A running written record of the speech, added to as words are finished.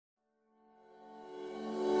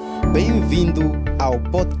Bem-vindo ao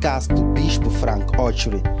podcast do Bispo Frank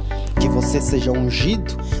Ochery. Que você seja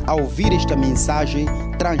ungido ao ouvir esta mensagem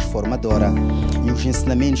transformadora e os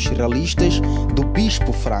ensinamentos realistas do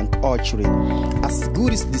Bispo Frank Ochery.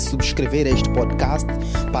 Assegure-se de subscrever este podcast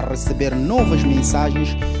para receber novas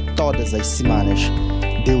mensagens todas as semanas.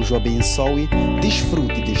 Deus o abençoe.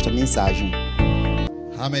 Desfrute desta mensagem.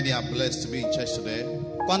 How many are blessed to be in church today?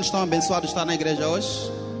 Quantos estão abençoados de estar na igreja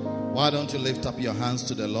hoje? Why don't you lift up your hands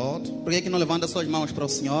to the Lord Por que não levanta suas mãos para o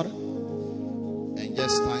Senhor and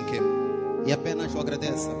just thank Him e apenas o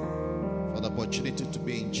agradeça for the opportunity to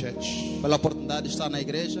be in church, pela oportunidade de estar na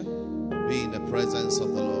igreja, be in the presence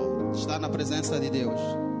of the Lord? de estar na presença de Deus?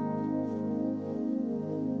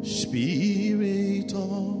 Spirit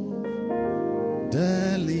of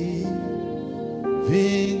the living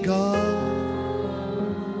God,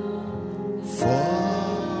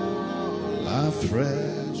 fall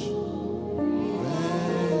afresh.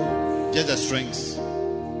 Just the strings.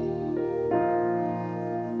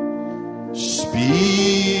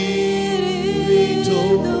 Spirit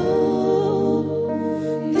of the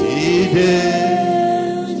Deus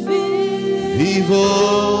vivo,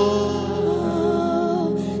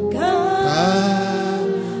 caia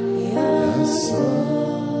sobre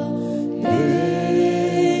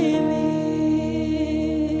mim,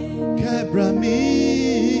 quebra-me.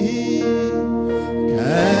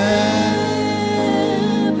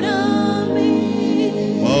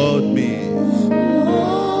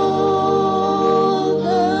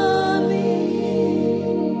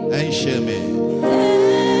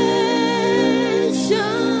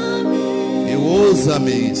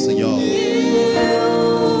 Usa-me, Senhor.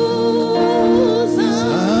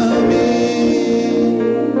 Usa-me,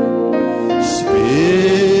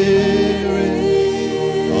 Spirit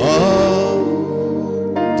of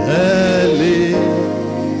the living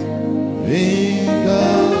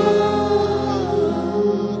God,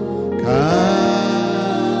 caia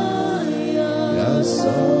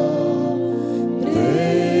sobre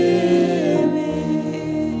mim.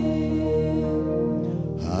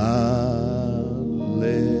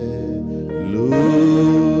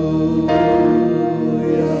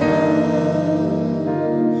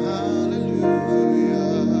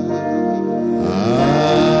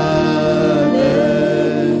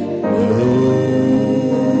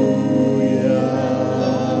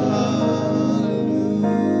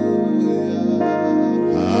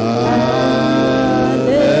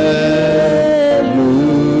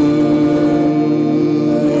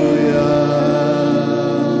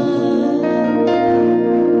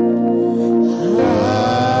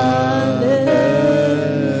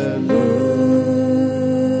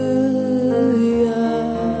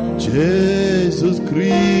 Jesus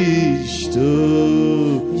Cristo,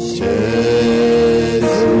 Jesus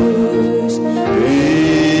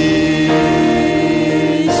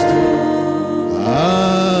Cristo,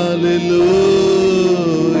 aleluia,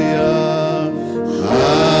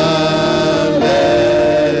 aleluia,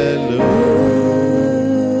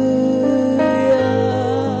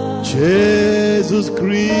 Jesus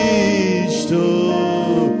Cristo,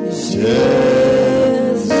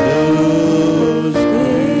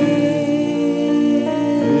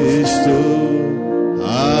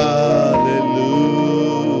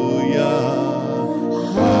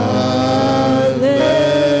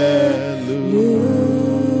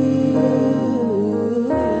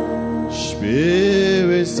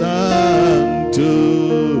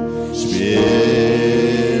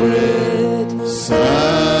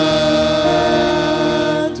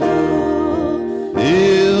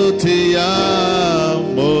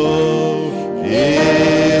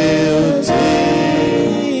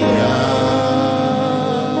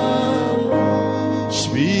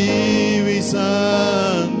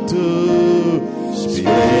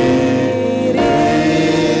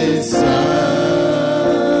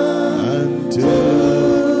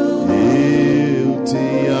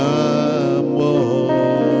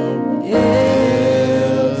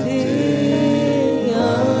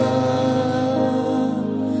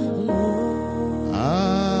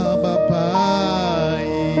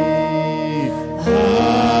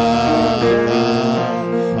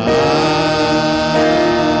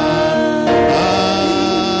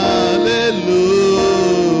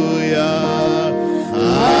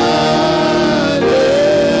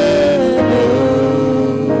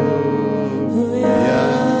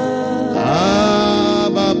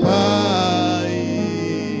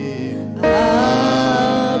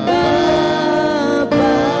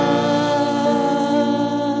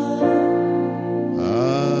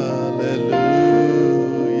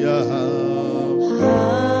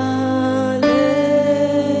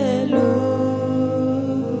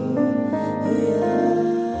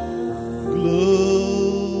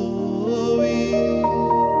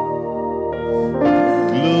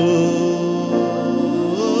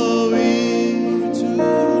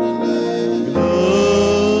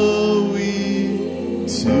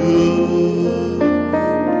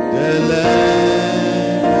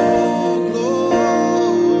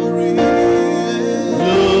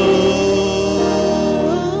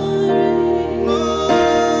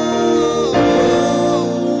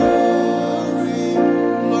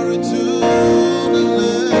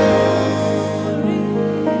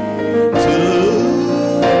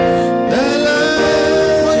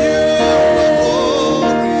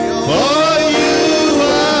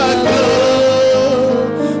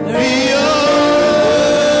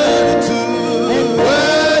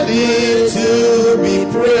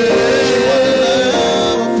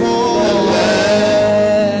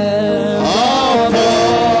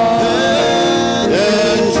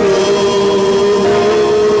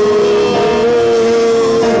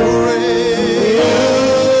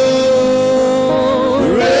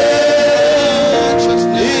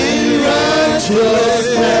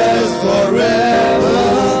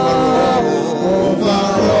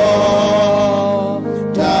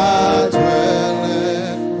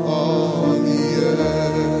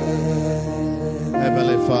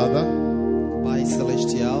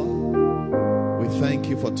 thank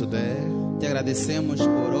you for today. Te agradecemos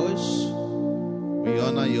por hoje. We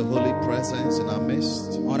honor your holy presence in our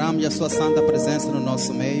midst. Honramos a sua santa presença no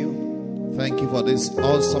nosso meio. Thank you for this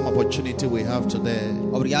awesome opportunity we have today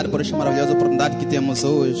Obrigado por esta maravilhosa oportunidade que temos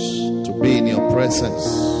hoje to be in your presence.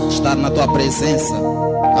 de estar na tua presença.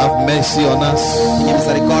 Have mercy on us Tenha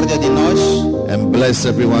misericórdia de nós and bless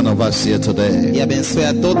every one of us here today. e abençoe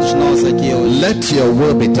a todos nós aqui hoje. Let your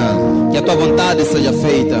will be done. Que a tua vontade seja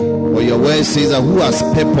feita. For your word says that who has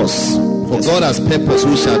purpose, for God has purpose,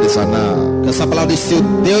 who shall disannul? Que a sua palavra diz: se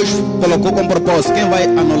Deus colocou com propósito, quem vai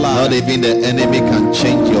anular? Not even the enemy can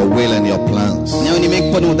change your will and your plans. Nem o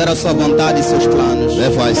inimigo pode mudar a sua vontade e seus planos.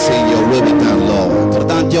 Therefore I say your will be done, Lord.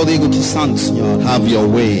 Portanto, eu digo que Santo Senhor, Have your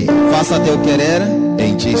way faça teu querer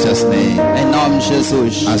in Jesus' name. em nome de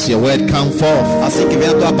Jesus. As your word come forth, Assim que vem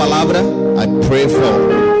a tua palavra, I pray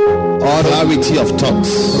for clarity of thoughts,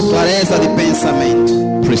 por clareza de pensamento,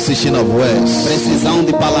 precision of words. precisão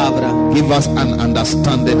de palavra. Give us an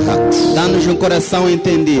understanding heart Dá-nos um coração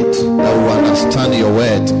entendido that will understand your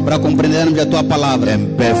word para compreendermos a tua palavra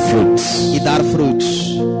and bear fruits. e dar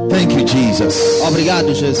frutos. Thank you, Jesus,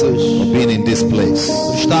 Obrigado, Jesus, for being in this place.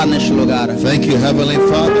 por estar neste lugar. Thank you, Heavenly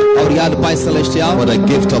Father, Obrigado, Pai Celestial, for the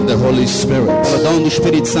gift of the Holy Spirit pelo dom do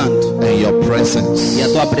Espírito Santo and your presence. e a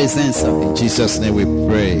tua presença. In Jesus' name we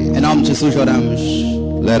pray. Em nome de Jesus oramos.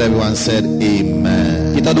 Let everyone say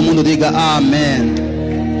amen. Que todo mundo diga amém.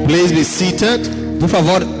 Please be seated. Por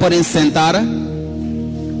favor, podem sentar.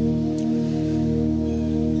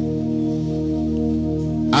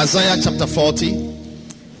 Isaiah chapter 40,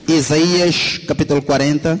 Isaías capítulo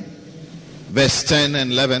 40, verse 10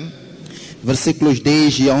 and 11. versículos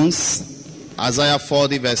 10 e 11. Isaiah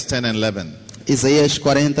 40, verse 10 and 11. Isaías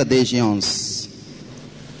 40, 10 e 11.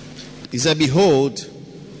 He said, behold,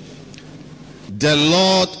 the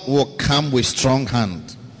Lord will come with strong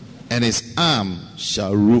hand, and his arm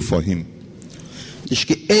shall rule for him. Diz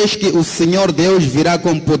que eis que o Senhor Deus virá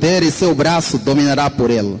com poder e seu braço dominará por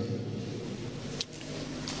ele.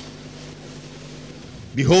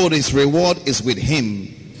 Behold, his reward is with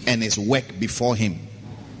him, and his work before him.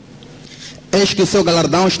 Eis que o seu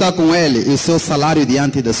galardão está com ele e o seu salário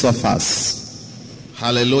diante da sua face.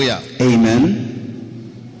 Hallelujah. Amém.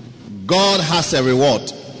 God has a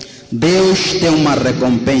reward. Deus tem uma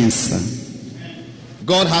recompensa.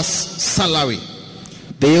 God has salary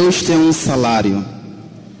Deus tem um salário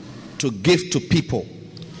to give to people.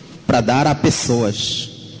 para dar a pessoas.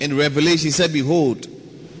 In Revelation, he said, behold,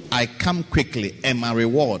 I come quickly, and my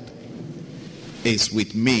reward is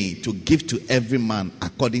with me to give to every man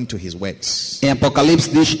according to his works. Em Apocalipse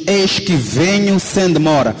diz: eis que venho sem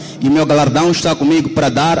demora e meu galardão está comigo para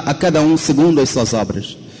dar a cada um segundo as suas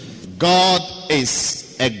obras. God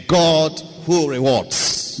is a God who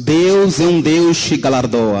rewards. Deus é um Deus que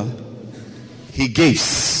galardoa. He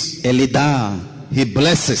gives, Ele dá, he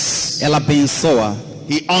blesses, Ele abençoa,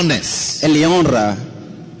 he honors. Ele honra.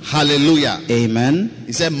 Hallelujah. Amém.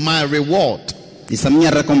 He said, my reward Diz: a minha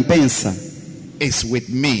recompensa is with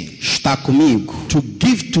me está comigo to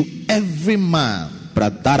give to every man para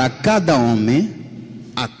dar a cada homem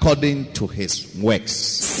according to his works.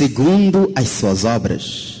 segundo as suas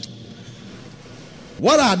obras.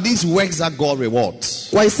 What are these works that God rewards?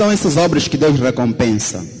 Quais são essas obras que Deus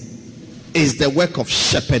recompensa? Is the work of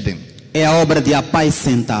shepherding. É a obra de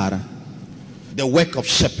apacentar. The work of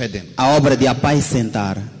shepherding. A obra de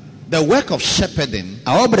apacentar. The work of shepherding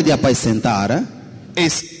A obra de apacentar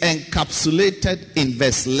is encapsulated in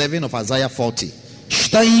verse 11 of Isaiah 40.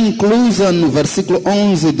 está inclusa no versículo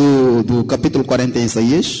 11 do capítulo 40 de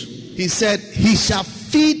Isaías. He said, he shall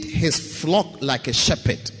feed his flock like a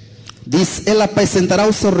shepherd. Diz: ele apacentará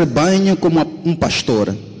o seu rebanho como um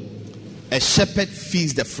pastor. A shepherd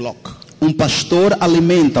feeds the flock. Um pastor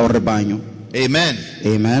alimenta o rebanho. Amen.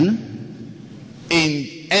 Amém.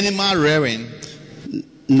 In animal rearing,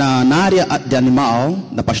 Na área de animal,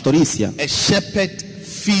 da pastorícia, a shepherd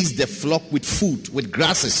feeds the flock with food, with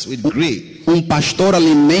grasses, with grain. um pastor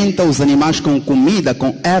alimenta os animais com comida,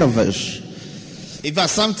 com ervas. In fact,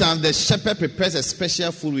 sometimes the shepherd prepares a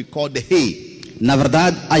special food we call the hay. Na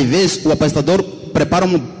verdade, às vezes o apacentador prepara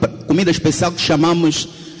uma comida especial que chamamos,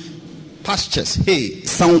 Pastures, hay.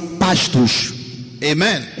 são pastos.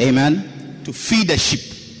 Amen. Amém. To feed the sheep.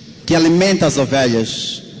 Que alimenta as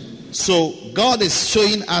ovelhas. So God is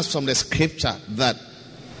showing us from the scripture that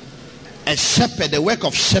a shepherd, the work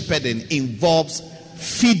of shepherding involves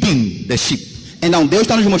feeding the sheep. Então Deus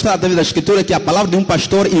está nos mostrando através da escritura que a palavra de um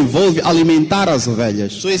pastor envolve alimentar as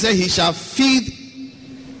ovelhas. So he said he shall feed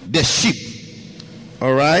the sheep.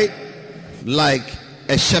 All right? Like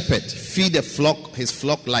a shepherd feed his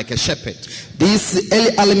flock like a shepherd. Disse,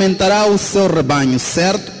 ele alimentará o seu rebanho,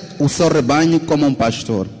 certo? O seu rebanho como um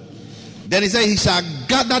pastor. Then he said, he shall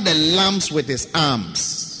gather the lambs with his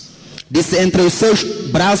arms. Disse, entre os seus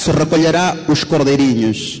braços recolherá os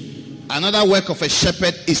cordeirinhos. Another work of a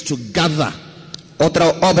shepherd is to gather Outra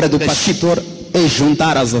obra do pastor é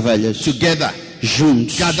juntar as ovelhas. together.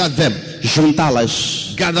 Juntos. Gather them.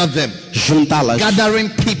 Juntá-las. Gather them. Juntá-las. Gathering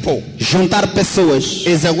people Juntar pessoas.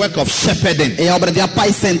 is a work of shepherding. É obra de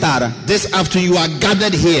apacentar. This afternoon you are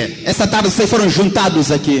gathered here. Essa tarde vocês foram juntados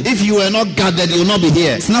aqui. If you were not gathered, you will not be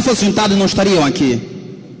here. Se não fossem juntados, não estariam aqui.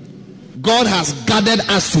 God has gathered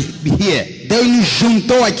us to be here. Deus nos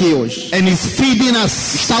juntou aqui hoje. And is feeding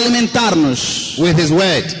us Está a alimentar-nos with his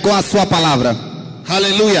word. com a sua palavra.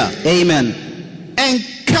 Hallelujah. Amen. And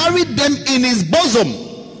carry them in his bosom.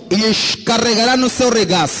 E lhes carregará no seu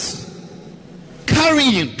regaço.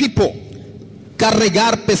 Carrying people.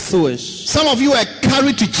 Carregar pessoas. Some of you were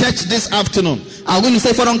carried to church this afternoon. Alguns de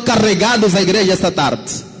vocês foram carregados à igreja esta tarde.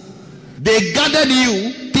 They gathered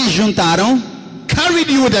you, Te juntaram, carried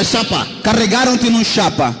you with a shepherd carregaram-te num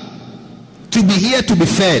chapa. to be here to be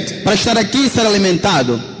fed. Para estar aqui e ser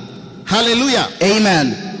alimentado. Hallelujah.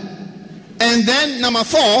 Amen. And then number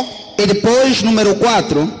 4, E depois, número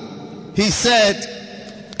 4, he said,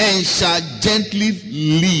 and shall gently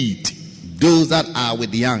lead those that are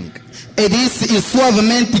with young. e disse, e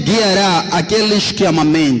suavemente guiará aqueles que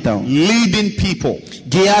amamentam. Leading people.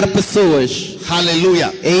 Guiar pessoas.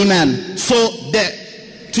 Hallelujah. Amen. So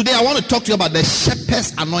today I want to talk to you about the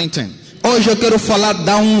shepherd's anointing. Hoje eu quero falar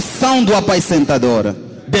da unção do apacentador.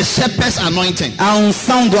 The shepherd's anointing. A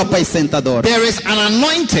unção do apacentador. There is an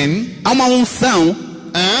anointing Há uma unção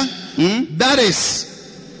that is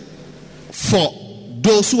for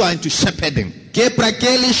those who are into shepherding. que é para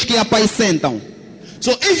aqueles que apacentam.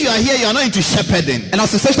 So if you are here, you are not into shepherding. Então,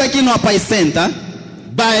 se você está aqui no apacenta,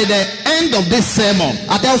 By the end of this sermon,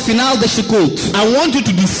 até o final deste culto, I want you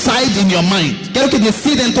to decide in your mind quero que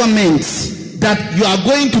decida em tua mente that you are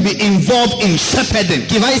going to be involved in shepherding.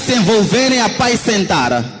 que vai se envolver em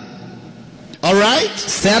apacentar. All right?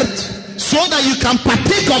 Certo? So that you can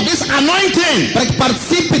partake of this anointing. Para que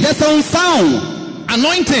participe dessa unção.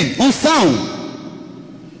 Anointing. Unção.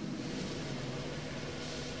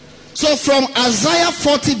 So from Isaiah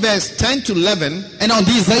 40 verse 10 to 11, Então,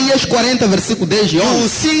 de Isaías 40, versículo 10 e you will 11,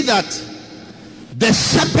 see that the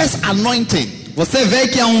shepherd's anointing você vê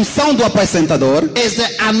que a unção do apacentador is the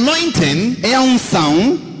anointing é a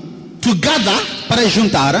unção to gather, para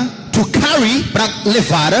juntar, to carry para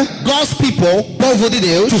levar God's people, povo de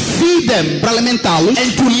Deus, to feed them, para alimentá-los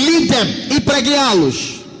and to lead them. e para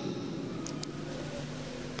guiá-los.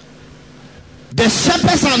 The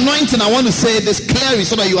shepherd's anointing, I want to say this clearly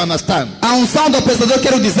so that you understand. A unção do apacentador,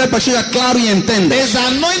 quero dizer para que seja claro e entenda, Is the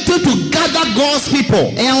anointing to gather God's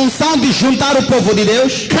people, é a unção de juntar o povo de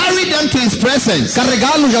Deus, carry them to his presence,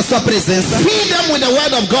 carregá-los à sua presença, feed them with the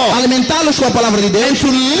word of God, alimentá-los com a palavra de and Deus to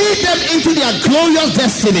lead them into their glorious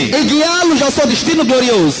destiny. e guiá-los ao seu destino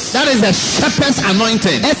glorioso. That is the shepherd's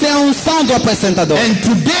anointing. Essa é a unção do apacentador. And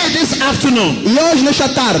today, this afternoon, E hoje, nesta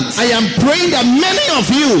tarde, I am praying that many of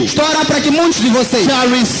you estou a orar para que muitos de vocês shall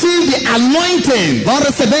receive the anointing vão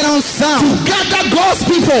receber a unção to gather God's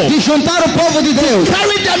people, de juntar o povo de Deus,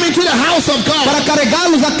 carry them into the house of God, para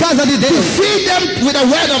carregá-los à casa de Deus, feed them with the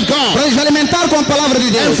word of God, para os alimentar com a palavra de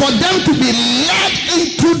and Deus, for them to be led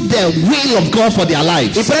into the will of God for their e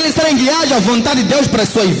lives. para eles serem guiados à vontade de Deus para as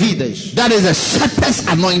suas vidas. That is a shepherd's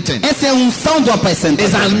anointing. Essa é a unção do It's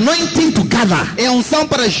apacentador. anointing to gather. É a unção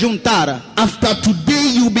para juntar. After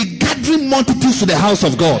today, you'll be gathering multitudes to the house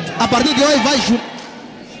of God. A partir de hoje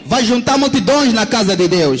vai juntar multidões na casa de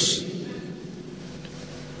Deus.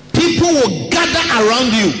 People will gather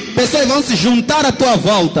around you. Pessoas vão se juntar à tua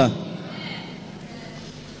volta.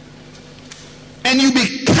 And you'll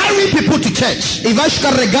be carrying people to church. E vais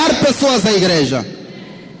carregar pessoas à igreja.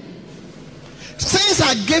 Since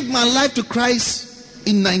I gave my life to Christ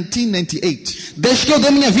in 1998, Desde que eu dei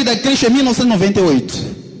minha vida a Cristo em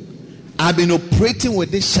 1998, I've been operating with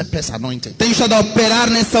this shepherd's anointing. tenho estado a operar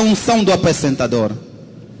nessa unção do apacentador.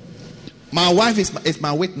 My wife is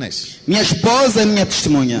my witness. Minha esposa é minha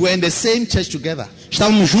testemunha. We're in the same church together.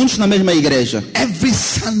 Estávamos juntos na mesma igreja. Every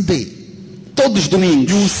Sunday, Todos os domingos.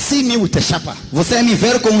 you will see me with a shepherd. Você vai me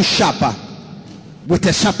ver com um chapa. With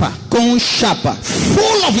a shepherd. Com um chapa.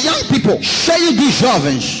 Full of young people. Cheio de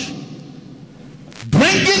jovens.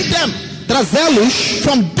 Bringing them Trazê-los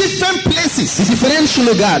from different places. de diferentes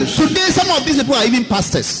lugares. Today, some of these people are even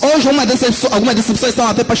pastors Hoje algumas dessas pessoas são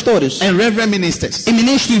até pastores. and reverend ministers. E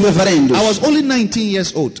ministros e reverendos. I was only 19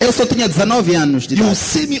 years old. Eu só tinha 19 anos de You will idade.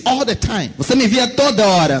 see me all the time Você me via toda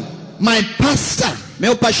hora. My pastor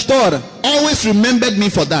Meu pastor always remembered me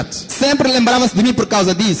for that. sempre lembrava-se de mim por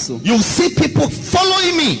causa disso. You see people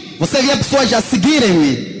following me Você via pessoas a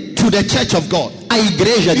seguirem-me to the church of God. à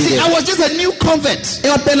igreja You de see, Deus. I was just a new convert.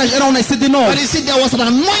 Eu apenas era um nascido de novo. But you see, there was an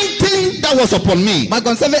anointing that was upon me. Mas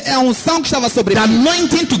quando você vê, é a unção que estava sobre The mim.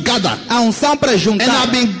 anointing to gather. A unção para And juntar.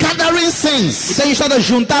 I've been gathering E since tenho estado a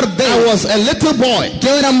juntar I Deus. was a little boy Que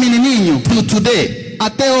eu era um menininho till today.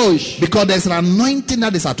 até hoje. Because there's an anointing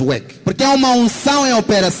that is at work. Porque é uma unção em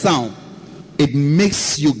operação. It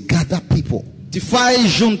makes you gather people. Te faz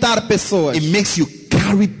juntar pessoas. It makes you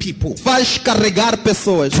carry people Te faz carregar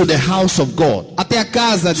pessoas to the house of God até a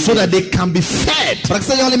casa de so Deus. that they can be fed. Para que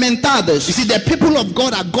sejam alimentadas. You see, the people of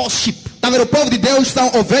God are God's sheep. Tá vendo? O povo de Deus são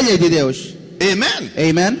ovelhas de Deus. Amen.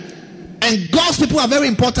 Amen? And God's people are very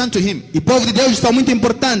important to him. E o povo de Deus são muito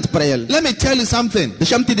importante para ele. Let me tell you something.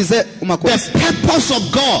 Deixa-me te dizer uma The coisa. purpose of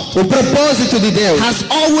God O propósito de Deus has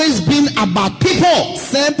always been about people.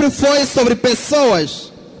 sempre foi sobre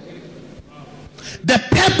pessoas. The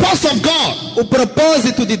purpose of God O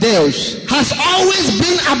propósito de Deus has always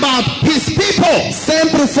been about his people.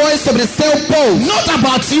 sempre foi sobre seu povo. Not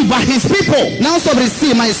about you, but his people. Não sobre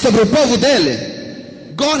si, mas sobre o povo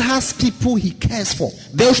dele. God has people he cares for.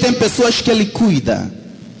 Deus tem pessoas que ele cuida.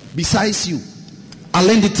 Besides you.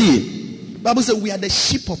 Além de ti. The Bible says we are the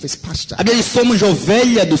sheep of his pasture. Nós somos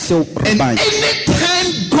ovelha do seu And rebanho.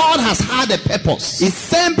 anytime God has had a purpose E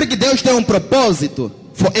sempre que Deus tem um propósito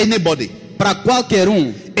for anybody, para qualquer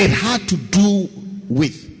um, it had to do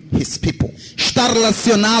with his people. está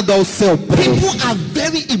relacionado ao seu povo. People are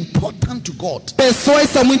very important to God. Pessoas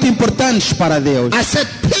são muito importantes para Deus. I said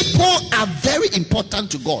people are very important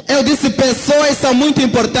to God. Eu disse pessoas são muito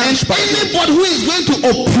importantes para Deus. Anybody who is going to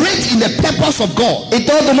operate in the purpose of God E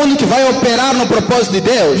todo mundo que vai operar no propósito de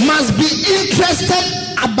Deus must be interested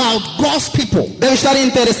about God's people deve estar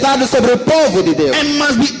interessado sobre o povo de Deus. and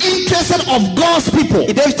must be interested of God's people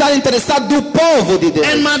E deve estar interessado do povo de Deus.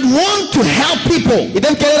 and must want to help people. E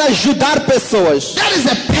deve querer ajudar pessoas. That is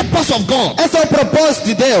the purpose of God. Esse é o propósito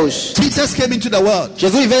de Deus. Jesus came into the world.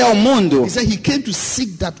 Jesus veio ao mundo. He said he came to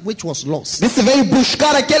seek that which was lost. Disse veio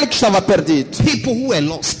buscar aquele que estava perdido. People who were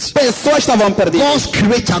lost. Pessoas estavam perdidas. God's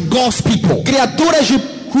creator, God's people Criaturas de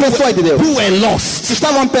pessoas de Deus. who were lost, Que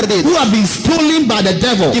estavam perdidas. who have been stolen by the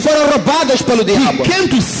devil. Que foram roubadas pelo He diabo. came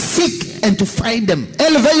to seek and to find them.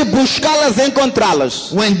 Ele veio buscá-las e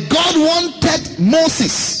encontrá-las. When God wanted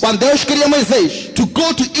Moses Quando Deus queria Moisés to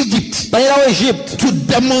go to Egypt para ir ao Egito, to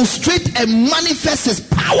demonstrate and manifest his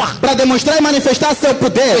power para demonstrar e manifestar seu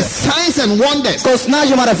poder, with signs and wonders, com sinais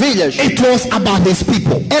e maravilhas, it was about his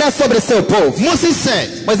people. era sobre seu povo. Moses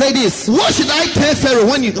said, Moisés disse: what should I tell Pharaoh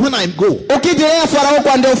when I go? O que direi a Faraó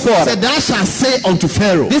quando eu for? He said, thou shalt say unto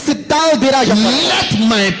Pharaoh, Disse tal dirás a Faraó: let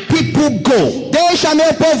my people go. Deixa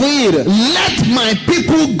meu povo ir. Let my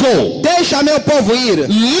people go. Deixa meu povo ir.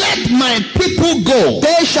 Let my people go.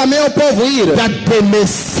 Deixa meu povo ir. That they may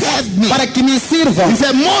serve me. Para que me sirvam. He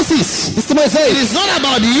said, Moses, Disse it Moisés: is not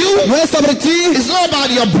about you. Não é sobre ti, It's not about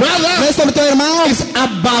your não brother. é sobre teu irmão, It's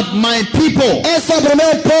about my people. é sobre o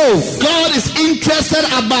meu povo. God is interested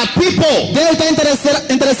about people. Deus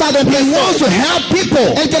está interessado em He wants to pessoas. help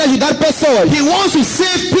people. Ele quer ajudar pessoas. He wants to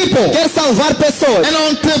save people. Quer salvar pessoas. And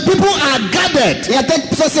until people are gathered, E até que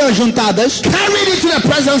pessoas sejam juntadas, carried into the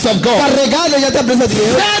presence of God, carregadas até a presença de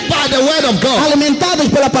Deus, fed by the word of God, alimentadas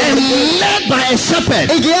pela palavra and de Deus led by a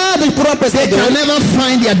shepherd, e guiadas por uma pessoa they de can Deus, never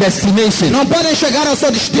find their destination. não podem chegar ao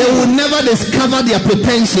seu They will destino. never discover their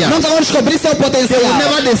potential. Nunca vão descobrir seu They will potencial.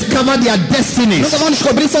 never discover their destinies. Nunca vão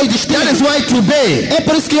descobrir seus That destinos. is why today É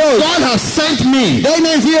por isso que hoje God has sent me Deus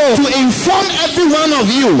me enviou to inform every one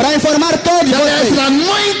of you para informar todos that there is vocês. an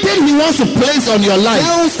anointing He wants to place on your life. É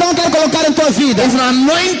a unção que Ele colocar em tua vida. It's an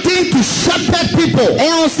anointing to shepherd people, É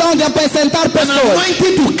a unção de apacentar an pessoas.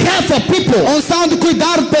 anointing to care for people, Unção de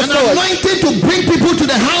cuidar de an pessoas. anointing to bring people to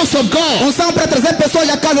the house of God, Unção para trazer pessoas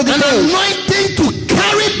à casa de an Deus. anointing to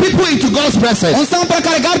carry people into God's presence. Unção para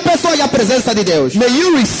carregar pessoas à presença de Deus. May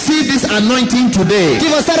you receive this anointing today. Que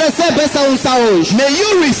você receba essa unção hoje. May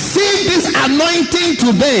you receive this anointing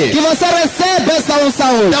today. Que você receba essa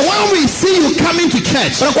unção hoje. That when we see you coming to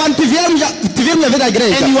church Para quando te virmos a vir à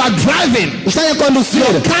igreja, and you are driving, está a conduzir,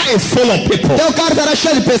 your car is full of people. teu carro estará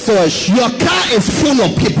cheio de pessoas. Your car is full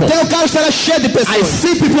of people. Teu carro estará cheio de I pessoas.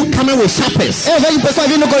 see people coming with shoppers. Eu vejo pessoas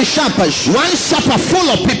vindo com chapas. One shopper full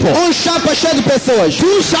of people. Chapa cheio de pessoas.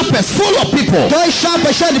 pessoas. 2 shepherds full of people. 2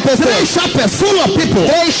 chapas cheias de 3 pessoas. shepherds full of people.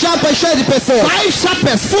 3 chapas cheias de pessoas. 5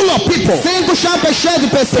 shepherds full of people. 5 chapas cheias de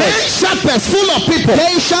 10 pessoas. shepherds full of people.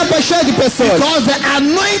 10 chapas cheias de pessoas. Because the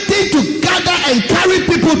anointing to gather and carry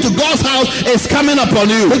people to God's house is coming upon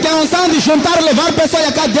you. Porque a unção de juntar e levar pessoas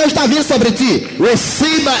a cá, Deus está a vir sobre ti.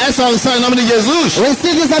 Receive essa unção em nome de Jesus.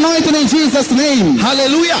 Receive this anointing in Jesus' name.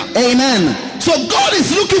 Hallelujah. Amen. So God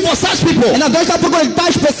is looking for such people. E Deus está procurando de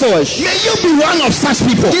tais pessoas. May you be one of such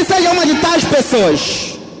people. Que seja uma de tais pessoas.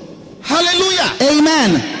 Hallelujah.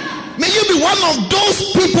 Amen. May you be one of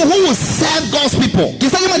those people who will serve God's people. Que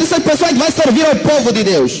seja uma dessas pessoas que vai servir ao povo de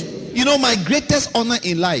Deus. You know, my greatest honor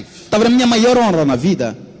in life Talvez a minha maior honra na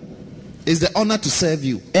vida is the honor to serve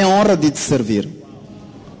you. é a honra de te servir.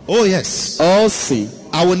 Oh yes. Oh sim.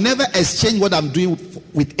 I will never exchange what I'm doing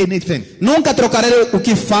with anything. Nunca trocarei o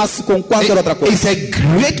que faço com qualquer outra coisa. It's a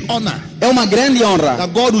great honor É uma grande honra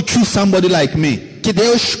that God will choose somebody like me que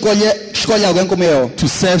Deus escolhe alguém como eu to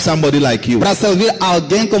serve somebody like you. para servir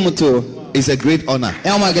alguém como tu. It's a great honor.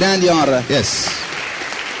 É uma grande honra. Yes.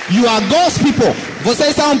 You are God's people.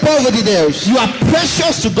 Vocês são um povo de Deus. You are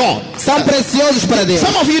precious to God. São preciosos para Deus.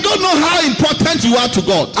 Some of you don't know how important you are to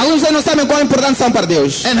God Alguns de vocês não sabem quão importantes são para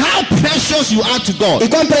Deus. and how precious you are to God. E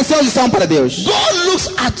quão preciosos são para Deus. God looks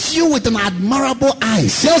at you with an admirable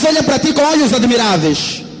eyes. Deus olha para ti com olhos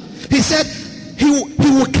admiráveis. He said he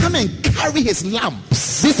will come and carry his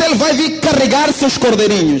lambs. Disse ele vai vir carregar seus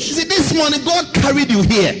cordeirinhos. You see, this morning God carried you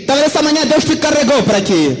here. Talvez essa manhã Deus te carregou para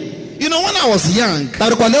aqui. You know, when I was young,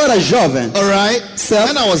 Sabe, quando eu era jovem, all right, Sir.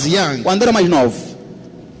 when I was young, quando eu era mais novo,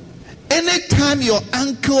 anytime your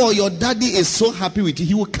uncle or your daddy is so happy with you,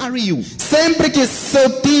 he will carry you. sempre que seu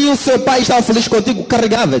tio, seu pai estava feliz contigo,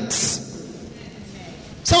 carregava-te.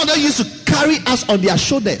 Some of them used to carry us on their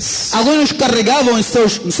shoulders. Alguns nos carregavam em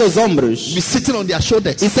seus ombros Be sitting on their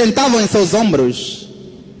shoulders. e sentavam em seus ombros.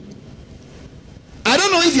 I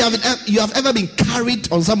don't know if you have ever been carried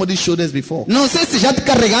on somebody's shoulders before. Não sei se já te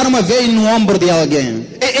carregaram uma vez no ombro de alguém.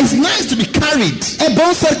 It's nice to be carried. É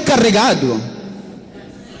bom ser carregado.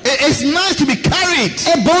 It's nice to be carried.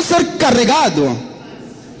 É bom ser carregado.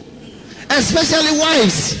 Especially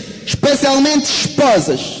wives. Especialmente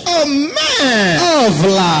esposas. Oh man. Ouve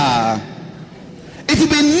lá. It would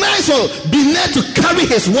be nice for Binet to carry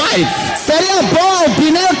his wife. Seria bom o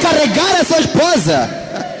Binel carregar a sua esposa.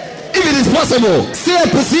 If it is possible. Se é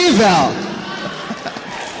possível.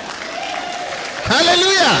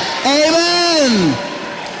 Hallelujah. Amen.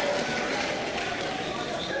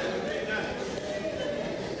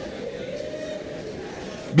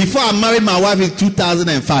 Before I married my wife in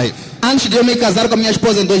 2005, Antes de eu me casar com a minha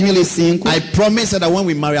esposa em 2005, I promised her that when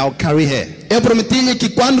we marry, I'll carry her. eu prometi-lhe que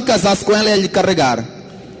quando casasse com ela, ia lhe carregar.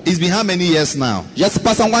 It's been how many years now? Já se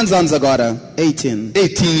passam quantos anos agora? 18.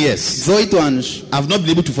 18 years. 18 anos. I've not been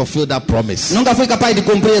able to fulfill that promise. Nunca fui capaz de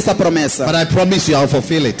cumprir essa promessa. But I promise you I'll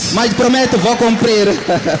fulfill it. Mas prometo, vou cumprir.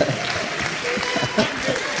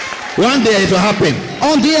 One day it will happen.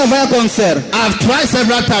 Dia vai acontecer. I've tried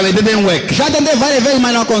several times, it didn't work. Já tentei várias vezes,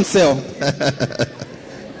 mas não aconteceu.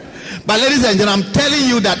 But ladies and gentlemen, I'm telling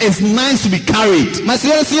you that it's nice to be carried. Mas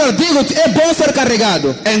senhor, digo-te, é bom ser carregado.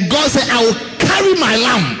 And God said, I will carry my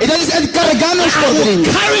lamb. Ele disse, é de carregar meus I will cordeirinhos.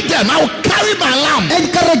 carry them. I will carry my lamb. É de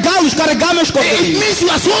carregá-los, carregar meus It cordeirinhos. means you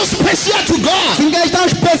are so special to God. Ninguém é tão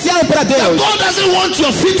especial para Deus. God doesn't want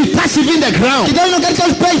your feet to touch even the Que ground. Deus não quer que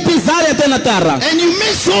seus pés pisarem até na terra. And you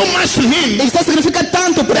mean so much to him Isso significa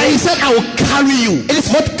tanto para that he ele. said, I will carry you. Ele disse,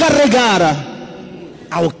 vou te carregar.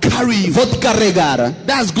 I will carry you. Vou te carregar.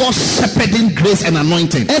 That's God's shepherding grace and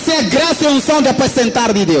anointing. Essa é a graça e a unção de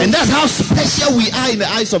apacentar de Deus. And that's how special we are in the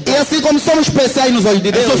eyes of E God. assim como somos especiais nos olhos de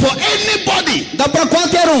And so Deus, for anybody dá para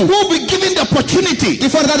qualquer um who will be given the opportunity que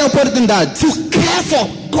for dada a oportunidade to care for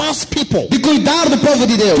God's people, de cuidar do povo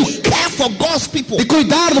de Deus, to care for God's people, de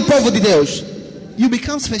cuidar do povo de Deus, you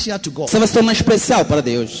become special to God. você vai se tornar especial para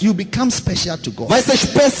Deus. You become special to God. Vai ser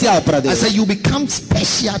especial para I Deus. said you become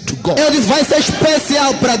special to God. Eu disse, vai ser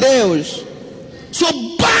especial para Deus. So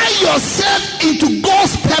buy yourself into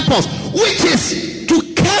God's purpose, which is to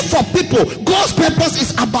care for people. God's purpose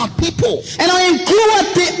is about people. Então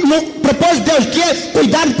inclua-te no propósito de Deus, que é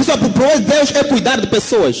cuidar de pessoas. O propósito de Deus é cuidar de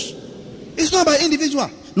pessoas. It's not about individual.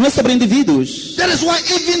 Não é sobre indivíduos. That is why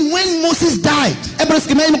even when Moses died, É por isso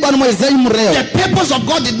que mesmo quando Moisés morreu, the purpose of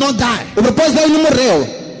God did not die. o propósito de Deus não morreu.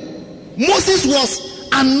 Moses was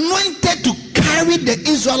anointed to carry the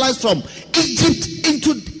Israelites from Egypt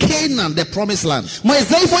into Canaan, the promised land.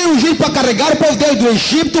 Moisés foi ungido para carregar o povo de Deus do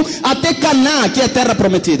Egito até Canaã, que é a terra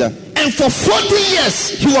prometida. And for 40 years,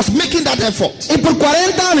 he was making that effort. E por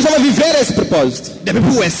 40 anos ela viver esse propósito. The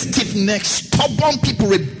people were stiff-necked, stubborn people,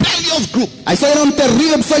 rebellious group. As pessoas eram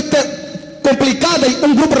terríveis, pessoas complicadas,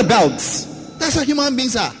 grupo rebeldes. That's how human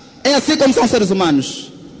beings are. É assim como são seres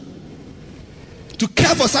humanos. To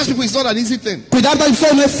care for such people is not an easy thing. Cuidar das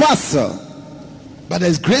pessoas não é fácil. But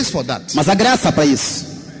there's grace for that. Mas há graça para isso.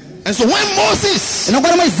 And so when Moses E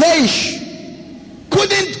agora Moisés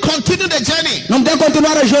couldn't continue the journey não podia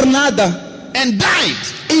continuar a jornada and died,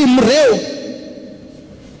 e morreu,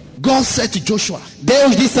 God said to Joshua,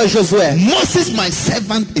 Deus disse a Josué: Moses, my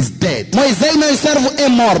servant, is dead, Moisés, meu servo, é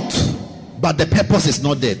morto, but the purpose is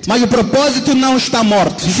not dead. mas o propósito não está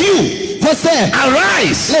morto. Você,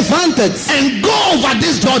 Arise levanta-te and go over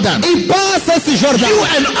this Jordan. e passa esse Jordão. You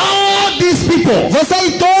and all these people. Você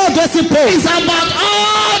e todo esse povo. It's about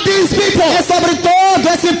all these people. É sobre todo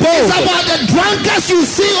esse It's povo. about the drunkards you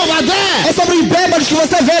see over there. É sobre os bêbados que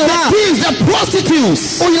você vê lá. Thieves, the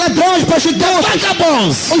prostitutes, Os ladrões, prostitutas,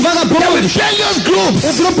 vagabonds, os the vagabundos, rebellious groups,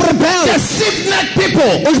 o grupo the rebelde, stiff-necked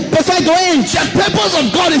people. os pessoas doentes. The purpose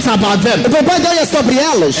of God is about them. O propósito de Deus é sobre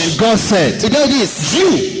elas. And God said, E Deus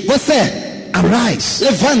disse: você, arise,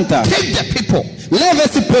 levanta, take the people, leva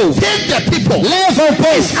esse povo, take the people. leva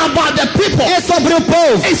o It's povo. about the people. É sobre o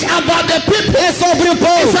povo, It's about the people. é sobre o It's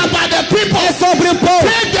povo, about the people. é sobre o povo.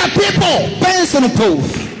 Take the people Pensa no povo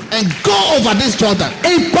and go over this Jordan.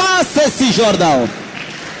 e passa esse Jordão.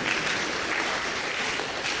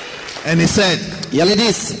 And he said, E ele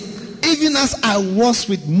disse: even as I was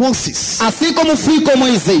with Moses, assim como fui com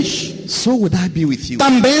Moisés, so would I be with you.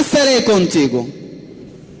 também serei contigo.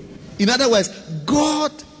 In other words,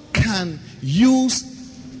 God can use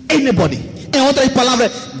anybody. Em outras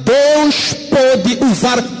palavras, Deus pode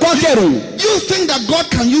usar qualquer um. You think that God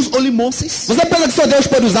can use only Moses? Você pensa que só Deus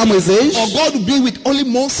pode usar Moisés? Or God will be with only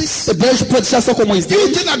Moses? Deus pode estar só com Moisés? You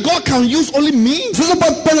think that God can use only me? Você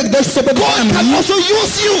pode pensar que Deus só pode usar God can mim? also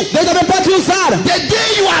use you. Deus também pode te usar. The day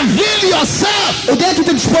you avail yourself, O dia que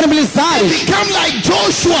te disponibilizares become like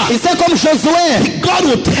Joshua, e ser como Josué, God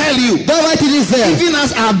will tell you, Deus vai te dizer: even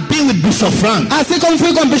as I've been with Bishop Frank, assim como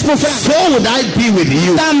fui com o Bispo Franco, so would I be with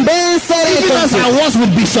you. também serei Even as I contigo. was with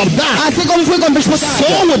Bishop Dan, Assim como fui com o Bispo Franco,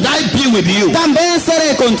 so would I be with you. também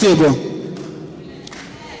serei contigo.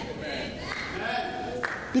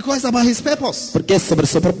 Because it's about his purpose. Porque é sobre o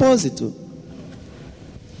seu propósito.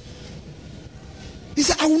 He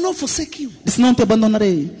said, I will not forsake you. Disse: não te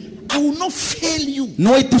abandonarei, I will not fail you.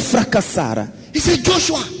 não é te fracassar. He said,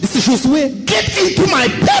 Joshua, Disse Josué: get into my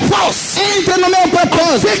purpose. entra no meu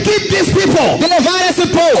propósito Taking these people de levar esse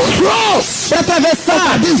povo cross para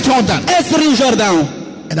atravessar this Jordan, esse rio Jordão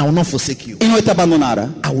and I will not forsake you. e não é te abandonar,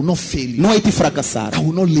 I will not fail you. não é te fracassar, I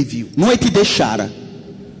will not leave you. não é te deixar.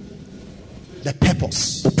 The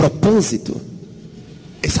purpose O propósito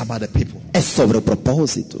is about the people. é sobre o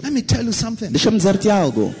propósito. Let me tell you something. Deixa-me dizer-te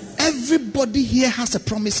algo. Everybody here has a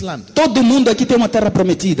promised land. Todo mundo aqui tem uma terra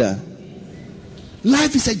prometida.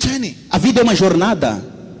 Life is a journey. A vida é uma jornada.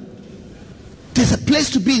 There's a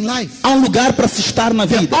place to be in life. Há lugar para se estar na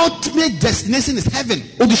The vida. ultimate destination is heaven.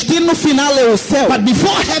 O destino final é o céu. But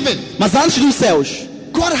before heaven, Mas antes dos céus,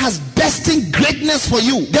 God has destined greatness for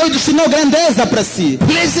you. Deus destinou grandeza para si.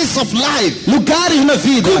 Places of life, Lugares na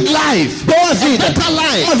vida. good life, Boa a vida. better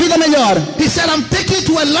life. Uma vida melhor. He said, I'm taking you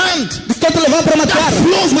to a land Estou te levando para uma that terra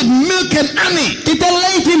flows with milk and honey. que tem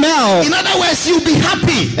leite e mel. In other words, you'll be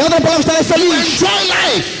happy. É outra palavra, estarei feliz. Enjoy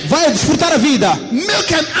life. Vai desfrutar a vida.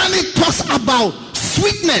 Milk and honey talks about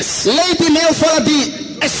sweetness, Leite e mel fala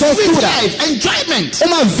de a sweet doçura. life, enjoyment.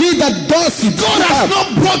 Uma vida doce. God has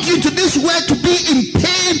not brought you to this world to be in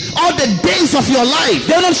pain all the days of your life.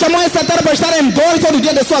 Deus não te chamou a essa terra para estar em dor todo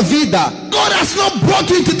dia da sua vida. God has not brought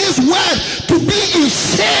you into this world to be in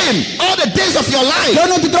shame all the days of your life. Deus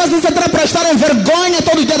não te trouxe essa terra para estar em vergonha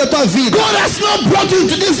todo dia da tua vida. God has not brought you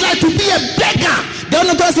into this life to be a beggar. Deus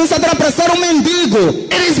não trouxe essa terra para ser um mendigo.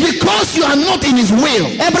 It is because you are not in his will.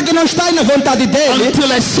 É porque não está na vontade dele. Until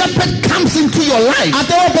a shepherd comes into your life,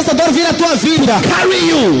 Até o pensador vir à tua vida. carry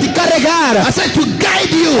you. Te carregar. I said to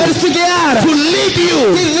guide you, Ele te guiar. to lead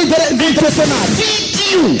you, Te direcionar.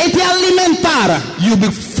 feed you. E te alimentar. You'll be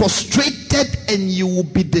frustrated and you will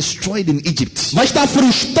be destroyed in Egypt. Vai estar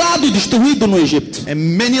frustrado e destruído no Egito. And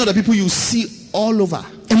many of the people you see all over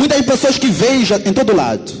E muitas pessoas que vejam em todo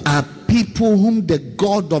lado are people whom the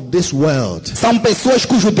God of this world, são pessoas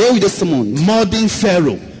cujo Deus desse mundo, modern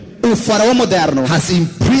Pharaoh, o faraó moderno, has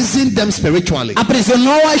imprisoned imprisoned them spiritually.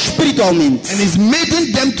 Aprisionou-a espiritualmente. And is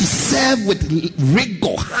making them to serve with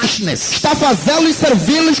rigor, harshness. Está a fazê-los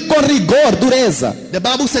servi-los com rigor, dureza. The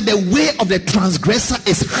Bible said the way of the transgressor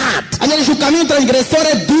is hard. Aliás, o caminho transgressor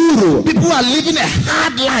é duro. People are living a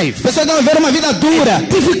hard life. Pessoas estão a viver uma vida dura,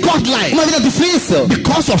 Difficult life. uma vida difícil,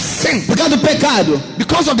 Because of sin. por causa do pecado,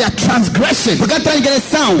 Because of their transgression. por causa da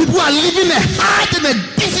transgressão. People are living a hard and a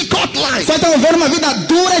difficult life. Só estão a viver uma vida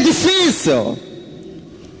dura e difícil.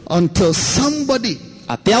 Until somebody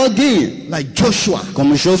Até alguém, like Joshua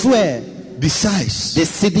como Josué, decides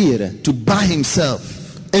decidir to buy himself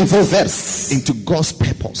envolver-se into God's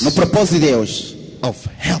purpose no propósito de Deus of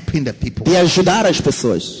helping the people. de ajudar as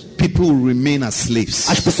pessoas. People will remain as slaves.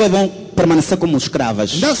 As pessoas vão permanecer como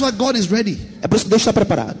escravas. And that's why God is ready É por isso que Deus está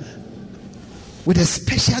preparado with a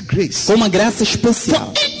special grace com uma graça for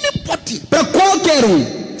especial anybody. para qualquer um.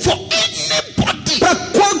 For anybody. Para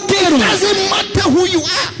qualquer um. Doesn't matter who you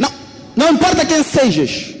are. Não importa quem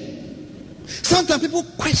sejas. Sometimes people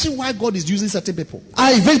question why God is using certain people.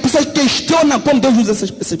 Às vezes pessoas questionam como Deus usa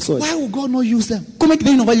essas pessoas. Why will God not use them? Como é que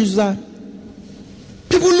Deus não vai lhes usar?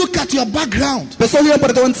 People look at your background, Pessoas olham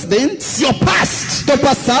para o teu antecedente, your past, teu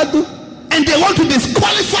passado, and they want to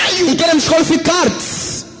disqualify e you. querem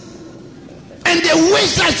desqualificar-te. And they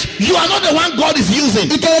wish that you are not the one God is using.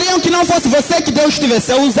 E queriam que não fosse você que Deus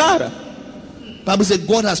estivesse a usar. Bible says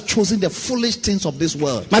God has chosen the foolish things of this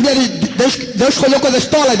world. Mas Deus escolheu coisas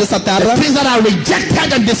tolas dessa terra, Things that are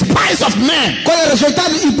rejected and despised of men. coisas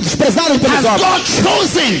rejeitadas e desprezadas pelos Has homens. God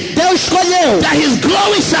chosen Deus escolheu that his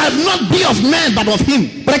glory shall not be of men but of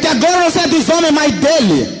him. para que a glória não seja dos homens, mas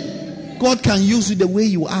dele. God can use you the way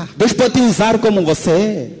you are. Deus pode te usar como você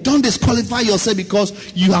é. Don't disqualify yourself because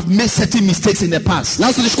you have made certain mistakes in the past.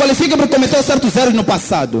 Não se desqualifique por cometer certos erros no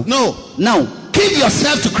passado. No. Não. Give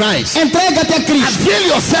yourself to Christ. Entrega-te a Cristo. Avail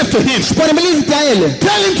yourself to him. Disponibilize-te a Ele.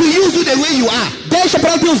 Tell him to use you the way you are. Deixa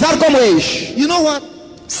para Ele te usar como és. You know what?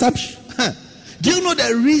 Sabes? Do you know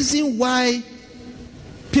the reason why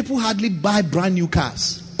people hardly buy brand new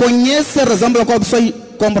cars? Conhece a razão pela qual pessoas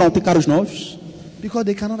compram carros novos? Because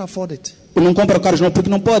they cannot afford it. Não compram carros novos porque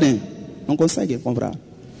não podem. Não conseguem comprar.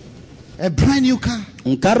 A brand new car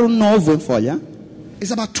Carro novo em folha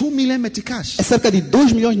is about 2 million meticais. é cerca de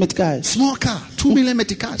 2 milhões de meticais. Small car, 2 million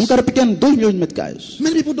meticais. Carro pequeno, 2 milhões de meticais.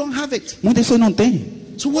 Many people don't have it. Muitas pessoas não têm.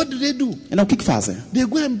 So what do? Então o que fazem? They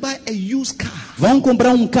go and buy a used car Vão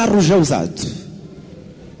comprar carro já usado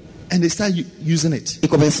and they start using it. e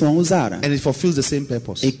começam a usar. And it fulfills the same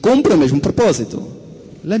purpose. E cumpre o mesmo propósito.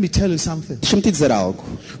 Let me tell you something. Deixa-me te dizer algo.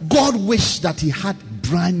 God wished that he had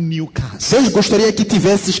brand new cars, Deus gostaria que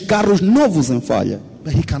tivesses carros novos em folha.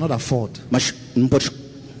 but he cannot afford. Mas não podes.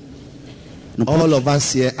 All of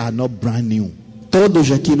us here are not brand new.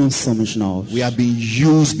 Todos aqui não somos novos. We have been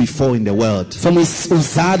used before in the world. Fomos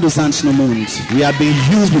usados antes no mundo. We have been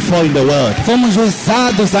used before in the world. Fomos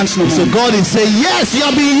usados antes no So mundo. God is saying, yes, you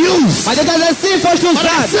have been used. Mas Deus está dizendo, sim, foste But I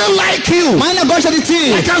usado. still like you. Mas ainda gosta de I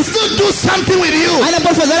ti. can still do something with you. Ainda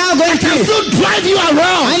pode fazer algo em I can ti. still drive you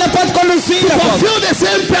around. Ainda pode conduzir Fulfill the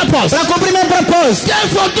same purpose. para cumprir meu propósito.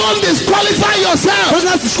 Therefore, don't disqualify yourself. Pois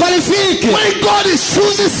não se desqualifique. When God is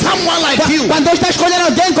choosing someone like you Quando Deus está escolhendo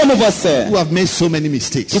alguém como você, who have made so many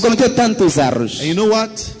mistakes. que cometeu tantos erros, And you know what?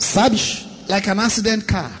 sabes? Like an accident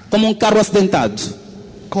car, Como carro acidentado,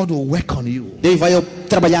 God will work on you. Deus vai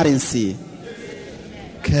trabalhar em si.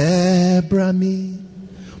 Quebra-me,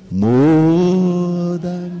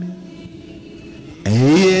 muda-me,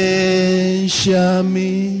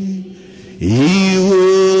 encha-me e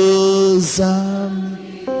usa-me.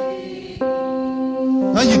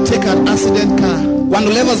 When you take an accident car, Quando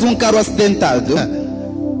levas carro acidentado,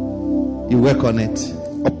 you work on it.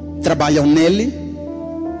 trabalham nele,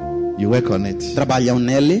 trabalham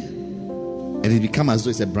nele And it becomes as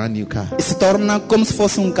though it's a brand new car. e se torna como se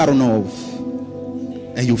fosse carro novo.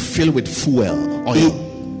 And you fill with fuel, E oil,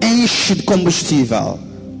 enche de combustível.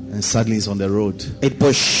 and suddenly it's on the road. E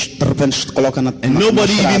depois, de repente, te coloca na And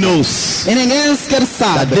nobody estrada. even knows E ninguém sequer that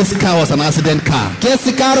sabe this car was an accident car. que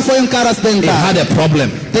esse carro foi carro It acidentado. had a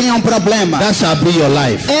problem. Tenha problema. That shall be your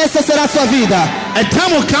life. Essa será a sua vida. A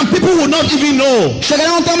time will come, people will not even know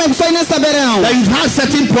Chegará tempo que pessoas nem saberão that you've had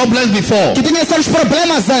certain problems before. que tinha certos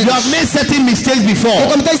problemas You antes. have made certain mistakes Que before.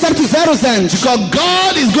 cometeu certos erros antes. Because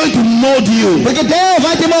God is going to mold you. Porque Deus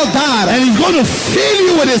vai te moldar. And He's going to fill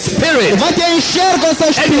you with His Spirit. Vai te encher com seu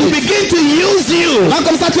And He'll espírito. begin to use you Vai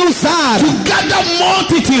começar a te usar to gather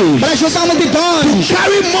multitudes, para juntar multidões,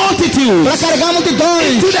 carry multitudes para carregar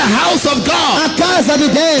multidões into the house of God, à casa de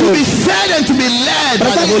to be Deus, fed and to be led para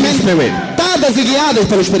by the serem Holy Spirit. alimentadas e guiadas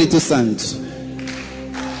pelo Espírito Santo.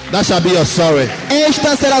 That shall be your story.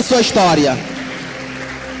 Esta será a sua história.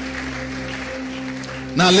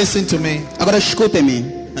 Now listen to me. Agora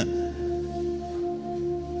escutem-me.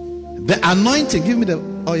 The anointing, give me the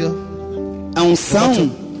oil. A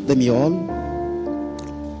unção de miolo.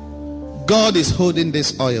 God is holding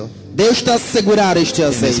this oil Deus está a segurar este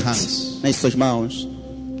azeite hands. nas suas mãos.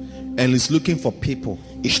 and is looking for people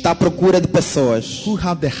Está à procura de pessoas who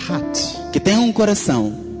have the heart que têm um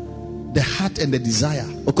coração, and the desire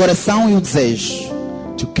o coração e o desejo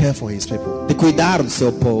to care for his people. de cuidar do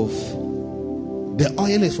seu povo. The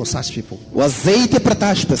oil is for such people. O azeite é para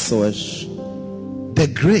tais pessoas. The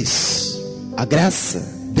grace, A graça,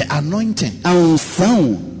 the anointing, a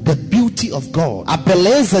unção, the beauty of God, a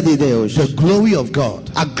beleza de Deus, the glory of God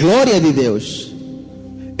a glória de Deus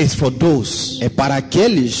is for those é para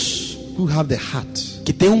aqueles who have the heart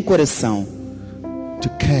que têm um coração to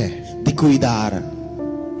care de cuidar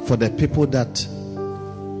for the people that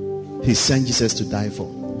he sent Jesus to die for.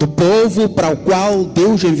 do povo para o qual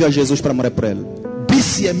Deus enviou Jesus para morrer por ele.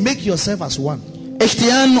 This year, make yourself as one. Este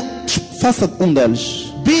ano, faça um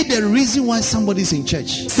deles. Be the reason why somebody is in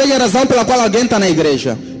church. Seja a razão pela qual alguém está na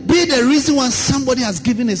igreja. Be the reason why somebody has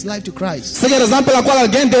given his life to Christ. Seja a razão pela qual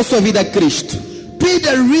alguém deu sua vida a Cristo. Be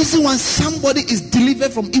the reason why somebody is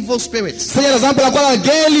delivered from evil spirits. Seja a razão pela qual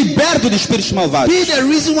alguém é liberto de espíritos malvados. Be the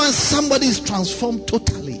reason why somebody is transformed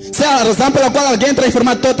totally. Seja a razão pela qual alguém é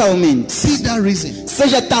transformado totalmente. See that reason.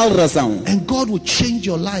 Seja tal razão. And God will change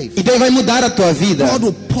your life. E Deus vai mudar a tua vida. God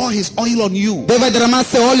will pour his oil on you. Deus vai derramar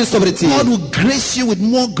seu óleo sobre ti. God will grace you with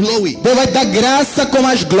more glory. Deus vai dar graça com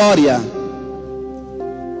mais glória.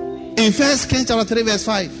 In 1 Kings chapter 3 verse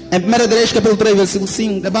 5, Em 1 Reis capítulo 3 versículo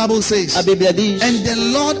 5, the Bible says, a Bíblia diz: and the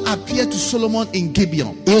Lord appeared to Solomon in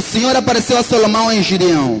Gibeon, E o Senhor apareceu a Salomão em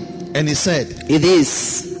Gideão and he said, e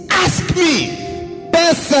disse: ask me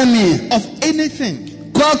Peça-me of anything,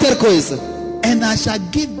 qualquer coisa and I shall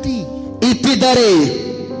give thee. e te darei.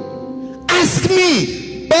 Ask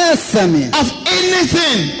me Peça-me of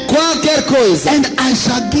anything, qualquer coisa and I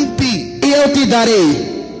shall give thee. e eu te darei.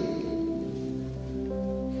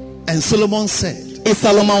 And Solomon said E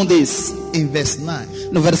Salomão disse, in verse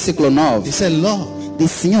 9, no versículo he 9, said, Lord,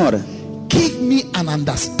 disse: Senhor, give me an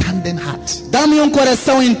understanding heart. dá-me um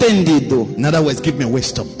coração entendido. In other words, give me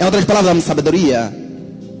wisdom Em outras palavras, dá-me sabedoria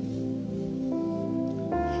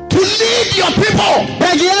to lead your people.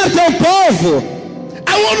 para guiar teu povo.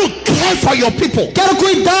 I want to care for your people. Quero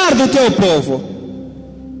cuidar do teu povo.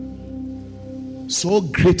 So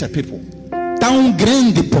great a people. Tão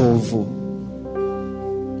grande povo.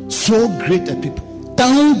 So great a people.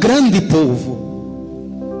 Tão grande povo.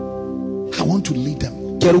 I want to lead them.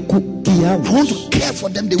 Quero I want guiá-los. to care for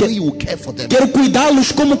them the way you will care for them. Quero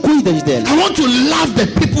cuidá-los como cuidas deles. I want to love the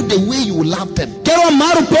people the way you will love them. Quero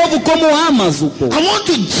amar o povo como amas o povo. I want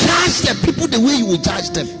to judge the people the way you will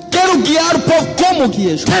judge them. Quero guiar o povo como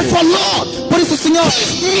guias o povo. Therefore, Lord, Por isso, Senhor,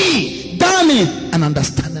 give me dá-me an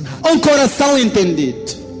understanding heart. um coração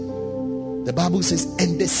entendido. The Bible says,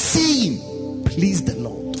 and the saying pleased the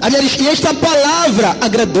Lord. Aliás, e esta palavra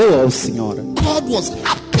agradou ao Senhor. God was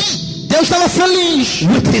happy Deus estava feliz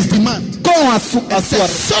with his demand. com a sua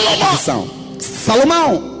Solomon, petição.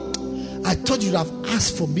 Salomão, I thought you'd have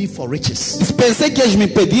asked for me for riches. disse: pensei que ias me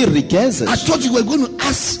pedir riquezas. I thought you were going to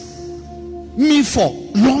ask me for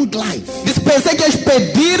long life. Disse: pensei que ias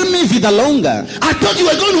pedir-me vida longa. I thought you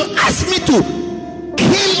were going to ask me to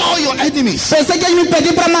kill all your enemies. Pensei que ias me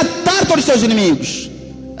pedir para matar todos os seus inimigos.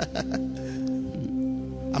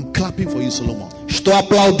 I'm clapping for you, Solomon. Estou a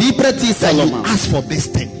aplaudir para ti, That you Salomão. ask for this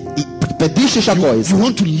thing. E pediste esta coisa. You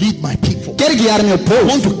want to lead my people. Quero guiar meu You povo.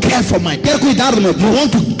 want to care for my people. Quero cuidar do meu You povo.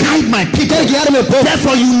 want to guide my people. Quero guiar meu povo.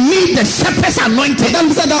 Therefore, you need the shepherd's anointing. Então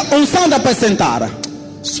precisa da unção da apacentar.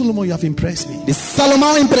 Solomon, you have impressed me. Disse: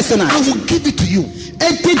 Salomão, é I impressionante. will give it to you.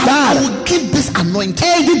 É te I dar. will give this anointing.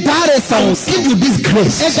 É de dar essa I will unção. give you this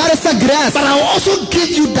grace. É dar essa graça. But I will also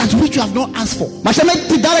give you that which you have not asked for. Mas também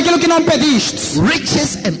te dar aquilo que não pediste.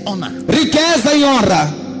 Riches and honor. Riqueza e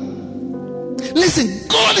honra. Listen,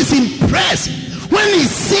 God is impressed when he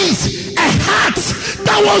sees a heart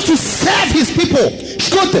that wants to serve his people.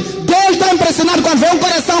 Escute, Deus está impressionado quando vê um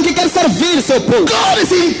coração que quer servir seu povo. God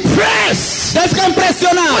is impressed Deus fica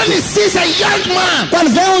impressionado when he sees a young man, quando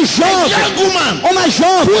vê um a jovem, young woman uma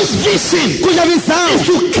jovem, whose vision cuja visão is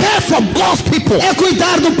to care for God's people. é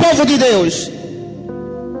cuidar do povo de Deus.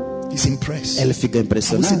 He's impressed. Ele fica I will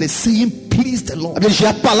say impressionado. the saying pleased the Lord.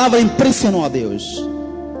 A palavra impressionou a Deus.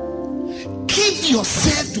 Give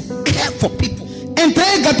yourself to care for people.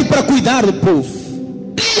 Entrega-te para cuidar do povo.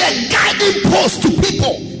 Be a guiding post to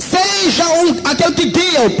people. Seja aquele que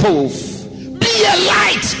guia o povo. Be a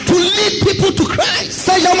light to lead people to Christ.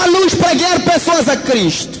 Seja uma luz para guiar pessoas a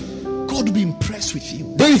Cristo. God will be impressed with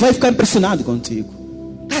you. Deus vai ficar impressionado contigo.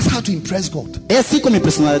 That's how to impress God. É assim como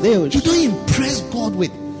impressionar a Deus. You don't impress God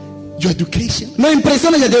with your education. Não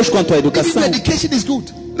impressionas a Deus com a tua Even educação. your education is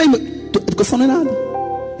good. Mesmo, tua educação não é nada.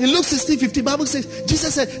 In Luke 16:50, Bible says,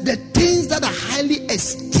 Jesus said, the things that are highly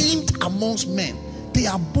esteemed amongst men, they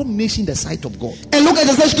are abomination in the sight of God. Em Lucas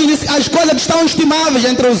 16:15, as coisas que estão estimáveis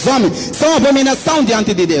entre os homens são abominação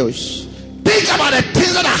diante de Deus. Think about the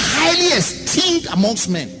things that are highly esteemed amongst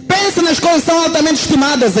men. Pense nas coisas que são altamente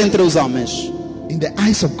estimadas entre os homens. In the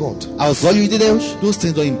eyes of God, Aos olhos de Deus, those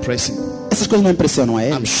things don't impress him. essas coisas não impressionam a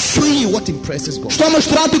I'm Ele. showing you what impresses God. Estou a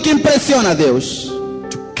mostrar-te o que impressiona a Deus.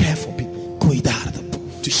 To care for people, Cuidar do povo,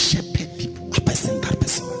 to shepherd people. apacentar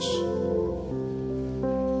pessoas.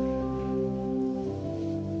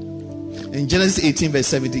 In Genesis 18 verse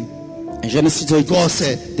 17, Em Gênesis 18, God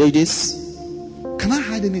said, Deus disse: can I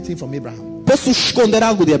hide anything from Abraham? posso esconder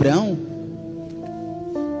algo de Abraão?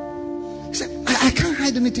 He said, I can't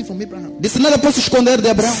hide anything from Abraham. Disse: nada posso esconder de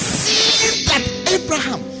Abraão. Seeing that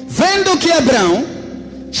Abraham Vendo que Abraão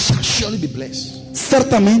shall surely be blessed,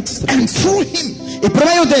 certamente será. and through him E por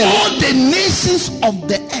meio dele, all the nations of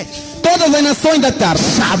the earth todas as nações da terra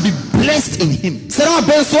shall be blessed in him. serão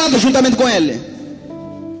abençoadas juntamente com ele.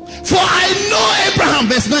 For I know Abraham,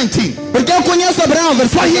 verse 19, Porque eu conheço Abraão,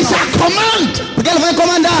 for he versículo 19. shall command Porque ele vai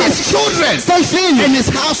comandar his children seus filhos and his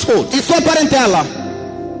household e sua parentela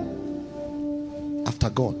after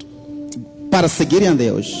God. para seguirem a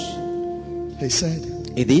Deus. He said,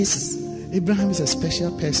 E disse: Abraham is a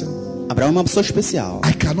special person. Abraão é uma pessoa especial.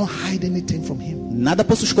 I cannot hide anything from him. Nada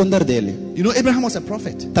posso esconder dele. You know, Abraham was a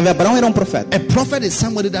prophet. Sabe, Abraão era um profeta. A prophet is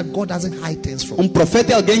somebody that God doesn't hide things from.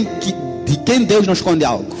 Profeta é alguém de quem Deus não esconde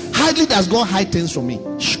algo. Hardly does God hide things from me.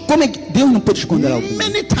 Como é que Deus não pode esconder algo?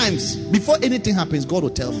 Many times, before anything happens, God will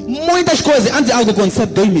tell me, Muitas coisas, antes de algo acontecer,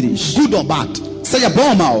 Deus me diz. good or bad. Seja bom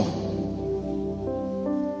ou mal.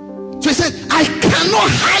 So he said, I cannot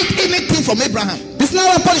hide anything from Abraham. Disse: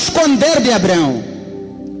 nada pode esconder de Abraão.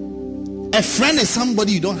 A friend is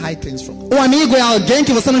somebody you don't hide things from. Um amigo é alguém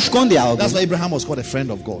que você não esconde algo. That's why Abraham was called a friend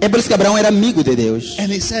of God. É por isso que Abraão era amigo de Deus. And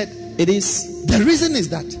he said, E disse: the reason is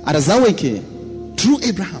that a razão é que, through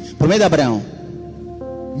Abraham, por meio de Abraão,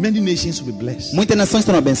 many nations will be blessed. muitas nações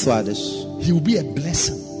serão abençoadas. He will be a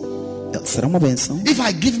blessing. Ele será uma bênção. If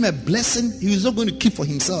I give him a blessing, he is not going to keep for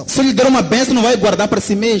himself. Se eu lhe der uma bênção, não vai guardar para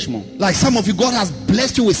si mesmo. Like some of you, God has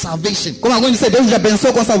blessed you with salvation, Como alguns disseram, Deus já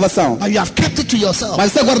abençoou com salvação. but you have kept it to yourself.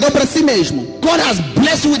 Mas você guardou para si mesmo. God has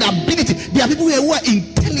blessed you with ability. There are people here who are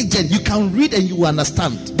intelligent. You can read and you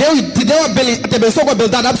understand. Deus te deu te abençoou com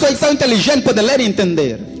habilidade. Há pessoas que são inteligentes, podem ler e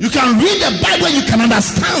entender. You can read the Bible and you can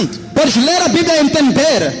understand. Podes ler a Bíblia e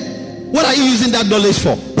entender. What are you using that knowledge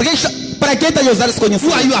for? Para quem está a usar esse Who are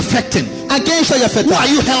conhecimento? you affecting? A quem está a Who afetar?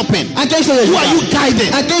 are you helping? A quem está a Who are you ajudar? guiding?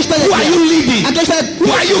 A quem está a Who are you leading? A quem está a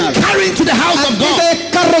Who are you carrying to the house A of quem God?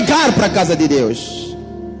 está a carregar para a casa de Deus?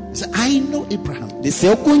 He said, I know Abraham. Disse: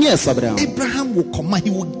 eu conheço Abraão. Abraham will command.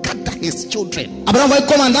 He will gather his children. Abraão vai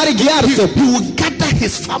comandar e guiar o seu He will gather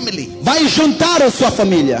his family. vai juntar a sua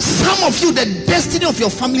família. Some of you, the destiny of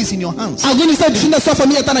your family is in your hands. Alguns disseram: o destino da sua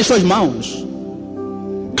família está nas suas mãos.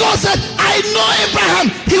 God said, I know Abraham.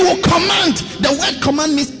 He will command. The word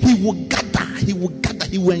command means he will gather. He will gather.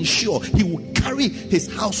 He will ensure. He will carry his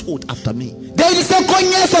household after me. Deus disse: eu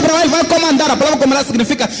conheço Abraão. Ele vai comandar. A palavra comandar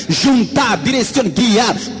significa juntar, direcionar,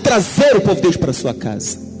 guiar, trazer o povo de Deus para a sua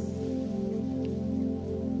casa.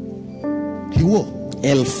 He will.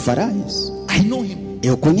 Ele fará isso. I know him.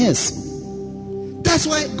 Eu conheço. That's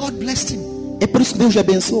why God blessed him. É por isso que Deus o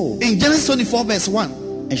abençoou. In Genesis 24 verse 1,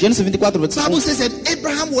 Em Gênesis 24, the versículo 1, Bible says that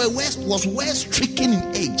Abraham was well stricken in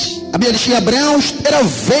age, a Bíblia diz que Abraão era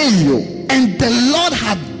velho and the Lord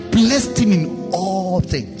had blessed him in all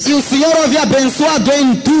things. e o Senhor o havia abençoado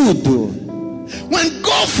em tudo. When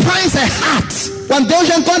God finds a heart Quando Deus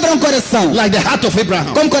encontra um coração, like the heart of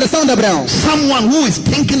Abraham, como o coração de Abraão, someone who is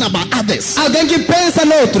thinking about others, alguém que pensa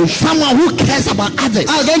noutros, someone who cares about others,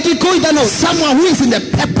 alguém que cuida noutros, someone who is in the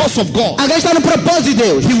purpose of God, alguém que está no propósito de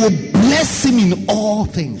Deus, he will bless him in all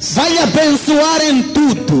things. vai abençoar em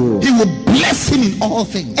tudo. He will bless him in all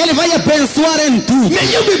things. Ele vai abençoar em tudo. May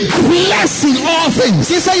you be blessed in all things,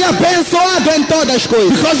 Que seja abençoado em todas as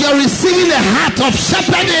coisas. because you are receiving the heart of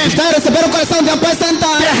shepherding. Está a receber o coração de The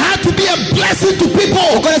apacentar. heart to be a blessing to O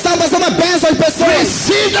people. coração vai ser uma bênção às pessoas.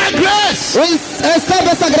 Receive that grace. Recebe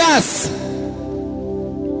essa graça.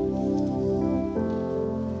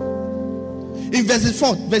 In verse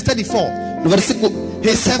 34, No versículo,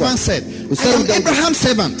 his servant said, I am Abraham's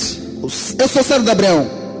servant, eu sou servo de Abraão.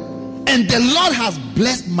 and the Lord has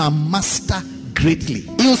blessed my master greatly.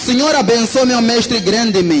 E o Senhor abençoou meu mestre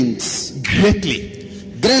grandemente.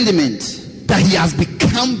 Greatly. Grandemente. that he has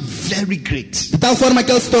become very great. De tal forma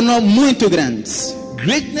que ele se tornou muito grande.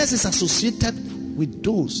 Greatness is associated with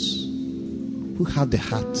those who have the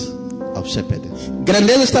heart of shepherding.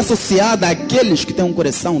 Grandeza está associada àqueles que têm um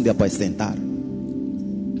coração de apacentar.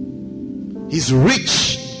 He's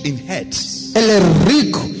rich in heads. Ele é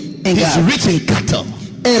rico em He's gado. rich in cattle.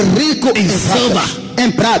 É rico In em silver. vacas,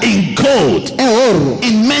 em prata, In gold. em ouro,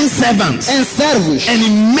 In men servants. em servos And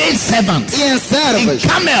in maid servants. e em In servas,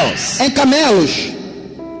 camels. em camelos.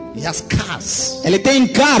 He has cars. Ele tem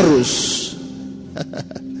carros.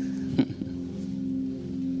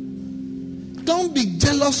 Don't be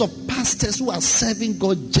jealous of pastors who are serving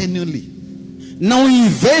God genuinely. Não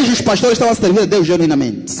inveje os pastores que estão a servir a Deus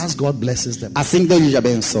genuinamente. As God blesses them. Assim Deus lhes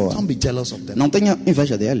abençoa. Don't be jealous of them. Não tenha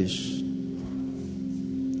inveja deles.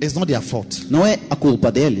 It's not their fault. Não é a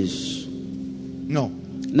culpa deles. No,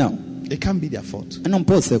 Não. it can't be their fault. Não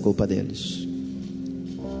pode ser culpa deles.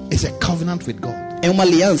 It's a covenant with God. É uma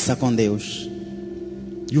aliança com Deus.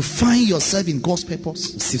 You find yourself in God's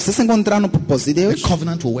purpose, Se você se encontrar no propósito de the Deus,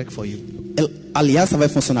 covenant will work for you. a aliança vai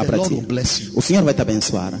funcionar The para Lord ti. will bless you. O Senhor vai te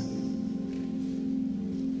abençoar.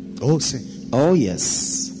 Oh, say. Oh,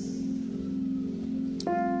 yes.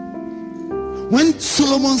 When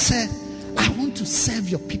Solomon said, I want to serve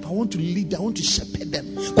your people, I want to lead them, I want to shepherd them,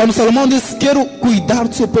 Quando Salomão disse, quero cuidar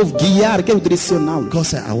do seu povo, guiar, quero direcioná-lo. God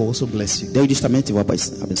said, I will also bless you. Deus diz também, te vou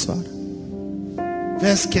abençoar.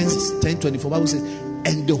 First Kings 10:24, Bible says,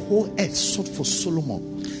 and the whole earth sought for Solomon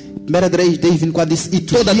 1 Reis 10:24 diz, e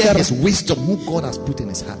to toda a hear terra his wisdom, who God has put in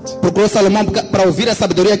his heart. procurou Salomão para ouvir a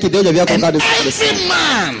sabedoria que Deus havia And colocado em seu coração. every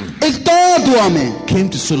man E todo homem came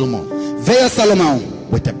to Solomon veio a Salomão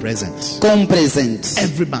with a present. com um presente.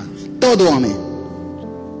 Every man. Todo homem.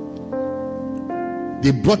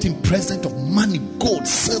 They brought him present of money, gold,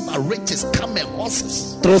 silver, riches, camel,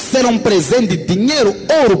 horses. Trouxeram um presente de dinheiro,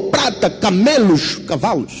 ouro, prata, camelos,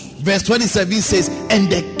 cavalos. Verse 27 says, and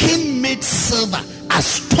the king made silver as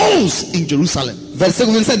stones in Jerusalem.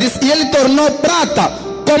 Versículo 27 diz, e ele tornou prata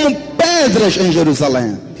como pedras em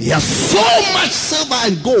Jerusalém. He has so much silver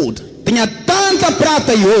and gold Tinha tanta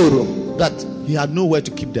prata e ouro, that he had nowhere to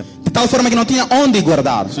keep them. de tal forma que não tinha onde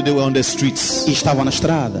guardar. So they were on the streets. E estavam na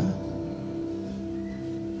estrada.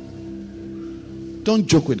 Don't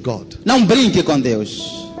joke with God. Não brinque com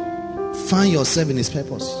Deus. Find yourself in his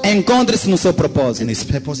purpose. Encontre-se no seu propósito. And his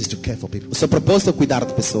purpose is to care for people. O seu propósito é cuidar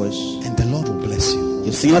de pessoas. And the Lord will bless you. E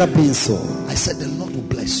o Senhor abençoa. I said the Lord will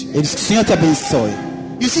bless you. Ele disse que o Senhor te abençoe.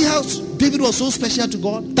 You see how David was so special to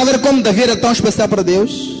God? Está a ver como Davi era tão especial para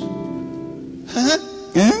Deus? Huh?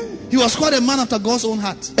 Hã? He was called a man after God's own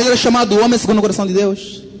heart. Ele era chamado homem segundo o coração de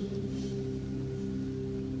Deus.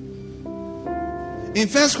 In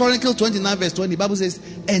 1 Chronicles 29 verse 20, the Bible says,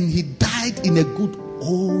 and he died in a good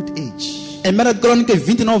old age, Em 1 Crônicas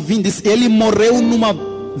 29:20 diz, ele morreu numa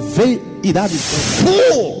idade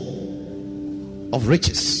full of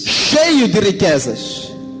riches. cheio de riquezas.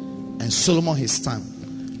 And Solomon his son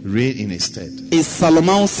reigned in his stead. E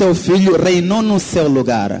Salomão, seu filho, reinou no seu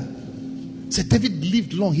lugar. So David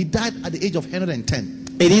lived long. He died at the age of 110.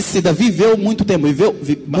 Ele disse, Davi viveu muito tempo,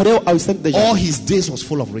 morreu aos 110 All anos. his days was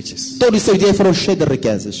full of riches. Todos os seus dias foram cheios de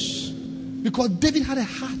riquezas. Because David had a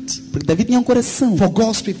heart Porque Davi tinha um coração for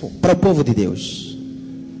God's people. para o povo de Deus.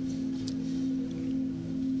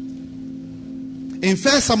 In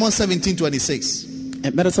 1 Samuel 17:26,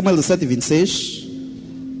 Em 1 Samuel 17:26,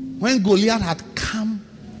 when Goliath had come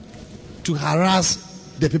to harass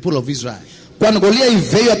the people of Israel, quando Golias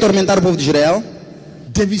veio atormentar o povo de Israel,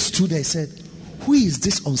 David stood there and said, who is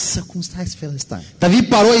this uncircumcised Philistine Davi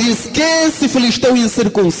parou e disse, quem é esse filisteu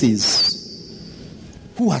incircunciso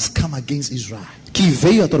who has come against Israel que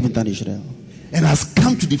veio atormentar Israel? and has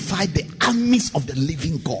come to defy the armies of the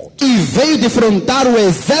living God? E veio defrontar o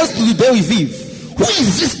exército de Deus vivo. Who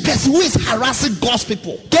is this person who is harassing God's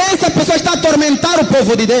people? Quem é essa pessoa que está a atormentar o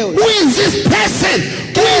povo de Deus? Who is this person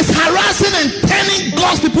who is harassing and turning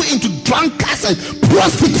God's people into drunkards and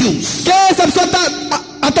prostitutes? Quem é essa pessoa que está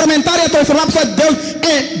a atormentar e a transformar a pessoa de Deus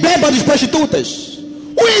em bêbados e prostitutas?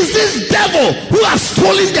 Who is this devil who has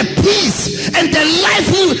stolen the peace and the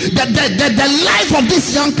life of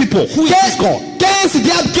these young people? Who is this God? Quem é esse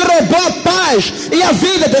diabo que roubou a paz e a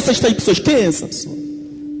vida dessas três pessoas? Quem é essa pessoa?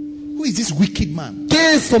 Who is this wicked man? Quem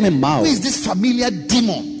é esse homem mau? Who is this familiar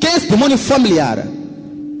demon Quem é esse demônio familiar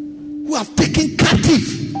who have taken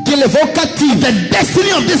captive que levou cativo the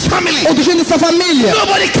destiny of this family? o destino de sua família?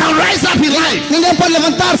 Nobody can rise up in life. Ninguém pode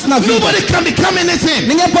levantar-se na vida. Nobody can become anything.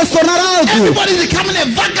 Ninguém pode se tornar algo. Everybody is becoming a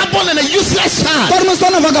vagabond and a useless child. Todo mundo se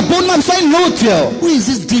torna vagabundo, uma pessoa inútil. Who is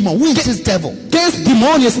this demon? Who is this devil? Quem é esse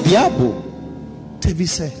demônio, esse diabo? David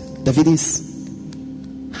said, Davi disse,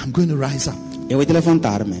 I'm going to rise up. Eu hei de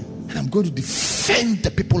levantar-me. And I'm going to defend the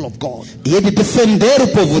people of God. E hei de defender o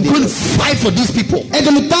povo I'm de going to Deus. fight for these people. É de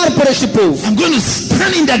lutar por este povo. I'm going to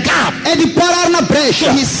stand in the gap. É de parar na brecha.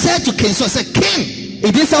 So he said to King Saul, I said, King,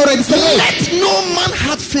 E disse ao rei, disse, let no man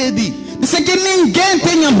heart fail thee. disse que ninguém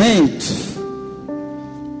tenha medo.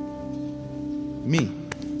 Me,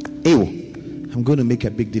 Eu I'm going to make a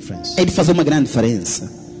big difference hei de fazer uma grande diferença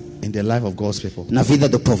in the life of God's people. na vida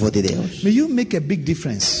do povo de Deus. May you make a big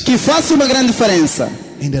difference Que faça uma grande diferença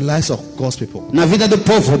in the lives of God's people. na vida do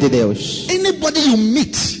povo de Deus. Anybody you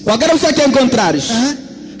meet, Qualquer pessoa que encontrares,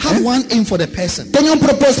 have one aim for the person. tenha um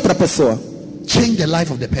propósito para a pessoa. Change the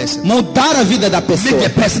life of the person. Mudar a vida da Make pessoa. the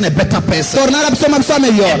person a better person. Tornar a pessoa uma pessoa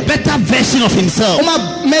melhor. A better version of himself. Uma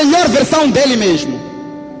melhor versão dele mesmo.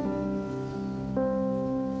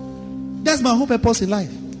 That's my whole purpose in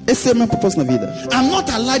life. Esse é o meu propósito na vida. I'm not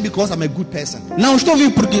alive because I'm a good person. Não estou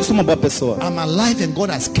vivo porque sou uma boa pessoa. I'm alive and God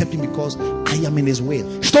has kept me because I am in His will.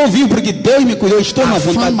 Estou vivo porque Deus me cuidou. Estou na I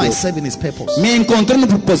vontade found dele. myself in His purpose. Me encontrei no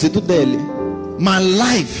propósito dele. My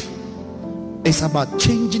life is about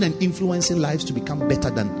changing and influencing lives to become better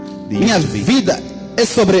than they Minha used to be. vida é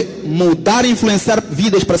sobre mudar e influenciar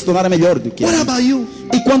vidas para se tornar melhor do que What é. about you?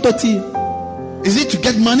 E quanto a ti? Is it to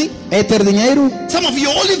get money? É ter dinheiro? Some of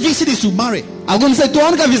your only vision is to marry. Alguns dizem, tua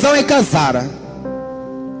única visão é casar.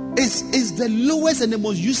 It's the lowest and the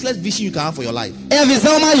most useless vision you can have for your life. É a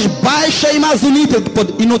visão mais baixa e mais inútil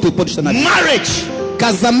que pode estar na vida. Marriage.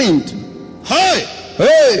 Casamento. Hey,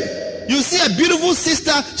 Ei! you see a beautiful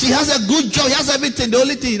sister. She has a good job. She has everything. The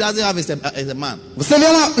only thing he doesn't have is a man. Você vê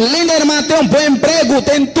uma linda irmã, tem um bom emprego,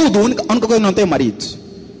 tem tudo. A única coisa que não tem é o marido.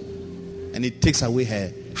 And it takes away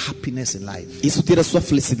her happiness in life. Isso tira sua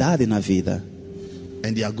felicidade na vida.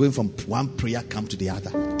 And they are going from one prayer camp to the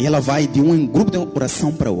other. E ela vai de um grupo de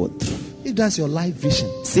oração para outro. If that's your life vision,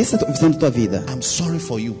 Se essa é a visão da tua vida, I'm sorry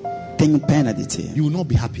for you. tenho pena de ti. You will not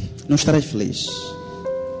be happy. Não estarás feliz.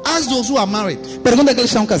 Ask those who are married. Pergunta a aqueles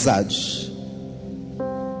que estão casados.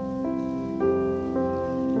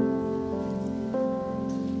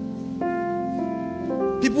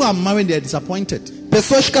 People who are married, they are disappointed.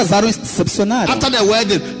 Pessoas que casaram e se decepcionaram. After the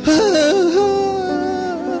wedding,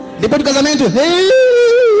 Depois do casamento,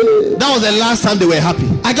 that was the last time they were happy.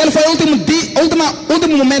 aquele foi o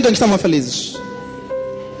último momento em que estavam felizes.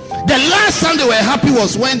 The last time they were happy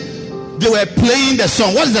was when they were playing the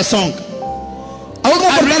song. What is the song? A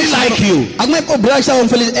última I really oportunidade like you. alguma oportunidade estavam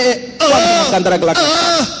felizes. Quando cantar aquela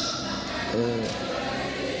canção.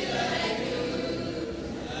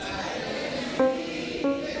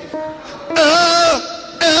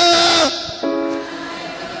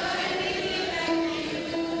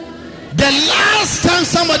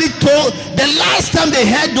 The last time they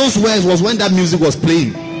heard those words was when that music was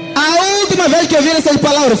playing. A última vez que ouviram essas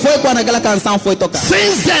palavras foi quando aquela canção foi tocada.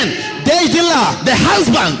 Since then, Desde lá, the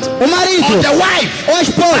husband o marido or the wife ou a has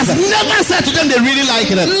esposa never said to them they really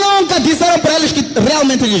like them. nunca disseram para eles que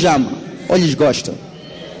realmente lhes amam ou lhes gostam.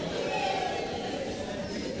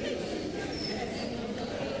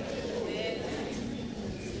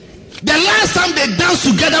 The last time they danced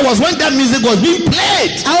together was when that music was being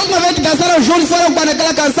played. A última vez que dançaram juntos foram quando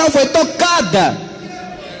aquela canção foi tocada.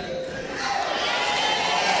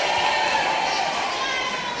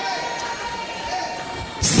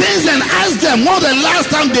 Since then, ask them when the last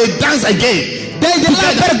time they danced again. Desde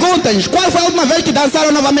lá perguntas, qual foi a última vez que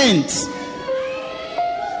dançaram novamente?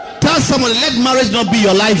 Tell someone, let marriage not be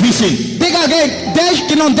your life vision. Diga a alguém, desde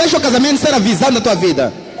que não deixa o casamento ser a visão da tua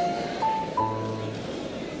vida.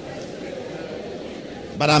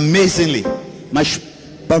 But amazingly, Mas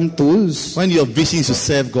espantoso, when your vision is to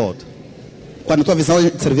serve God, quando a tua visão é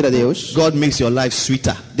de servir a Deus, God makes your life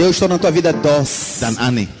sweeter Deus torna a tua vida doce than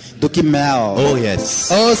honey. do que mel. Oh yes.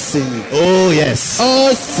 Oh sim, Oh yes.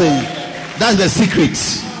 oh sim. That's the secret.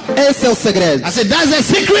 Esse é o segredo. I said, that's the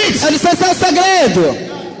secret. Eu disse, esse é o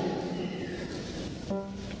segredo.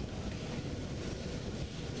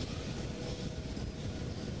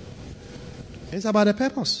 It's about the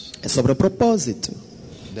purpose. É sobre o propósito.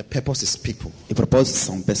 The purpose is people. E propósito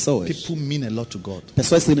são pessoas. People mean a lot to God.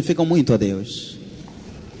 Pessoas significam muito a Deus.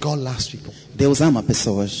 God loves people. Deus ama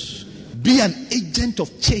pessoas. Be an agent of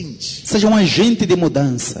change. Seja um agente de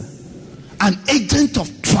mudança. An agent of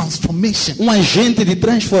transformation. Um agente de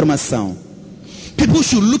transformação. People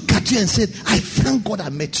should look at you and say, I thank God I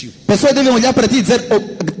met you. Pessoas devem olhar para ti e dizer,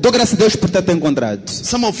 dou graças a Deus por ter te encontrado.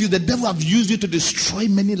 Some of you, the devil have used you to destroy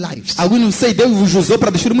many lives. Alguns não sei, Deus vos usou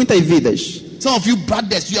para destruir muitas vidas. Some of you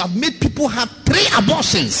brothers, you have made people have 3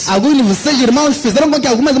 abortions. Alguns de vocês, irmãos, fizeram com que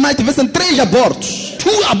algumas mães tivessem 3 abortos.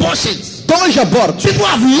 2 abortions. 2 abortos. People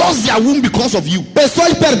have lost their womb because of you.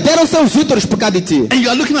 Pessoas perderam seus úteros por causa de ti. And you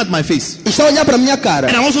are looking at my face. Está a olhar para a minha cara.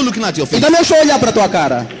 And I'm also looking at your E face. também estou a olhar para a tua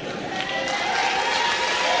cara.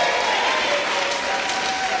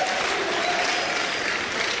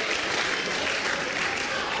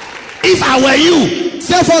 If I were you,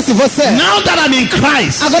 Se eu fosse você, now that I'm in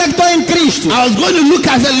Christ, agora que estou em Cristo, I was going to look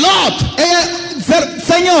and say, Lord, eu ia dizer,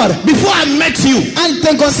 Senhor, before I met you, antes de te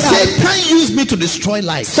encontrar, Satan used me to destroy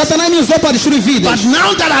lives. Satanás me usou para destruir vidas. But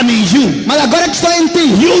now that I'm in you, Mas agora que estou em ti,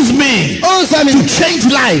 use me usa-me to change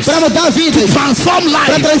lives, para mudar vidas, transform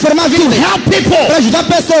para lives, transformar to vidas, help people para ajudar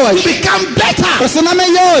pessoas, to become para better. se tornar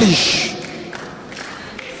melhores.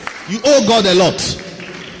 You owe God a lot.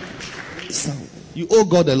 You owe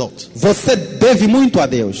God a lot. Você deve muito a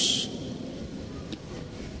Deus.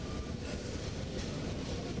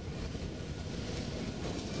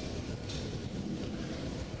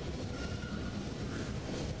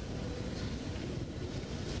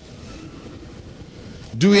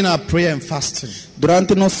 During our prayer and fasting,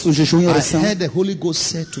 Durante o nosso jejum e I oração, heard the Holy Ghost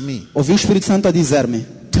say to me, ouvi o Espírito Santo a dizer-me,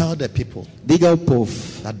 tell the people diga ao povo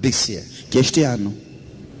that this year que este ano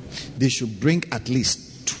they should bring at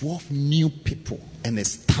least 12 new people and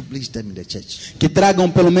establish them in the church. que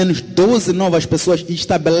tragam pelo menos 12 novas pessoas e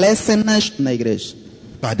estabelecem-nas na igreja.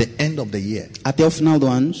 By the end of the year, Até o final do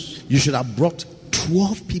ano, you should have brought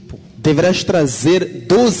 12 people. deverás trazer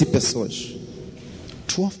 12 pessoas.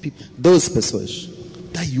 12 people 12 pessoas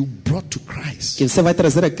that you brought to Christ, que você vai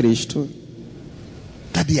trazer a Cristo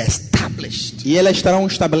that they are established, e elas estarão they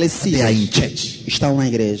are estabelecidas. in church. Estão na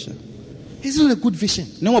igreja. Isn't it a good vision?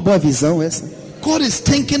 Não é uma boa visão essa? God is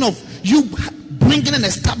thinking of you bringing and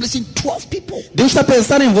establishing 12 people. Deus está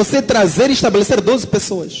pensando em você trazer e estabelecer 12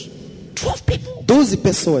 pessoas. 12 people. 12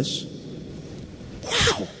 pessoas.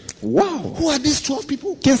 Wow. Uau! Who are these 12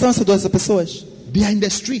 people? Quem são essas 12 pessoas? They are in the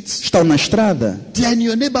streets. Estão na estrada? They are in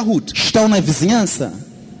your neighborhood. Estão na vizinhança?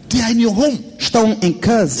 They are in your home. Estão em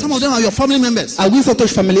casa? Some of them are your family members. Alguns são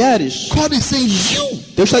teus familiares? God is saying you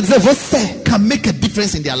Deus está a dizer, você can make a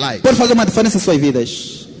difference in their life. pode fazer uma diferença em suas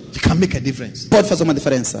vidas. You can make a difference. Pode fazer uma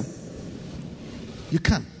diferença. You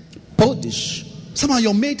can. Podes. Some are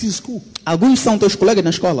your mates in school. Alguns são teus colegas na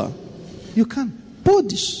escola. You can.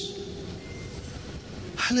 Podes.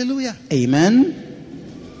 Hallelujah. Amen.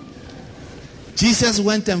 Jesus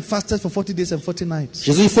went and fasted for 40 days and 40 nights.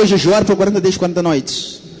 Jesus foi jejuar por 40 dias e 40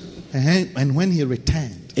 noites. And when he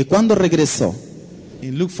returned, E quando regressou,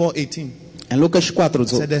 in Luke 4:18, em Lucas 4,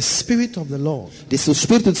 said, the Spirit of the Lord disse, o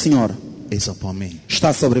Espírito do Senhor is upon me,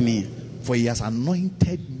 está sobre mim, for he has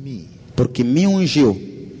anointed me porque me ungiu.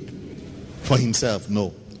 for himself.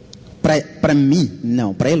 No. Para mim,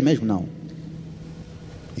 não. Para ele mesmo, não.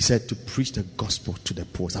 He said to preach the gospel to the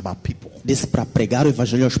poor. It's about people. Disse para pregar o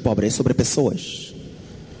evangelho aos pobres, é sobre pessoas.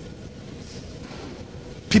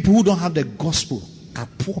 People who don't have the gospel are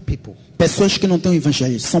poor people. Pessoas que não têm o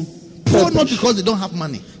evangelho são Poor not pobres. because they don't have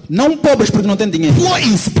money. Não pobres porque não têm dinheiro. Poor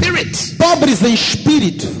in spirit. Pobres em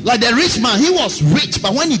espírito. Like the rich man, he was rich,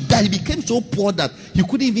 but when he died, he became so poor that he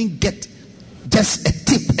couldn't even get just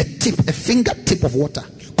a fingertip of water.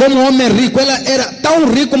 Como um homem rico, ele era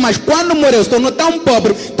tão rico, mas quando morreu, se tornou tão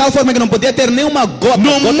pobre, tal forma que não podia ter nenhuma gota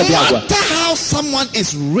de água. matter how someone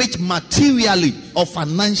is rich materially or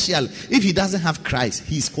financially, if he doesn't have Christ,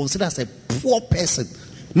 he is considered as a poor person.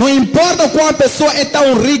 Não importa qual a pessoa é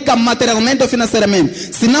tão rica materialmente ou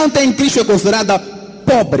financeiramente, se não tem Cristo é considerada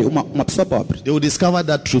pobre, uma pessoa pobre. They will discover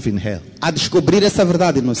that truth in hell. A descobrir essa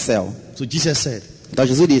verdade no céu. So Jesus said, Então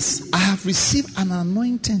Jesus disse, I have received an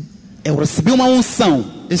anointing. eu recebi uma unção,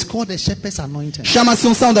 It's called the shepherd's anointing. chama-se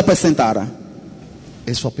unção da apacentada.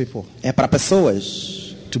 It's for people É para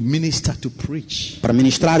pessoas, to minister, to preach para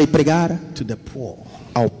ministrar e pregar to the poor,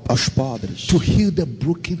 aos pobres, to heal the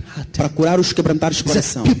broken hearted. para curar os quebrantados de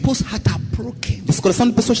coração. People's heart are broken. Os corações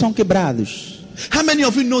de pessoas estão quebrados. How many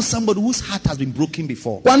of you know somebody whose heart has been broken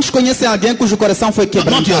before? Quantos conhecem alguém cujo coração foi Not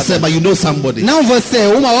quebrantado? yourself, but you know somebody. Não você,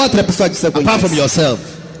 uma outra pessoa que você Apart from conhece. yourself.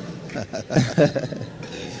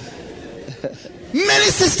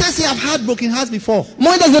 Many sisters here have had broken hearts before.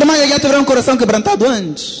 Muitas irmãs já tiveram um coração quebrantado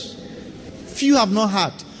antes. Few have not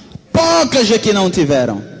had. Poucas aqui não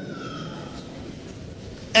tiveram.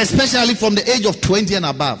 Especially from the age of 20 and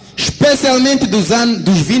above. Especialmente dos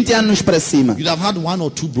 20 anos para cima. You'd have had one or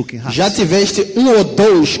two broken hearts. Já tiveste um ou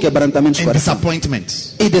dois quebrantamentos de And coração.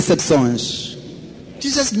 disappointments. E decepções.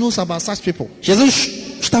 Jesus knows about such people. Jesus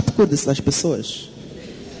está à procura dessas pessoas.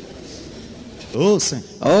 Oh, sim.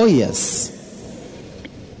 Oh yes.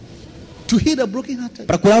 To heal the broken hearted.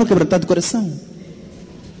 Para curar o quebrantado de coração.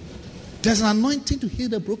 There's an anointing to heal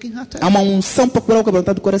the broken hearted. Há uma unção para curar o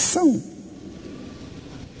quebrantado de coração.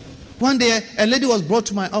 One day, a lady was brought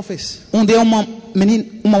to my office. dia uma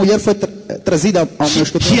mulher foi trazida ao meu She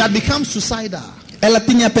escritório. had become suicidal, Ela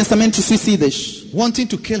tinha pensamentos suicidas. wanting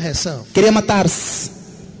to kill herself Queria matar-se.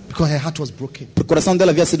 because her heart was broken. Porque o coração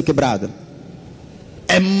dela havia sido quebrado.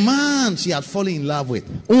 A man she had fallen in love with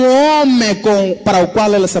Homem para o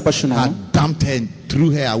qual ela se apaixonou had dumped her and threw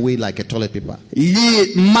her away like a toilet paper.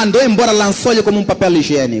 lhe mandou embora, lançou-lhe como papel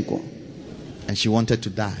higiênico. And she wanted to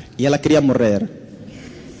die. E ela queria morrer.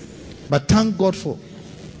 But thank God for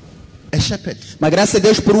a shepherd Mas graças a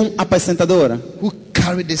Deus por apacentador who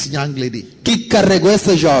carried this young lady que carregou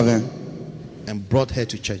essa jovem and brought her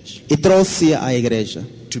to church e trouxe-a à igreja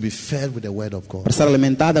to be fed with the word of God. para ser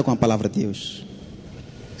alimentada com a palavra de Deus.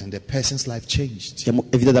 And the person's life changed E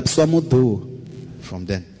a vida da pessoa mudou from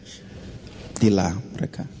then. de lá para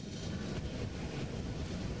cá.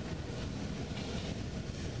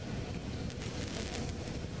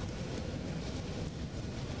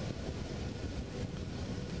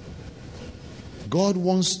 God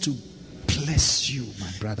wants to bless you,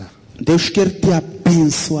 my brother. Deus quer te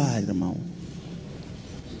abençoar, irmão.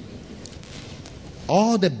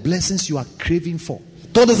 All the blessings you are craving for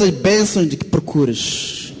Todas as bênçãos de que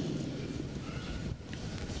procuras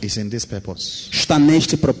is in this purpose. está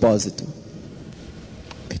neste propósito.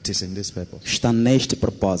 It is in this purpose. Está neste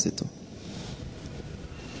propósito.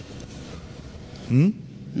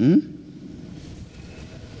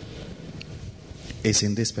 It's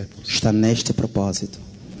in this purpose. Está neste propósito.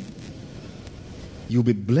 You'll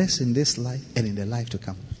be blessed in this life and in the life to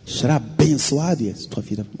come. Será abençoado e a tua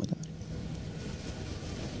vida vai mudar.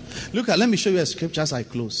 Let me show you a scripture as I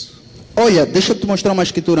close. Olha, deixa eu te mostrar uma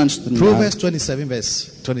escritura antes de terminar. Proverbs 27,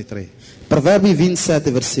 verse 23. Provérbio 27,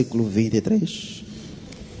 versículo 23.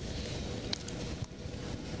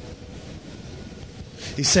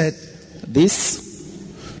 He said, Diz: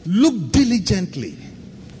 look diligently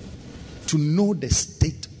to know the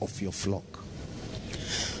state of your flock.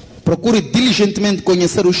 procure diligentemente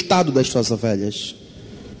conhecer o estado das tuas ovelhas.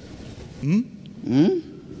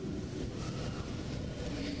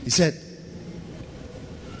 He said,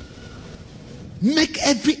 make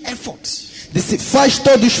every effort Disse: faz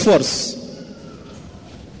todo o esforço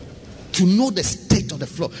to know the state of the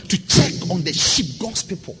flock, to check on the sheep, God's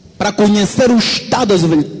people. para conhecer o estado das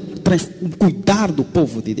ovelhas, cuidar do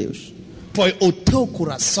povo de Deus. Pois o teu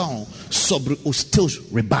coração sobre os teus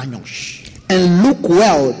rebanhos. And look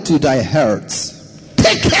well to thy herds.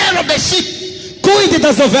 Take care of the sheep. Cuide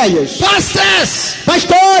das ovelhas. Pastors,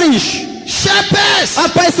 Pastores, shepherds,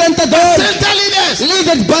 apacentadores, center leaders.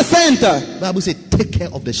 líderes de bacenta. The Bible says, take care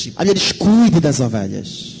of the sheep. A Bíblia diz: cuide das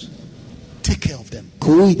ovelhas. Take care of them.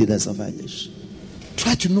 Cuide das ovelhas.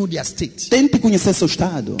 Try to know their state. Tente conhecer seu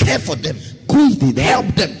estado. Care for them. Cuide deles.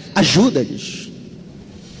 Help them. Ajuda-lhes.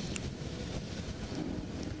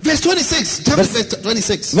 Verse 26. Chapter verse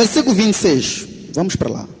 26. Versículo 26. Vamos para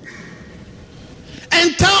lá.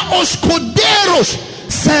 Então os cordeiros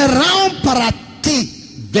serão para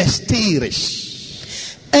ti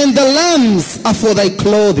vestires. And the lambs are for thy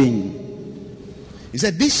clothing. He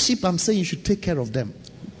said, these sheep, I'm saying you should take care of them.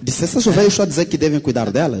 Disse: essas ovelhas só dizer que devem cuidar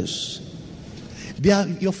delas. They are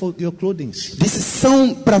your clothing. Disse: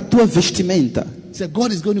 são para a tua vestimenta. He said,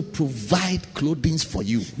 God is going to provide clothing for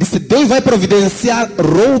you Disse: Deus vai providenciar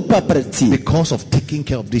roupa para ti, because of taking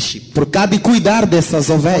care of these sheep. por causa de cuidar dessas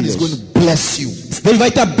God ovelhas. is going to bless you. Deus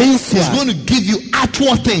vai te He's abençoar. going to give you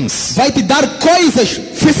outward things, Vai te dar coisas,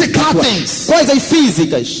 physical things, coisas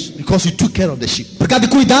físicas, because you took care of the sheep. por causa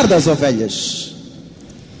de cuidar das ovelhas.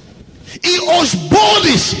 E os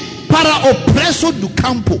bodes para o preço do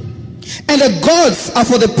campo. And the gods are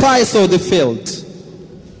for the price of the field.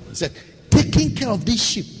 He said, taking care of these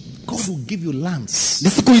sheep, God will give you lands.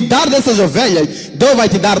 Disse: cuidar dessas ovelhas, Deus vai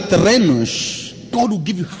te dar terrenos. God will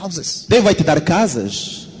give you houses. Deus vai te dar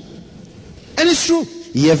casas. And it's true.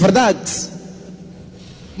 E é verdade.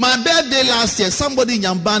 My birthday last year, somebody in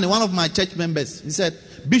Yambani, one of my church members, he said,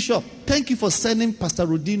 Bishop, thank you for sending Pastor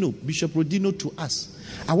Rodino, Bishop Rodino to us.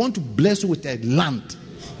 I want to bless you with a land.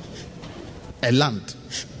 A land.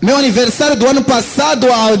 Meu aniversário do ano passado,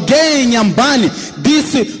 alguém em Yambani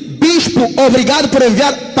disse: Bispo, obrigado por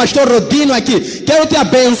enviar Pastor Rodino aqui. Quero te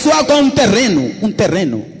abençoar com um terreno. Um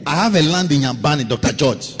terreno. I have a land in Yambani, Dr.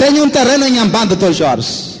 George. Tenho um terreno em Yambani, Dr.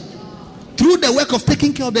 Jorge. Through the work of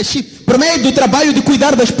taking care of the sheep. Por meio do trabalho de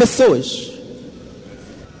cuidar das pessoas.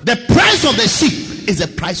 The price of the sheep is the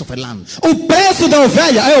price of a land. O preço da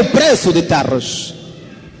ovelha é o preço de terras.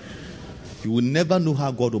 You will never know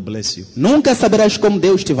how God will bless you. Nunca saberás como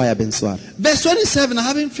Deus te vai abençoar. Verse 27, I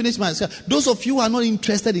haven't finished my scripture. Those of you who are not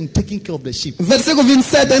interested in taking care of the sheep. Versículo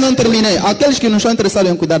 27, eu não terminei. Aqueles que não estão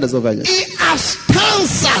interessados em cuidar das ovelhas. E as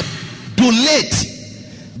tranças leite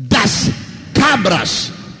das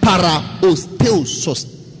cabras para os teus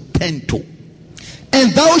sustento. And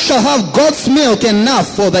thou shalt have goat's milk enough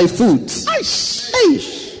for thy food.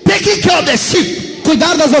 Taking care of the sheep.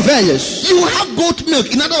 Cuidar das ovelhas. You have goat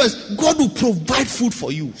milk. In other words, God will provide food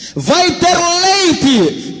for you. Vai ter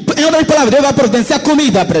leite. Em outras palavras, Deus vai providenciar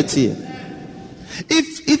comida para ti.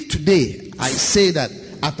 If today I say that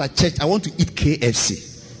after church I want to eat KFC.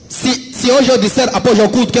 Se hoje eu disser após o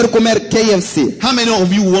culto quero comer KFC. How many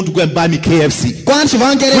of you want to go and buy me KFC? Quantos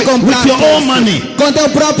vão querer comprar with your own money? Com teu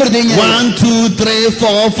próprio dinheiro. 1, 2, 3,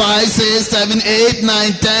 4, 5, 6, 7, 8,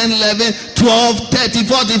 9, 10, 11, 12, 13,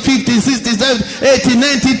 14, 15, 16, 17, 18,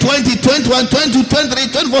 19, 20, 21, 22,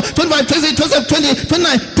 23, 24, 25, 26, 27, 28,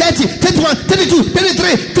 29, 30, 31, 32,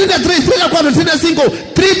 33, 33, 34, 35,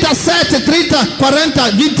 37, 30,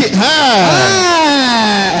 40, 20.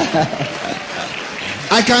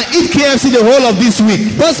 I can eat KFC the whole of this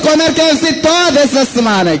week. Posso comer KFC toda essa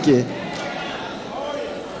semana aqui.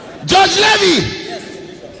 George Levy,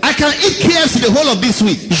 I can eat KFC the whole of this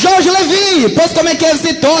week. George Levy, posso comer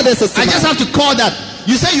KFC toda essa semana. I just have to call that.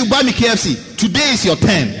 You say you buy me KFC. Today is your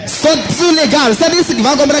turn. Só preciso ligar. Você disse que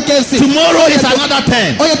vai comprar KFC. Tomorrow is another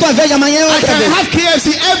turn. Olha, tua vez amanhã é I outra can vez. have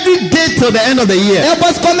KFC every day till the end of the year. Eu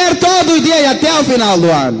posso comer todo dia e até o final do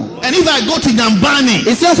ano. And if I go to Nyambani,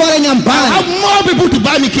 E se eu for em I Nhambane, have more people to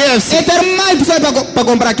buy me KFC. eu ter mais pessoas para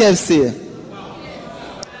comprar KFC.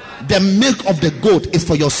 The milk of the goat is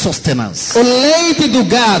for your sustenance. O leite do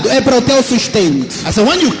gado é para o teu sustento. I said,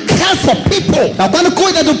 when you care for people, Então, quando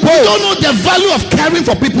cuida do you povo, don't know the value of caring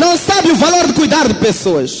for people. não sabe o valor de cuidar de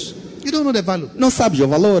pessoas. You don't know the value. Não sabes o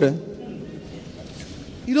valor.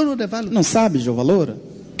 You don't know the value. Não sabes o valor.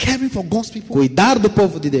 Caring for God's people. Cuidar do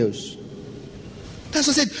povo de Deus. That's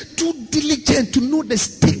what I said. Too diligent to know the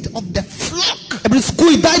state of the flock É preciso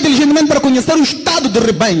cuidar diligentemente para conhecer o estado do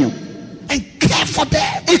rebanho. and care for them.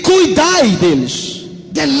 E cuidai deles.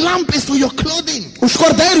 The lamp is for your clothing. Os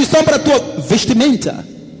cordeiros são para a tua vestimenta.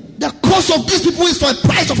 The cost of these people is for the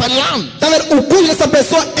price of a lamb. Tá vendo? O custo dessa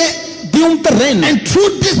pessoa é de um terreno. And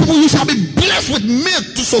through these people you shall be blessed with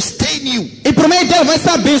milk to sustain you. E por meio dela vai ser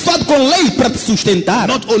abençoado com leite para te sustentar.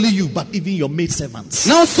 Not only you, but even your maid servants.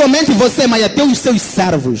 Não somente você, mas até os seus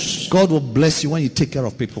servos. God will bless you when you take care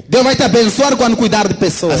of people. Deus vai te abençoar quando cuidar de I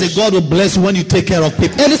pessoas. say God will bless you when you take care of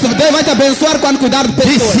people. Ele disse, Deus vai te abençoar quando cuidar de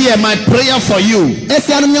This pessoas. year my prayer for you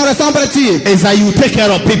Esse ano minha oração para ti is that you take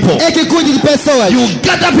care of people. é que cuide de pessoas. You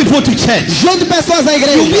gather people to church. Junte pessoas à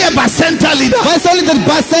You'll igreja. be a bacenta leader. Vai ser um líder de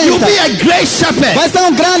You'll bacenta. be a great shepherd. Vai ser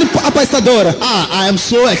um grande apostador. I am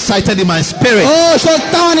so excited in my spirit. Oh, estou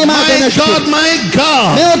tão animado. My neste God, culto. my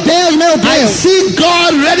God. Meu Deus, meu I Deus. see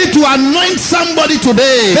God ready to anoint somebody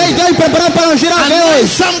today. Vem Deus preparado para ungir alguém Anoint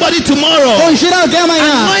hoje. somebody tomorrow. Ungir alguém amanhã.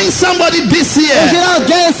 Anoint somebody this Ungir year.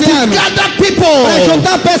 alguém esse ano. Gather Para people.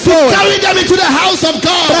 juntar pessoas. Carry them into the house of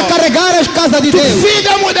Para God. carregar as casas de To Deus. feed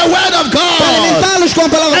them with the word of Para God. alimentá-los com a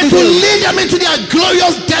palavra de And to Deus. lead them into their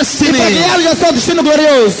glorious Para destiny. guiá-los ao seu destino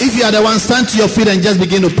glorioso. If you are the one, stand to your feet and just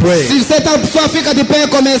begin to pray. Se você é tal pessoa, fica de pé e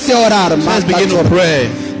comece a orar. Just begin to pray.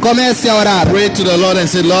 Comece a orar. Pray to the Lord and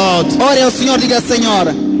say, Lord, Ore ao Senhor, diga, Senhor,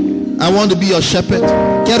 I want to be your shepherd.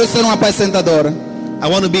 quero ser um apacentador. I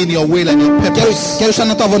want to be in your will and your purpose. Quero estar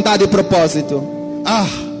na tua vontade e propósito. Ah,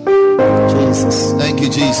 Jesus. thank you,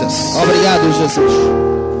 Jesus. Obrigado, Jesus.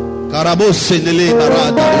 Karabosendele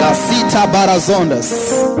barada. La cita barazondas.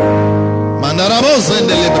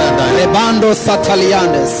 Mandarabosendele brada. Lebando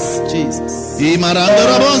sataliandes. Jesus.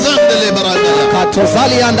 Imarandarabosendele barada.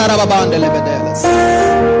 Katozalianda rababande lebedelas.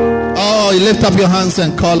 Oh, you lift up your hands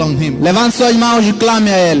and call on him. Levante suas mãos e clame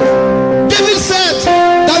a Ele. David said,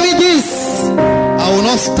 Davi disse, I will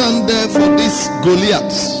not stand there for this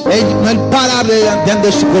Goliath ele parar diante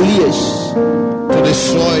deste Golias. to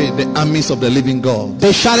destroy the armies of the living God.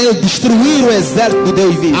 Deixar ele destruir o exército do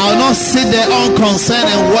Deus vivo. I will not sit there unconcerned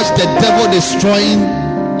and watch the devil destroying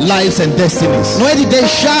lives and destinies. Não é de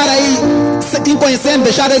deixar aí, inconhecendo,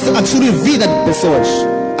 deixar ele destruir vida de pessoas.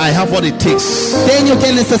 I have what it takes Tenho o que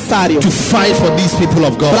é necessário to fight for these people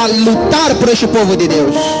of God. para lutar por este povo de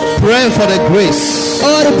Deus. Pray for the grace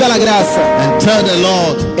Ore pela graça and tell the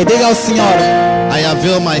Lord, e diga ao Senhor, I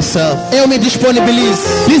avail myself. eu me disponibilizo.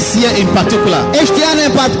 This year in particular, Este ano em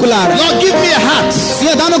particular, Lord, give me a heart,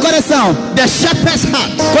 Senhor, dá-me um coração. the shepherd's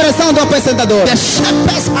heart, Coração do apacentador. the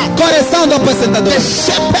shepherd's heart, Coração do apacentador. the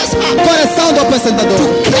shepherd's heart, Coração do apacentador.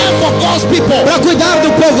 care for God's people, Para cuidar do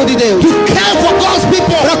povo de Deus. care for God's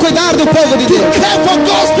people, Para cuidar do povo de Deus. care for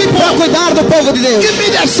God's Para people. cuidar do povo de Deus. Give me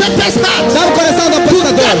the shepherd's heart, Dá o coração do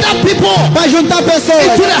apacentador. gather people Para juntar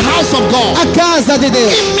pessoas into the house of God. à casa de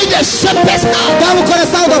Deus. Give me the shepherd's heart. Dá o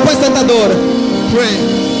coração do apacentador. pray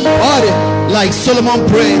Ore like Solomon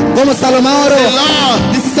prayed. como Salomão Say, orou. Lord,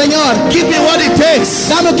 Disse: Senhor, give me what it takes.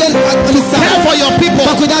 dá-me o que é Care necessário for your people.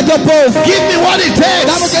 para cuidar do teu povo. Give me what it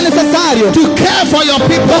Dá-me o que takes é necessário to care for your para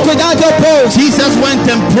people. cuidar do teu povo. Jesus went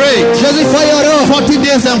and prayed Jesus foi e orou 40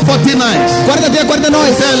 days and 40 nights. 40 dias, 40 He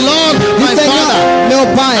noites. said, Lord, my Disse: Senhor, Father, meu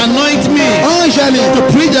Pai, anoint me unja-me to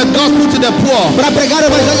preach the gospel to the poor, para pregar o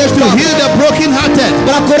evangelho aos to pobres, heal the brokenhearted,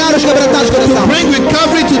 para curar os quebrantados de to coração, bring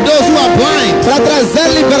recovery to those who are blind, para trazer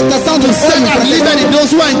libertação to dos set homens, at liberty those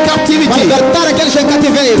who are in para captivity, libertar aqueles em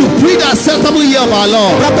cativeiro, preach the acceptable year of our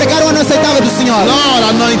Lord. para pregar o ano aceitável do Senhor. Lord,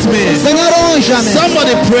 anoint me. Senhor, unja-me.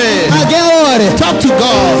 Somebody pray. Alguém ore. Talk to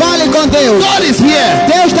God. Fale com Deus. God is here.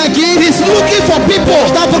 Deus está aqui. He's looking for people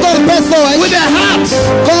Está procurando pessoas with a heart,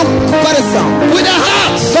 com coração, with a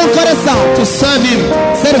heart com coração, to serve Him,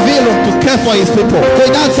 servi-lo, to care for His people.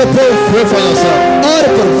 cuidar do seu povo. Pray for yourself Ore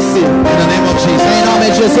por si. in the name of Jesus. Em nome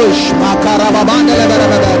de Jesus. Macarababanda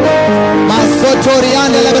leberebebe.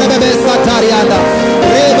 Masotorianda leberebebe satarianda.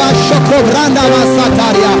 Reba shokobranda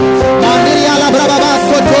masataria. Mandiria la brababa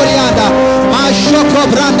sotorianda.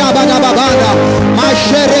 Mashokobranda bagababanda.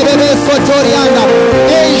 Masherebebe sotorianda.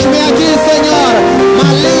 Eis-me aqui, Senhor.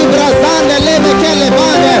 Malibra zande leme que le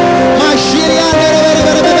mande. Mashirianda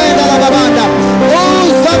leberebebe la babanda.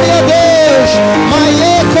 Usa, meu Deus.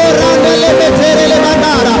 Maie corranda lebetere le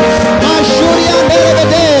mandara. Mashurianda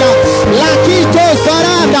lebedeira. Laquito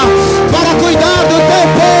saranda. Para cuidar do teu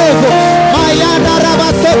povo. Maiada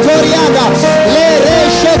rabasotorianda.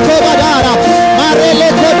 Lereche cobadara. Marele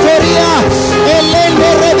cotoria. Elende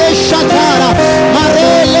rebechatara.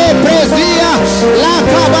 Marele presia. La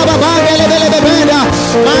cabababanga lebelebebenda.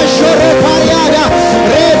 Mashore pariada.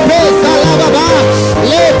 Repesa la baba.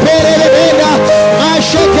 Le perelebenda.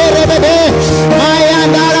 Mashekere bebe.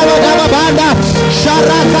 Mayandara bagababanda.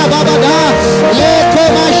 Sharaka babada. Le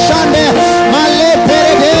comashande. Male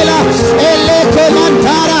peredela. Ele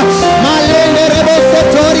comantara. Malende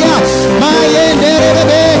rebosotoria. Mayende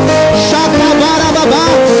rebebe. Shakabara baba.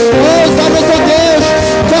 Usa-nos, ó Deus,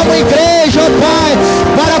 como igreja, ó Pai,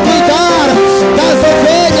 para cuidar das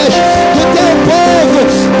ovelhas do teu povo,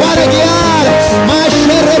 para guiar.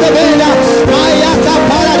 Masherebebenda. Maiaca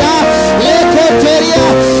parada. Lecoteria.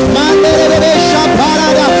 Manderebebe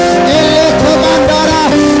chaparada. Ele comandara.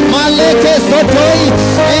 Maleque sotoi.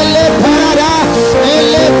 Ele parada.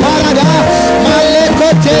 Ele parada.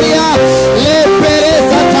 Malecoteria. Le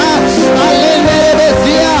perezata.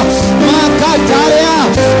 Alenerebezia. Macataria.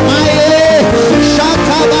 Maie.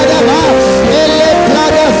 Chacabadaba. Ele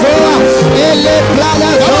plagazoa. Ele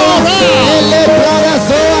plagazoa. Ele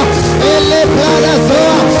plagazoa. Ele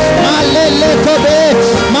plagazoa. Malele kobe.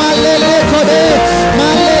 Malele kobe.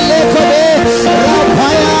 Malele kobe.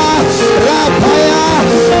 Rapaya. Rapaya.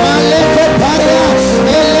 Maleko paria.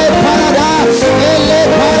 Ele parada. Ele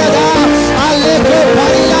parada. Aleko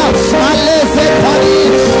paria. Alese pari.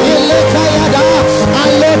 Ele kayada.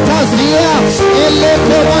 Ale tazia. Ele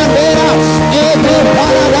comandera. Ele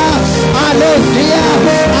parada. Alozia.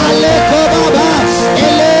 Ale kobaba.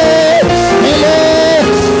 Ele.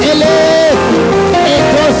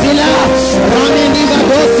 Ekosila. Rameniga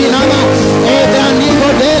dosinama. Egranigo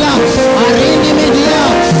dela. Arini media.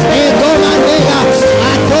 Egomandega.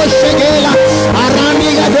 Atoshegela.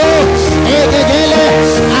 Aramiga do. Egegele.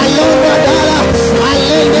 Alonga dala.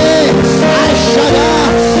 Alende. Ashada.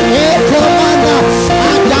 Ekomanda.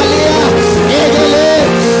 Adalia. Egele.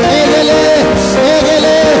 Egele.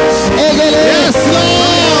 Egele. Egele. Yes,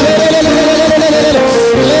 Lord.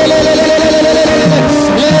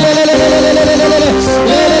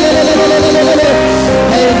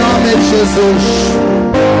 Em nome de Jesus.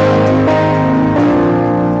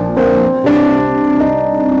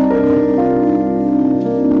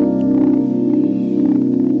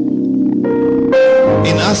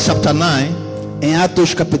 In Acts chapter 9, Em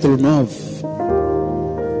Atos capítulo 9,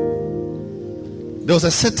 there was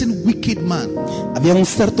a certain wicked man. havia um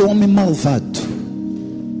certo homem malvado.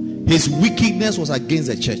 His wickedness was against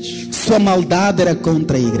the church. Sua maldade era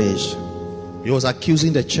contra a igreja. He was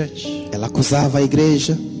accusing the church, Ela acusava a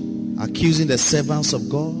igreja, accusing the servants of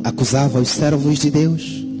God, acusava os servos de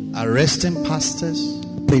Deus, arresting pastors,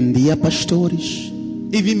 prendia pastores,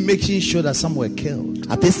 even making sure that some were killed.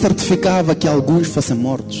 até certificava que alguns fossem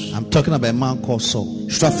mortos. I'm talking about a man called Saul,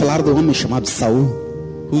 Estou a falar do homem chamado Saul,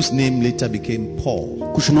 whose name later became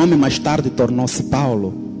Paul. cujo nome mais tarde tornou-se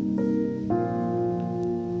Paulo.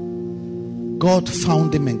 God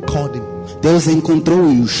found him and called him Deus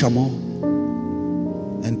encontrou e o chamou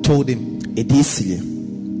and told him, e disse-lhe: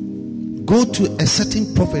 go to a certain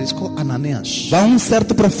prophet, it's called Ananias. vá a um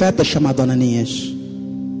certo profeta chamado Ananias.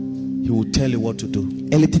 He will tell you what to do.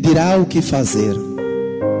 Ele te dirá o que fazer.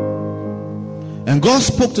 And God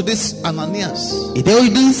spoke to this Ananias. E Deus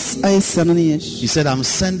disse a esse Ananias, He said, I'm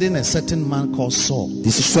sending a certain man called Saul.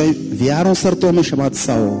 disse: estou a enviar um certo homem chamado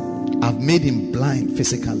Saul. I've made him blind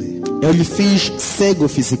physically. Eu lhe fiz cego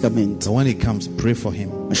fisicamente. So when he comes, pray for him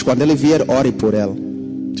Mas quando ele vier, ore por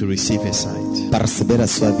ele, to receive his sight. para receber a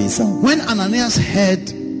sua visão. When Ananias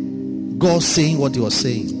heard God saying what he was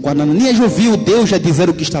saying, Quando Ananias ouviu Deus a dizer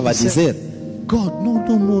o que estava a dizer, God, no.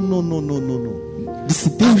 disse: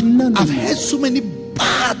 Deus, não. I've heard so many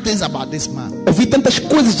bad things about this man. Ouvi tantas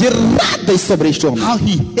coisas erradas sobre este homem. How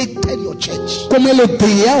he hated your church Como ele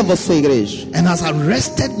odiava a sua igreja. and has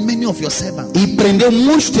arrested many of your servants E prendeu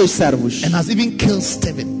muitos teus servos. and has even killed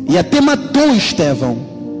Stephen. E até matou Estevão.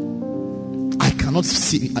 I cannot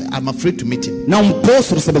see. I'm afraid to meet him. Não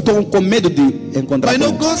posso receber, estou com medo de encontrar But com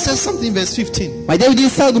you know, ele. God says something in verse 15. Mas Deus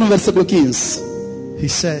disse algo no versículo 15. He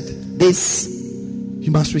said, Disse: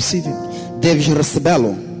 you must receive him deves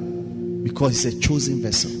recebê-lo, because he's a chosen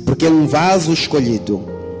vessel. porque é um vaso escolhido.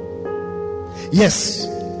 Yes,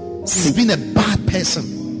 he's been a bad person.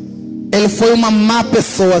 Ele foi uma má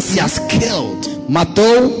pessoa, He sim. has killed.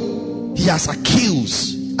 Matou, He has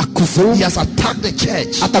accused. acusou, He has attacked the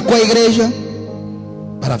church. atacou a igreja.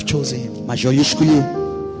 But I've chosen him. Mas eu lhe escolhi.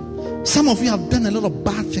 Some of you have done a lot of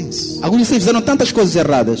bad things. Alguns de vocês fizeram tantas coisas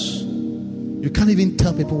erradas. You can't even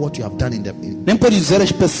tell people what you have done in them. Nem pode dizer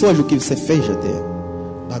às pessoas o que você fez até.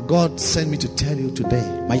 But God sent me to tell you today.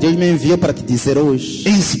 Mas Deus me enviou para te dizer hoje.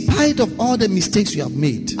 In spite of all the mistakes you have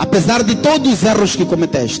made, Apesar de todos os erros que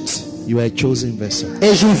cometeste, you are a chosen vessel.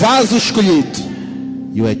 és um vaso escolhido.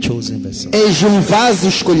 You are a chosen vessel. És um vaso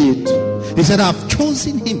escolhido. He said, I've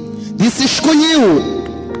chosen him Disse: escolhiu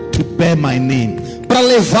to bear my name para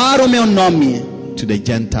levar o meu nome to the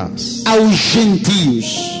Gentiles aos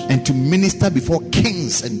gentios and to minister before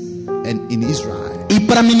kings and in Israel. e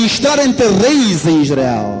para ministrar entre reis em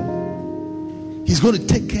Israel. He's going to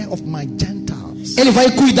take care of my Gentiles, Ele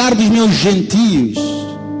vai cuidar dos meus gentios,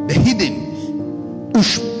 the hidden,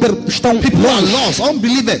 os estão people who are longe, lost,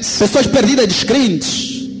 unbelievers. pessoas perdidas,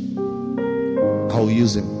 descrentes. I will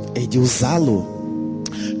use him. É de usá-lo.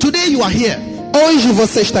 Today you are here. Hoje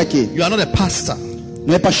você está aqui. You are not a pastor.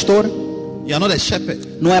 Não é pastor, You are not a shepherd.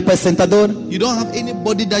 não é apresentador, You don't have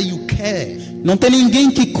anybody that you care, não tem ninguém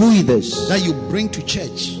que cuidas, that you bring to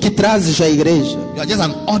church. que trazes à igreja. You are just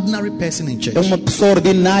an ordinary person in church. É uma pessoa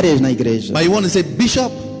ordinária na igreja. But you want to say,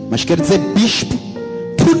 Bishop, Mas quer dizer, bispo,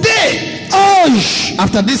 today, hoje,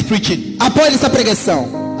 after this preaching, após essa pregação,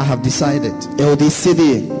 I have decided eu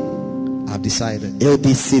decidi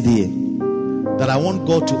that I want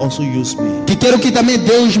God to also use me que quero que também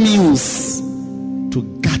Deus me use to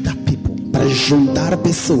gather people, para juntar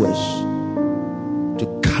pessoas, to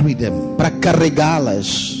carry them, para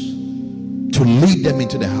carregá-las, to lead them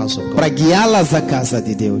into the house of God, para guiá-las à casa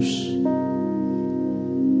de Deus,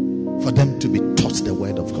 for them to be taught the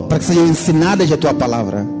word of God. para que sejam ensinadas a tua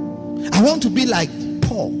palavra. I want to be like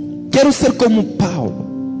Paul, Quero ser como Paulo,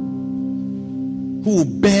 who will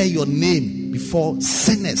bear your name before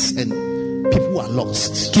sinners and people who are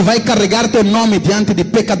lost. que vai carregar teu nome diante de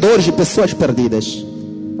pecadores e pessoas perdidas.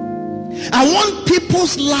 I want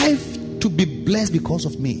people's life to be blessed because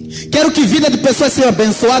of me. Quero que a vida de pessoas seja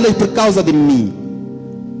abençoada por causa de mim.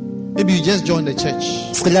 Maybe you just joined the church,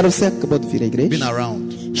 Se calhar você acabou de vir à been igreja,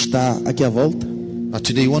 around, está aqui à volta, but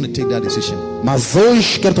today you want to take that decision. mas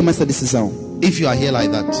hoje quero tomar essa decisão. If you are here like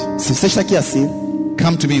that, Se você está aqui assim,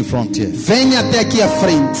 come to me in front here. venha até aqui à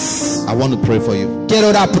frente. I want to pray for you. Quero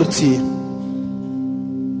orar por ti.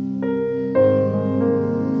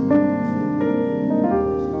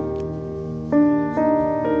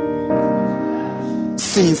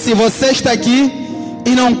 Sim, se você está aqui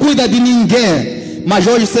e não cuida de ninguém, mas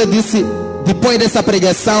hoje você disse, depois dessa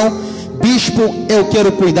pregação, bispo, eu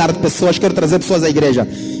quero cuidar de pessoas, quero trazer pessoas à igreja.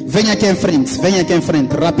 Venha aqui em frente,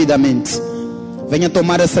 rapidamente. Venha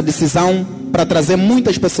tomar essa decisão para trazer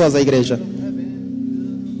muitas pessoas à igreja.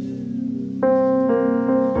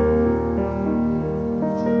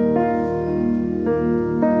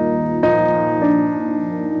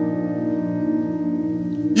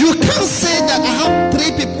 You can't say that I have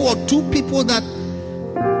 3 people or 2 people that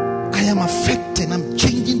I am affecting. I'm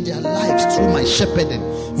changing their lives through my shepherding.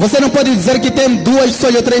 Você não pode dizer que tem 2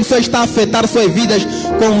 pessoas ou 3 pessoas que está a afetar suas vidas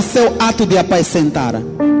com o seu ato de apacentar.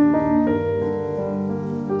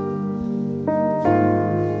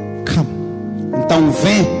 Come. Então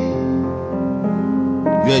vem.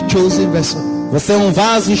 You are a chosen vessel. Você é um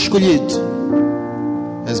vaso escolhido.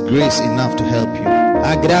 There's grace enough to help you.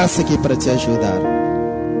 Há graça aqui para te ajudar.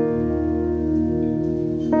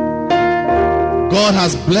 God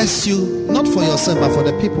has blessed you not for yourself but for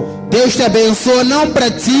the people. Deus te abençoa não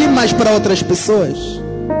para ti, mas para outras pessoas.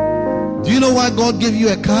 Do you know why God gave you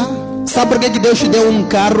a car? Sabe por que Deus te deu um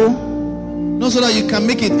carro? Not so that you can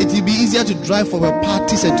make it. It will be easier to drive for your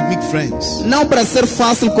parties and to make friends. Não para ser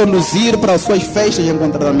fácil conduzir para as suas festas e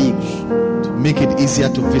encontrar amigos. To make it easier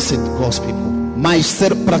to visit God's people. Mas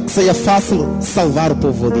para que seja fácil salvar o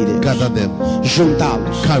povo de Deus. Gather them.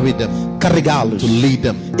 Juntá-los. Carry them. Carregá-los. To lead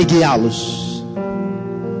them. E guiá-los.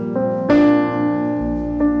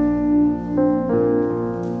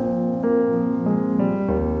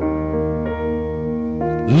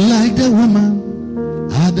 Like the woman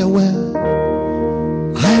at the well,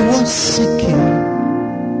 I was seeking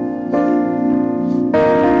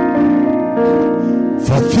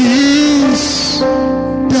for things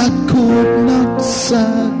that could not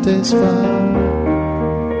satisfy.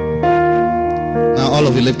 Now all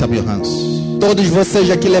of you lift up your hands. Todos vocês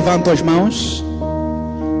aqui levantam as mãos.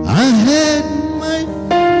 I had my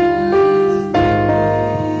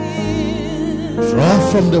draw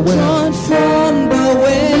from the well.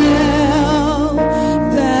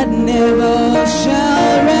 Never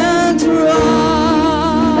shall run dry.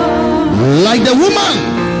 Like the woman.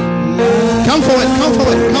 Come forward, come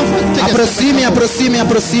forward, come forward. Take Aproxime, aproxime,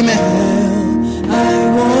 aproxime. I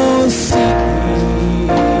was seeking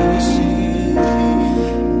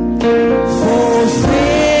for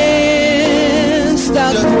things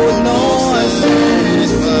that would not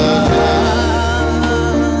satisfy.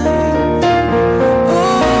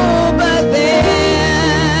 Oh, but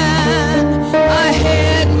then I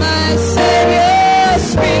had my Savior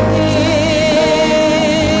speaking.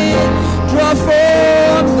 Draw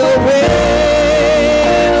from the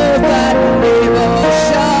well that never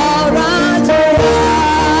shall run dry.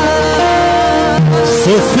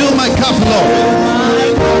 Fulfill my cup, Lord.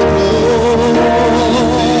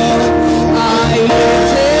 I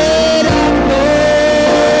lifted up,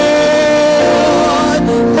 Lord,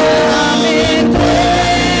 come and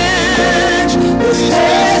quench the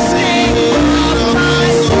thirsting of my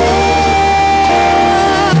soul.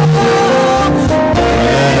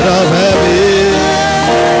 Bread of heaven,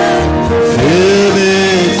 fill me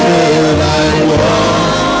till I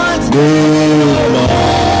want no more.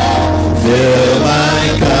 Fill my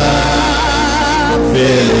cup,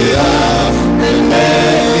 fill it up, and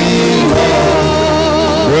make me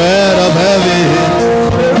whole. Bread of heaven,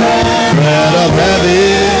 bread of heaven,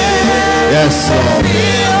 yes Lord.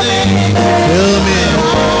 Fill me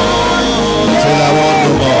till I want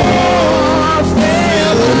no more.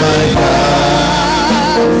 Fill my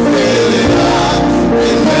cup, fill it up,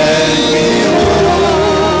 and make me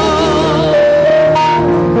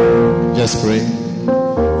whole. Just pray.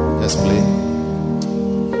 Just play.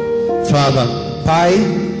 Father, Pai,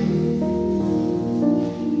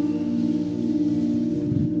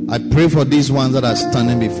 I pray for these ones that are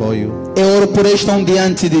standing before you. eu oro por eles que estão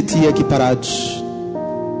diante de ti aqui parados.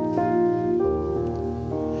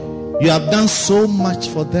 You have done so much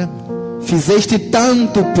for them. Fizeste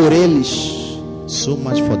tanto por eles. So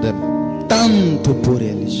much for them. Tanto por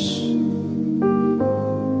eles.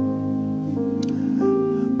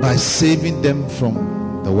 By saving them from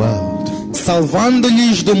the world,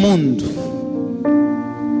 Salvando-lhes do mundo,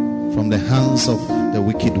 from the hands of the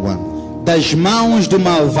wicked one. das mãos do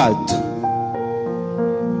malvado.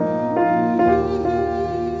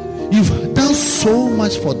 You've done so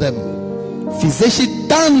much for them. Fizeste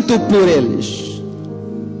tanto por eles.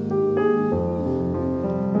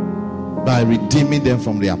 By redeeming them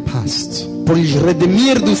from their past. Por lhes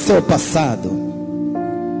redimir do seu passado.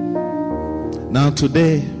 Now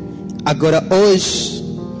today, Agora hoje,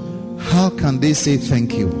 how can they say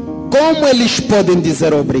thank you? como eles podem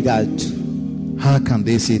dizer obrigado? How can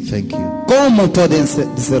they say thank you? Como podem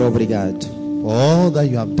dizer obrigado? For all that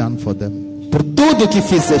you have done for them. Por tudo que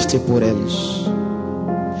fizeste por eles.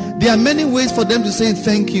 There are many ways for them to say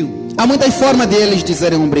thank you. Há muitas formas de eles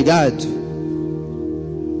dizerem obrigado.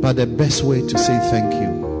 But the best way to say thank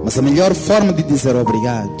you Mas a melhor forma de dizer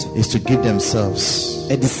obrigado is to give themselves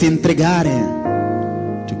é de se entregarem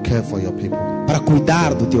to care for your people. para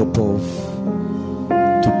cuidar do teu povo.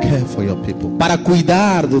 To care for your people. Para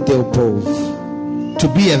cuidar do teu povo. To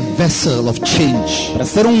be a vessel of change Para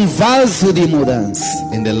ser um vaso de mudança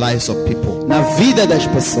in the lives of people. na vida das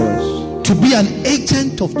pessoas. To be an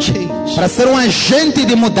agent of change Para ser um agente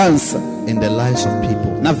de mudança in the lives of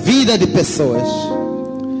people. na vida de pessoas.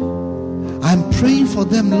 I'm praying for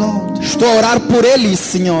them, Lord. Estou a orar por eles,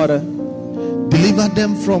 Senhora. Deliver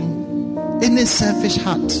them from any selfish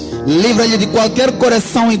heart Livra-lhe de qualquer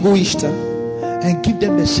coração egoísta and give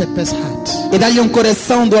them the shepherd's heart. e dá-lhe um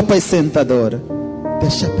coração do apacentador. The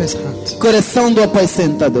shepherd's heart. Coração do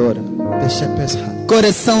apacentador. The shepherd's heart.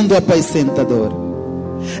 Coração do apacentador.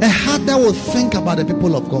 A heart that will think about the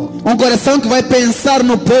people of God. Coração que vai pensar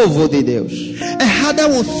no povo de Deus. A heart that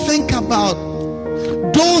will think about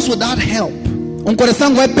those without help. Coração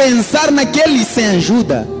que vai pensar naqueles sem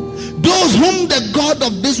ajuda. Those whom the God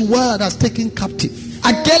of this world has taken captive.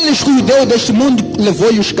 Aqueles que o Deus deste mundo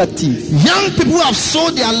levou-os cativos. Young people who have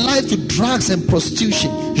sold their life to drugs and prostitution.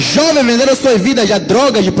 Jovens venderam suas vidas a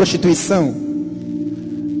drogas e prostituição.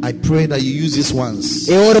 I pray that you use these ones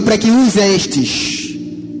Eu oro para que use estes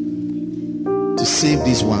to save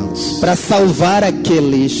these ones. para salvar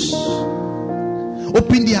aqueles.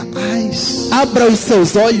 Open their eyes Abra os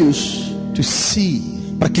seus olhos to see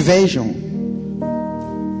para que vejam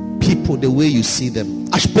people the way you see them.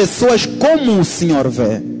 as pessoas como o Senhor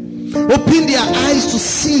vê. Open their eyes to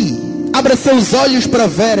see Abra seus olhos para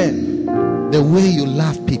verem the way you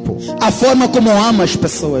love people. a forma como ama as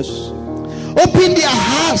pessoas. Open their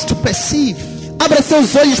hearts to perceive Abra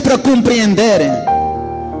seus olhos para compreenderem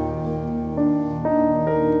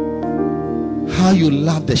how you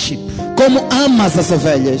love the sheep, como amas as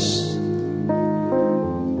ovelhas,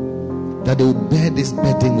 that they will bear this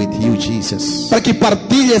burden with you, Jesus. para que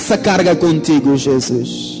partilhe essa carga contigo,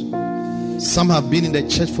 Jesus. Some have been in the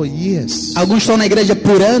church for years. Alguns estão na igreja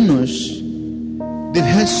por anos, They've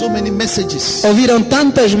heard so many messages, ouviram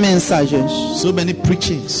tantas mensagens, so many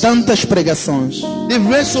preachings. tantas pregações, They've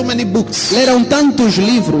read so many books. leram tantos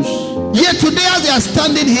livros. Yet today as they are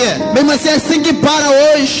standing here, Mesmo assim que para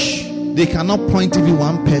hoje they cannot point even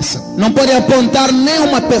one person não pode apontar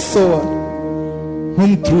nenhuma pessoa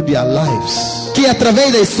whom through their lives que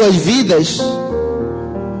através das suas vidas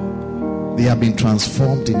they have been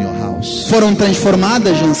transformed in your house foram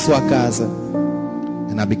transformadas em sua casa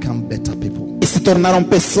and have become better people. e se tornaram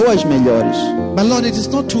pessoas melhores. But Lord, it is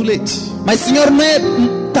not too late. Mas Senhor, não é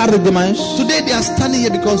tarde demais. Today they are standing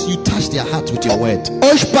here because you touched their heart with your word.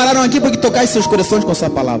 Hoje pararam aqui porque tocaste seus corações com sua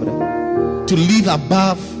palavra, To live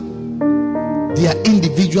above their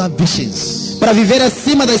individual visions para viver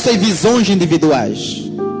acima das suas visões individuais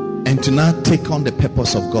and to now take on the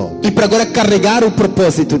purpose of God, e para agora carregar o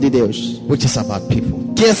propósito de Deus, which is about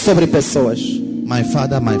people. que é sobre pessoas. My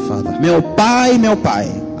Father, Meu Pai,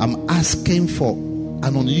 I'm asking for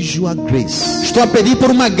an unusual grace estou a pedir por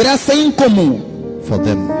uma graça incomum for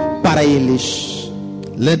them. para eles.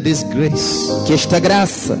 Let this grace Que esta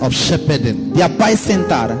graça of shepherding de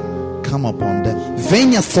apacentar come upon them,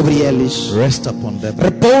 venha sobre eles, rest upon them,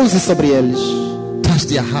 repouse sobre eles, touch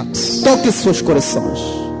their hearts, toque seus corações,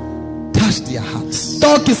 touch their hearts,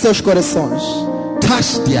 toque seus corações,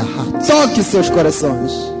 touch their hearts. toque seus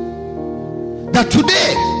corações, That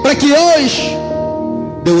today para que hoje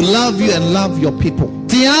they will love you and love your people.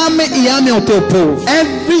 te ame e ame o teu povo.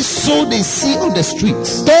 Every soul they see on the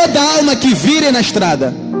streets, Toda alma que vire na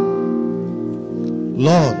estrada,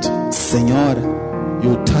 Lord, Senhor, you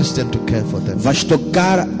will touch them to care for them.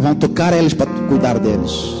 vão tocar eles para cuidar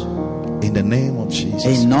deles. In the name of Jesus.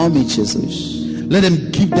 Em nome de Jesus. Let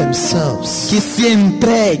them give themselves Que se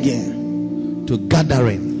entreguem to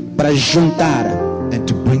gathering para juntar and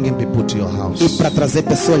to bringing people to your e house. para trazer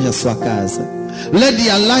pessoas à sua casa. Let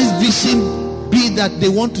their life vision be that they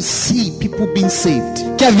want to see people being saved,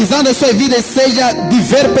 Que a visão das suas vidas seja de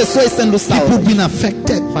ver pessoas sendo people salvas, being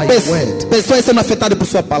affected by your word, pessoas sendo afetadas por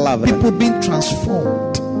sua palavra, people being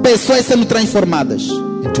transformed pessoas sendo transformadas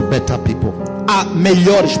into better people. a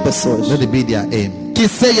melhores pessoas. Let it be their aim, Que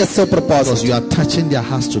seja seu because propósito. you are touching their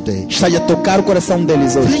hearts today. Esteja a tocar o coração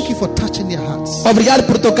deles Thank hoje. you for touching their hearts. Obrigado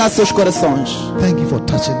por tocar seus corações. Thank you for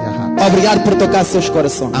touching their hearts. Obrigado por tocar seus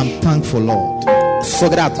corações. I'm thankful, Lord. Sou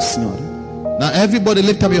grato, Senhor. Now everybody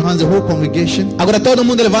lift up your hands, the whole congregation. Agora todo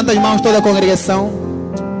mundo levanta as mãos, toda a congregação.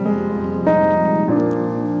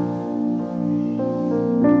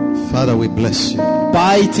 Father, we bless you.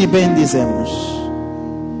 Pai, te bendizemos.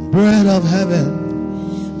 Bread of heaven,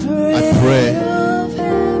 I pray.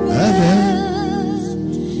 Heaven,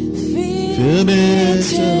 fill me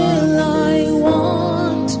till I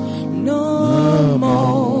want no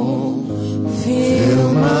more.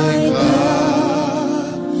 Fill my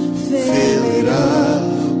cup, fill it up,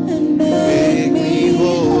 and make me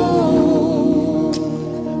whole.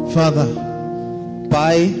 Father,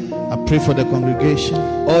 Pai, I pray for the congregation.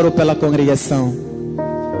 oro pela congregação.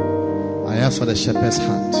 I ask for the shepherd's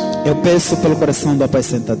heart. Eu peço pelo coração do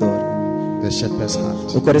apacentador. The shepherd's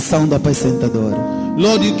heart. O coração do apacentador.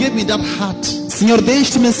 Lord, you gave me that heart Senhor,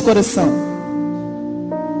 deste-me esse coração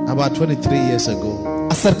about 23 years ago.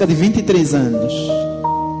 há cerca de 23 anos.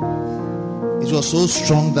 It was so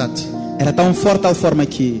strong that Era tão forte a forma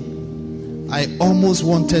que I almost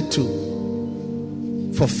wanted to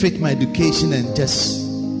forfeit my education and just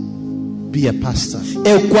be a pastor.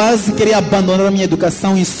 Eu quase queria abandonar a minha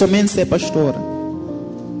educação e somente ser pastora.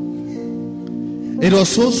 It was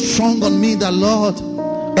so strong on me that, Lord,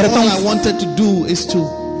 Era all tão- I wanted to do is to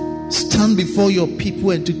stand before your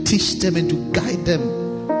people and to teach them and to guide them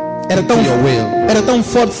Era into your will. era tão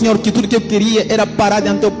forte, Senhor, que tudo que eu queria era parar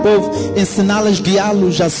diante do teu povo, ensiná-los,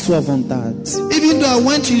 guiá-los à sua vontade. Even though I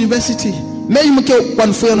went to university, Mesmo que eu,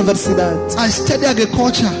 quando fui à universidade, I studied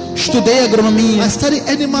agriculture, estudei agronomia, I studied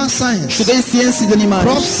animal science, estudei ciência de animais,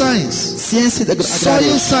 crop science, ciência de soil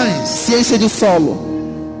agrária, science. ciência do solo.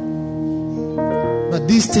 But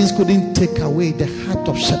these things couldn't take away the heart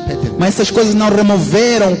of shepherding Mas essas coisas não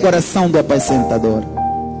removeram o coração do apacentador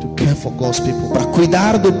to care for God's people para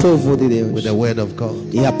cuidar do povo de Deus with the word of God.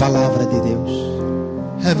 e a palavra de Deus.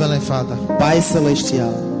 Heavenly Father, Pai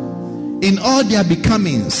Celestial, in all their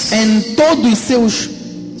becomings, em todos os seus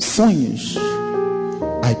sonhos,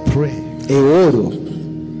 I pray, eu oro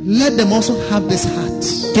let them also have this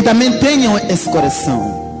heart que também tenham esse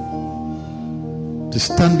coração to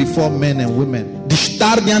stand before men and women de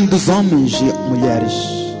estar diante dos homens e mulheres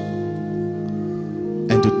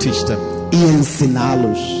and to teach them e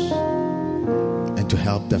ensiná-los and to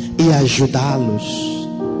help them. e ajudá-los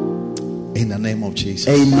In the name of Jesus.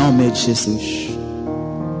 em nome de Jesus.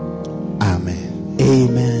 Amen.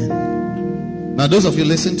 Amen. Now, those of you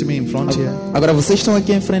listen to me in front here, Agora vocês estão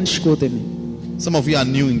aqui em frente, escutem-me. some of you are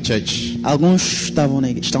new in church. Alguns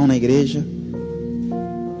estão na igreja.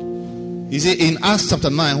 You see, in Acts chapter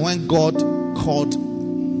 9, when God called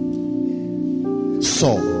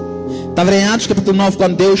Saul, Estava em Atos capítulo 9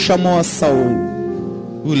 quando Deus chamou a Saul,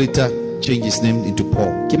 who later changed his name into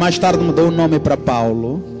Paul, que mais tarde mudou o nome para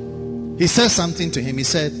Paulo. he said something to him. He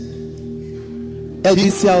said, Ele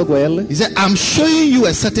disse algo a ele. I'm showing you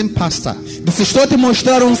a certain pastor. Disse: estou a te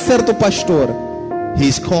mostrar um certo pastor.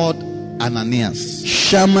 He's called Ananias.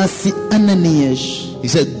 Chama-se Ananias. He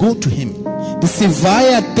said, go to him. Disse: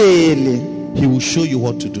 vai até ele. He will show you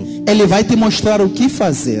what to do. Ele vai te mostrar o que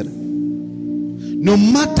fazer. No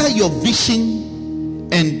matter your vision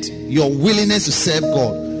and your willingness to serve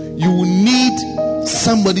God, you will need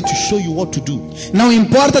somebody to show you what to do. Não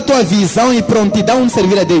importa a tua visão e prontidão de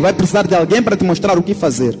servir a Deus, vai precisar de alguém para te mostrar o que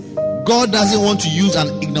fazer. God doesn't want to use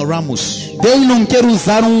an ignoramus. Deus não quer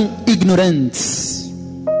usar um ignorante.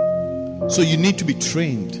 So you need to be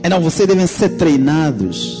trained. Então vocês devem ser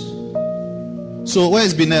treinados. So where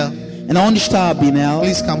is Binel? Então onde está Abinel?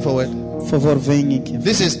 Please come forward. Por favor, venha aqui.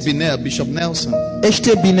 This is Binel, Bishop Nelson.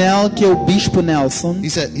 Este é Binel, que é o Bispo Nelson.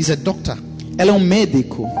 He's a doctor. Ele é um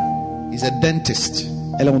médico. He's a dentist.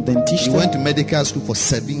 Ele é um He dentista. went to medical school for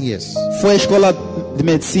 7 years. Foi à escola de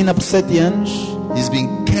medicina por 7 anos. He's been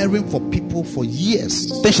caring for people for years.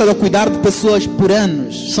 Tem estado a cuidar de pessoas por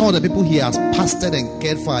anos. Some of the people he has pastored and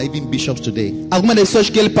cared for are even bishops today. Algumas das pessoas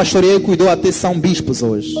que ele pastoreou e cuidou até são bispos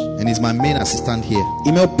hoje. And he's my main assistant here.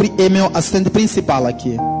 E meu assistente principal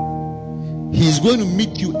aqui. He's going to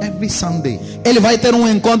meet you every Sunday. Ele vai ter um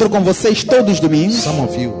encontro com vocês todos os domingos. Some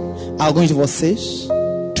of you Alguns de vocês.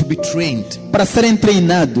 to be trained Para serem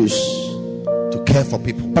treinados. to care for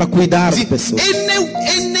people. Para cuidar See, de pessoas.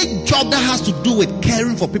 any job that has to do with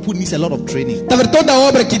caring for people needs a lot of training. Tá vendo? Toda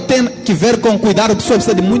obra que tem que ver com cuidar de pessoas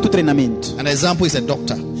precisa de muito treinamento. An example is a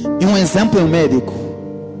doctor, E um exemplo é um médico.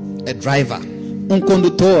 a driver, Um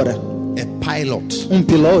condutor. a pilot. Um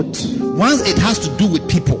piloto. Once it has to do with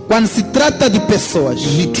people, Quando se trata de pessoas,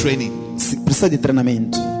 you need training. se precisa de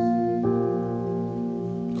treinamento.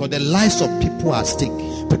 Because the lives of people are at stake.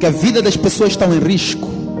 Porque a vida das pessoas está em risco.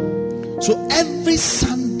 So every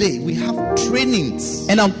Sunday we have trainings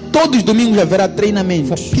Então, todos os domingos haverá for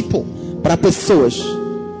treinamento people. para pessoas.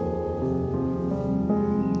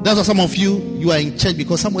 That's why some of you are in church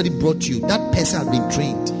because somebody brought you. That person has been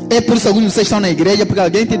trained. É por isso que alguns de vocês estão na igreja, porque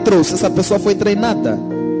alguém te trouxe. Essa pessoa foi treinada.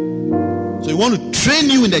 So we want to train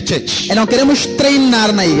you in the church Então, queremos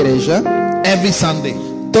treinar na igreja every Sunday.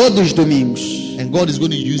 todos os domingos. And God is going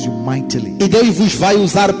to use you mightily. E Deus vos vai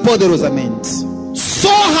usar poderosamente.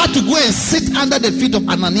 Saul had to go and sit under the feet of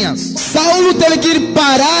Ananias Saulo teve que ir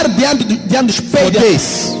parar diante dos for pés de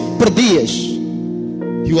days. por dias.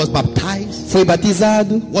 He was baptized, Foi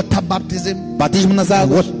batizado, water baptism, batismo nas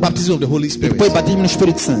águas, baptism of the Holy e Spirit. depois batismo no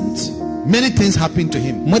Espírito Santo. Many things happened to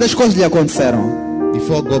him Muitas coisas lhe aconteceram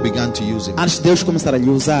before God began to use him. antes de Deus começar a lhe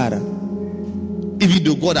usar. Even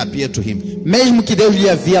though God appeared to him, Mesmo que Deus lhe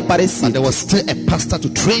havia but aparecido, there was still a pastor to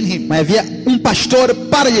train him. mas havia um pastor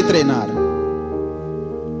para lhe treinar.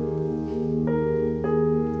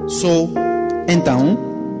 So Então,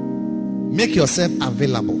 make yourself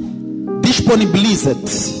available.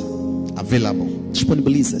 disponibiliza-te. Available.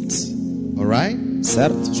 Disponibiliza-te. All right?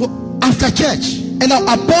 Certo? So after church, Então,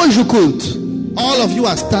 após o culto, all of you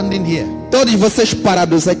are standing here. todos vocês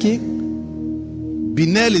parados aqui,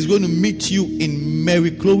 Binel is going to meet you in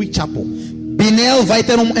Mary Chloe Chapel. Binel vai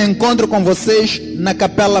ter um encontro com vocês na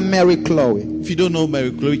Capela Mary Chloe. If you don't know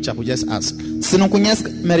Mary Chloe Chapel, just ask. Se não conhece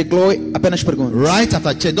Mary Chloe, apenas pergunte. Right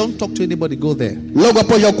after church, don't talk to anybody, go there. Logo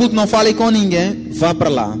após o culto, não fale com ninguém, vá para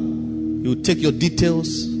lá. You take your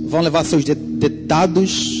details, Vão levar seus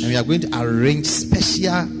dados and we are going to arrange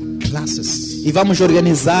special classes e vamos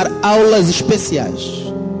organizar aulas especiais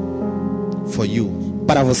for you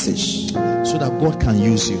para vocês, so that God can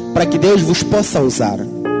use you para que Deus vos possa usar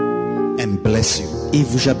and bless you. e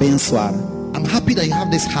vos abençoar. I'm happy that you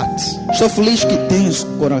have this heart, Estou feliz que tens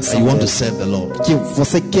that coração, you want to serve the Lord. que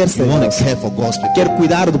você quer You ser, want to care for God's people. quer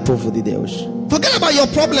cuidar do povo de Deus. Forget about your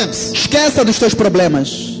problems. Esqueça dos teus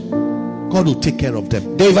problemas. God will take care of them.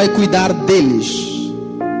 Deus vai cuidar deles.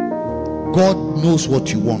 God knows what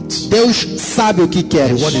you want Deus sabe o que and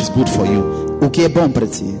queres, what is good for you. o que é bom para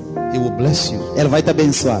ti. He will bless you. Ele vai te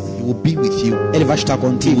abençoar. He will be with you. Ele vai estar He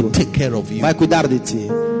will contigo. take care of you. Vai cuidar de ti.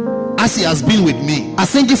 As he has been with me,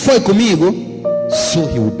 Assim que foi comigo, so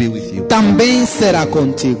he will be with you. também será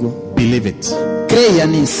contigo. Believe it. Creia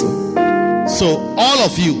nisso. So all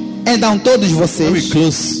of you, Então todos when we vocês,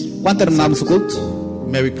 close quando terminarmos o culto,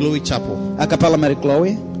 Mary Chloe Chapel, a Capela Mary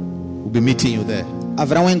Chloe, we'll be meeting you there.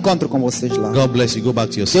 haverá um encontro com vocês lá. God bless you. Go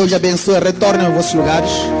back to your seat. Deus abençoe. Retornem aos vossos lugares.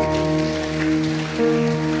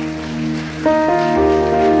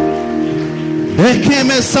 There came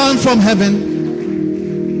a sound from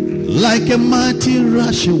heaven like a mighty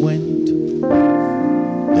rushing wind.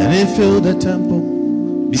 Then it filled the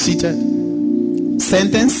temple. Be seated.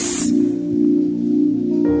 Sentence.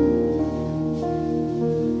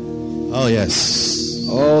 Oh, yes.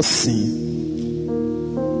 Oh, sim.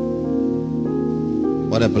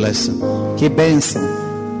 What a blessing. Que bênção.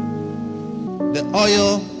 The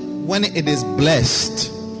oil, when it is blessed,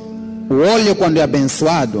 O óleo, quando é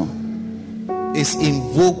abençoado, is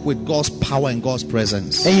invoked with God's power and God's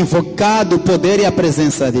presence. é invocado o poder e a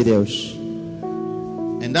presença de Deus.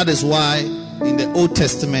 And that is why in the Old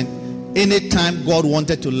Testament, anytime God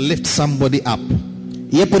wanted to lift somebody up,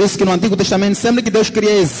 E é por isso que no Antigo Testamento, sempre que Deus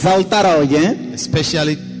queria exaltar alguém,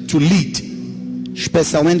 especially to lead,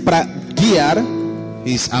 especialmente para guiar,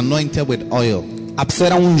 he is anointed with oil. a pessoa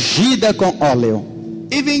era ungida com óleo.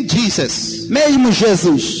 Even Jesus, Mesmo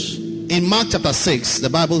Jesus, in Mark chapter 6, the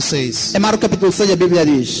Bible says, em Marcos capítulo 6, a Bíblia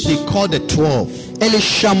diz, he called the 12 ele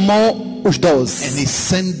chamou os and 12 he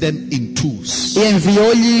sent them in twos, e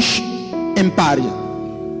enviou-lhes em pares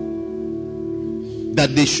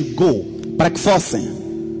that they should go para que fossem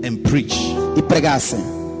and preach. e pregassem.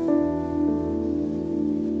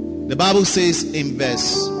 The Bible says in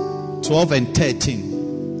verse 12 and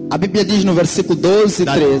 13 A Bíblia diz no versículo 12 e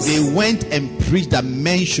that 13 they went and preached that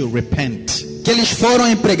men should repent. que eles foram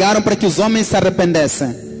e pregaram para que os homens se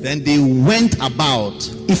arrependessem. Then they went about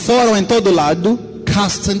E foram em todo lado,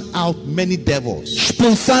 casting out many devils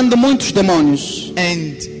expulsando muitos demônios,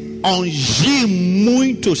 and ungindo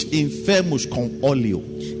muitos enfermos com óleo.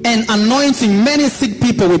 and anointing many sick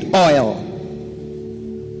people with oil.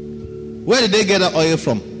 Where did they get that oil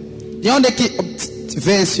from? De onde é que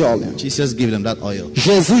vem esse óleo? Jesus gave them that oil.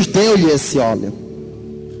 Jesus deu-lhe esse óleo.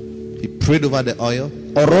 He prayed over the oil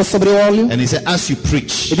Orou sobre o óleo and he said, as you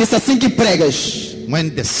preach, e disse: assim que pregas, when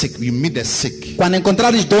the sick, you meet the sick, quando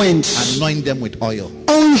encontrares doentes, anoint them with oil.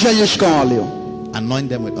 unja-lhes com óleo. Anoint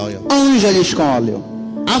them with oil. Unja-lhes com óleo.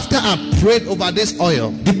 After I prayed over this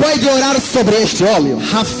oil, Depois de orar sobre este óleo,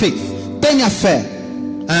 have faith. tenha fé.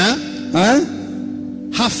 Huh? Hã?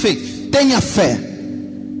 Have faith. Tenha fé.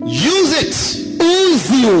 Use it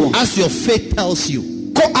Use-o as your faith tells you,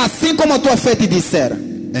 assim como a tua fé te disser.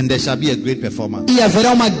 and there shall be a great performance. E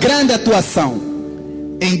haverá uma grande atuação.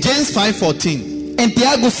 In James 5:14, Em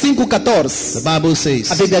Tiago the 5,14, Bible a says,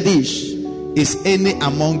 Bíblia diz: is any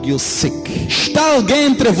among you sick? está alguém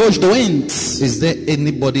entre vós doente? Is there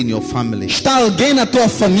anybody in your family, Está alguém na tua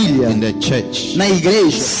família, in the church, na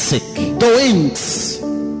igreja, sick? doente?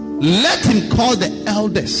 Let him call the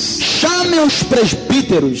elders, Chame os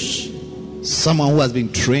presbíteros, someone who has been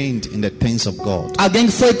trained in the things of God. alguém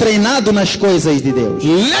que foi treinado nas coisas de Deus.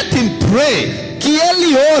 Let him pray, Que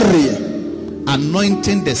ele ore,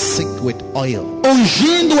 anointing the sick with oil,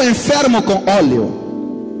 ungindo o enfermo com óleo.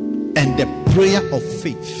 and the prayer of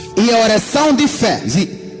faith. E a oração de fé. You see,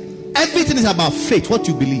 Everything is about faith, what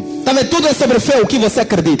you believe. Tá vendo? Tudo é sobre fé, o que você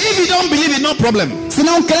acredita. If you don't believe it, no problem. Se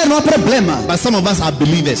não crer, não há problema. But some of us are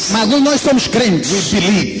believers. Mas nós somos crentes. We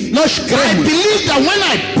believe. Nós I cremos. believe that when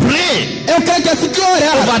I pray Eu creio que assim que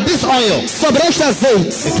orar over this oil, sobre este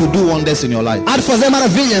azeite, it will do wonders in your life. há de fazer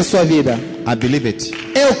maravilha em sua vida. I believe it.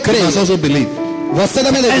 Eu You creio. must also believe. Você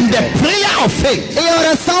também deve And the crer. prayer of faith E a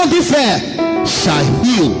oração de fé shall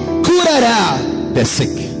heal curará the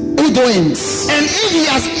sick. os doentes. And if he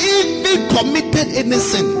has even committed any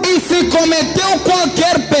sin, E se cometeu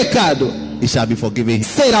qualquer pecado, it shall be forgiven him.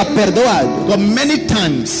 será perdoado. But many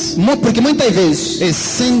times, Porque muitas vezes a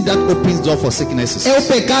sin that opens door for sicknesses. é o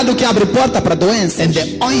pecado que abre porta para doenças. And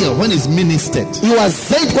the oil, when it's ministered, E o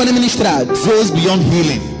azeite, quando é ministrado, goes beyond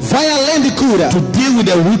healing vai além de cura to deal with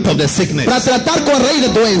the root of the sickness, para tratar com a raiz da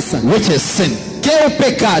doença, which is sin. que é o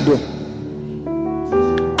pecado.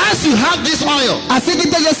 As you have this oil, Assim que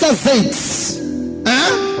tem esse azeite,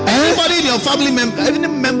 anybody in your family member, any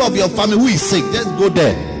member of your family who is sick, just go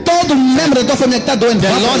there. todo membro da tua família que está doente, The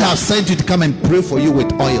vai Lord para lá. has sent you to come and pray for you with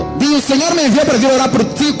oil. Diz: o Senhor me enviou para vir orar por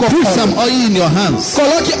ti com Put some óleo. oil in your hands.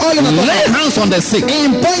 Coloque óleo na tua Lay mão hands on the sick e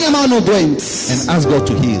impõe a mão no doente and ask God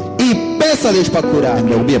to heal. e peça-lhes para curar. And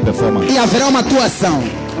there will be a performance. E haverá uma atuação.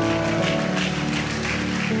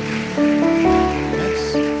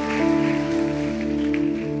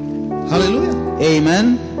 Hallelujah.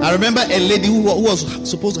 Amen. I remember a lady who was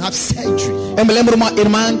supposed to have surgery Eu me lembro uma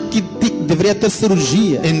irmã que deveria ter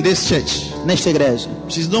cirurgia in this church. nesta igreja.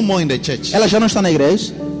 She's no more in the church. Ela já não está na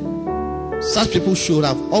igreja. Such people should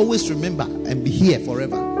have always remember and be here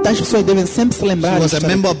forever. Tais pessoas devem sempre se lembrar. She de was a estar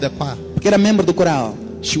member aqui, of the choir. porque era membro do coral.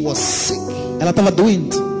 She was sick. Ela estava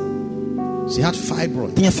doente, She had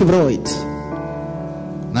fibroid. tinha fibroide.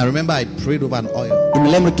 And I remember I prayed over an oil. E me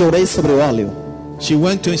lembro que eu orei sobre o óleo. She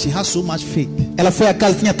went to and she had so much faith. Ela foi à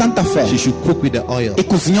casa, tinha tanta fé. She should cook with the oil E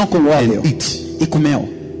cozinhou com o óleo. and eat, E comeu.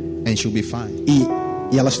 and she'll be fine. E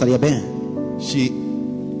ela estaria bem. She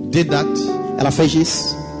did that, Ela fez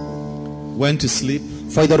isso. went to sleep.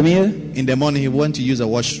 Foi dormir. In the morning, he went to use a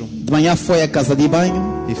washroom. De manhã foi à casa de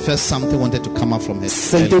banho. He felt something wanted to come out from her.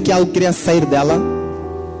 Sentiu que algo queria sair dela.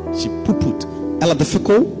 She poo-pooed, Ela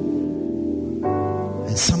defecou.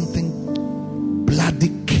 and something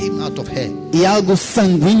bloody came out of her. E algo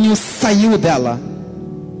sanguíneo saiu dela.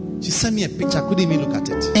 She sent me a picture. I couldn't even look at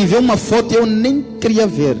it. Enviou uma foto e eu nem queria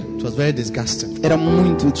ver. It was very disgusting. Era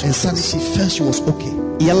muito And difícil. suddenly she felt she was okay.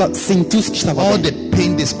 E ela sentiu-se que estava All bem. the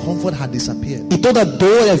pain, discomfort had disappeared. E toda a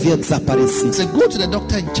dor havia I desaparecido. said, go to the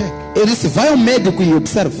doctor and check. Eu disse: vai ao médico e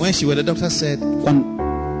observe. When she went, the doctor said, Quando,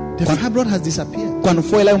 the fibroid has disappeared. quando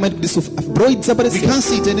foi lá, o médico disse: a fibroide We desapareceu. can't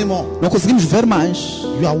see it anymore. Não conseguimos ver mais.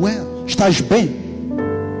 You are well. Estás bem.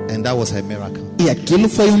 And that was her miracle. E aquilo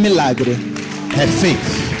foi um milagre. Her faith.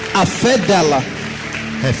 A fé dela.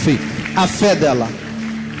 Her faith. A fé dela.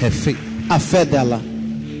 Her faith. A fé dela.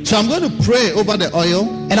 So I'm going to pray over the oil.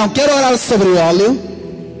 Eu não quero orar sobre o óleo,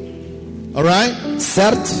 All right.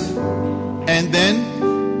 certo? And then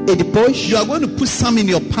E depois, you are going to put some in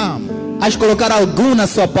your palm. has de colocar algum na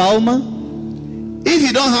sua palma. If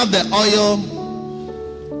you don't have the oil,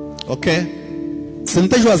 okay, Se não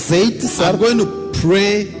tens o azeite, I'm certo? going to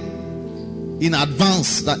pray in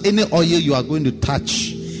advance that any oil you are going to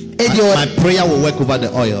touch, And my prayer will work over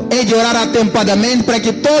the oil. É de orar atempadamente para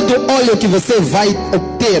que todo óleo que você vai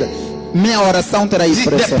obter, minha oração terá See,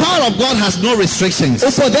 expressão. the power of God has no restrictions.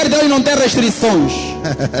 O poder de Deus não tem restrições.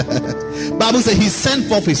 Bible says He sent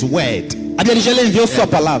forth His word. A Bíblia já enviou sua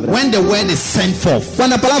palavra. When the word is sent forth,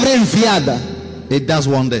 Quando a palavra é enviada, it does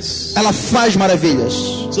wonders. ela faz maravilhas.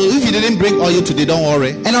 So if you didn't bring oil today, don't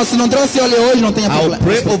worry. Então, se não trouxe óleo hoje, não tenha I'll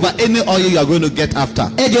pray problema. over any oil you are going to get after,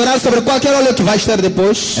 É de orar sobre qualquer óleo que vais ter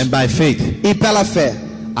depois. and by faith, E pela fé,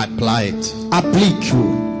 apply it.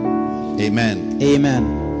 aplique-o. Amen. Amen.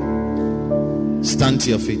 Stand to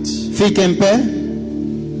your feet. Fique em pé.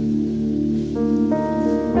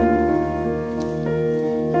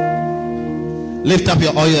 Lift up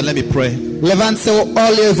your oil and let me pray. Levante seu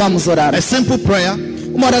óleo e vamos orar. A simple prayer.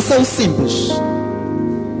 Uma oração simples.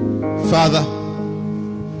 Father,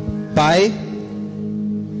 Pai,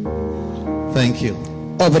 thank you.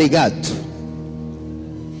 obrigado.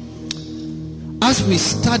 As we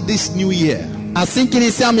start this new year, Assim que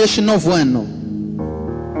iniciamos este novo ano,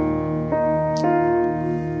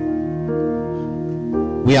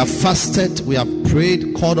 we have fasted, we have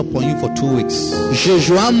prayed, called upon you for 2 weeks.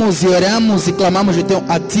 jejuamos e oramos e clamamos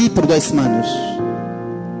a Ti por 2 semanas.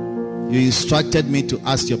 You instructed me to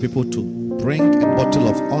ask your people to bring a bottle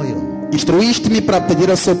of oil, Instruíste-me para pedir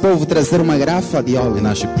ao seu povo trazer uma garrafa de óleo and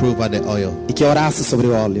I should pray over the oil. e que orasse sobre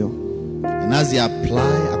o óleo. And And as they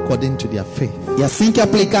apply according to their faith, E assim que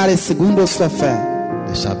aplicarem segundo a sua fé,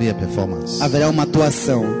 there shall be a performance. haverá uma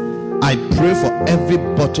atuação. I pray for every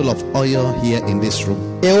bottle of oil here in this room.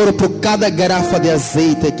 Eu oro por cada garrafa de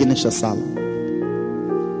azeite aqui nesta sala.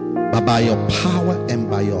 But by your power and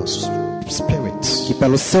by your spirit, Que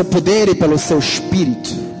pelo seu poder e pelo seu espírito,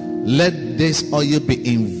 let this oil be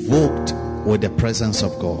invoked with the presence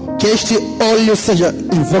of God. que este óleo seja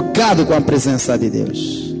invocado com a presença de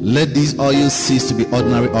Deus. Let these oils cease to be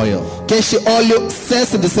ordinary oil. Que este óleo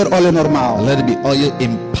cesse de ser óleo normal. Let it be oil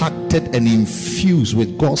impacted and infused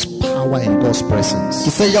with God's power and God's presence. Que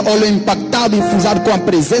seja óleo impactado e infusado com a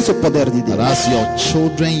presença e o poder de That Deus. as your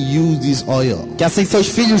children use this oil Que assim seus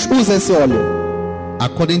filhos usem esse óleo,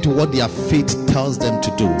 according to what their faith tells them to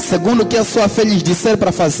do, segundo o que a sua fé lhes disser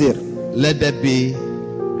para fazer. let there be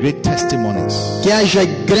great testimonies. Que haja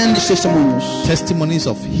grandes testemunhos. Testimonies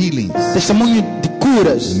of healings, Testemunho de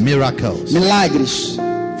curas, miracles, milagres,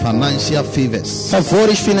 financial favors,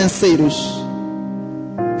 favores financeiros.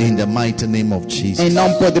 in the mighty name of Jesus. Em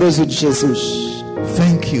nome poderoso de Jesus.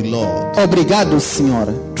 Thank you, Lord. Obrigado, Senhor.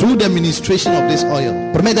 Through the ministration of this oil,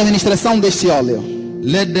 Por meio da administração deste óleo,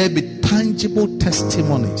 let there be tangible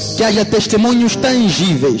testimonies que haja testemunhos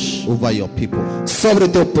tangíveis over your people. sobre o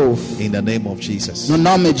teu povo. In the name of Jesus. No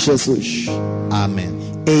nome de Jesus. Amen.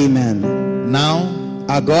 Amen. Now,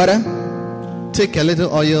 Agora, take a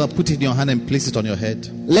little oil, put it in your hand and place it on your head.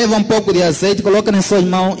 leva um pouco de azeite, coloca nas suas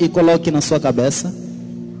mãos e coloque na sua cabeça.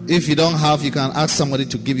 If you don't have, you can ask somebody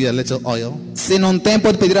to give you a little oil. Se não tem,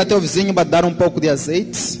 pode pedir a teu vizinho para dar um pouco de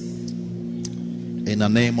azeite. In the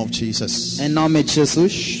name of Jesus. Em nome de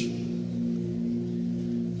Jesus.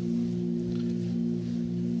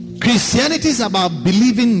 Christianity is about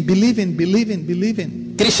believing, believing, believing,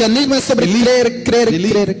 believing. Cristianismo é sobre Believe, crer, crer,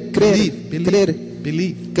 believe, crer, crer, believe, crer,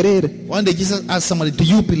 believe. crer. One day Jesus asked somebody, do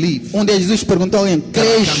you believe Um dia Jesus perguntou a alguém: that I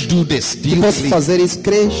crês can do this? Do que you posso believe? fazer isso?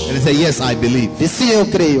 Crês? And he said, yes, I believe. E sim, eu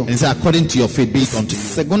creio. And he said, according to your faith, be it unto you.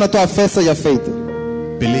 Segundo a tua fé seja feito.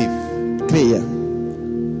 Believe. Creia.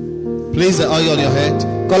 Place the oil on your head.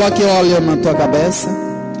 Coloque óleo na tua cabeça.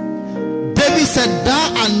 David said,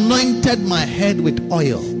 thou anointed my head with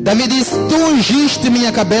oil. Davi disse: tu ungiste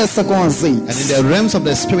minha cabeça com azeite. And in the realms of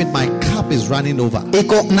the spirit, my cup is running over.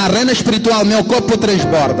 E na arena espiritual, meu corpo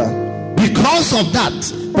transborda. Because of that,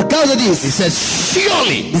 Por causa he disso, says,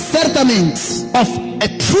 surely e certamente, of a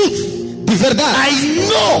truth, de verdade, I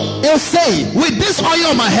know eu sei, with this oil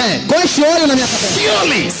on my head, com este óleo na minha cabeça,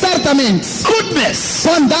 surely certamente, goodness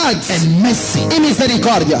bondade and mercy e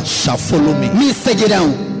misericórdia shall follow me me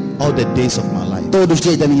seguirão all the days of my life. todos os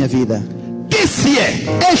dias da minha vida. This year,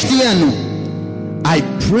 Este ano, I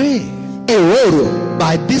pray eu oro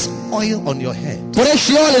by this oil on your head, por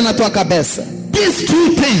este óleo na tua cabeça. these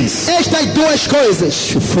two things Estas duas coisas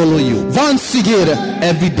should follow you vão te seguir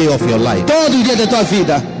every day of your life. todo o dia da tua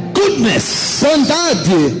vida. Goodness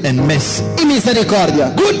Bondade and mercy. e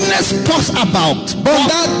misericórdia. Goodness talks about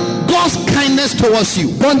God's kindness towards you.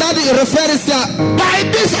 Bondade refere-se a By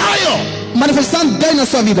this oil, manifestação de Deus na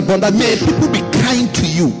sua vida. Bondade. may people be kind to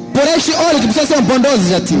you. Por este óleo que pessoas sejam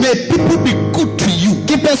bondosas a ti. May people be good to you.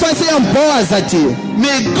 Que pessoas sejam boas a ti.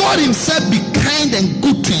 May God himself be kind and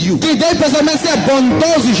good to you. Que Deus pessoalmente seja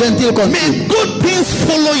bondoso e gentil contigo. May good things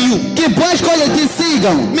follow you. Que boas coisas te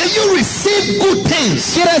sigam. May you receive good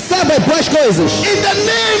things. Que receba boas coisas. In the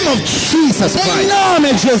name of Jesus Em Christ.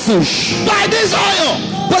 nome de Jesus. By this oil,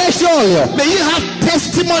 Por este óleo. may you have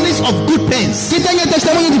testimonies of good things. Que tenha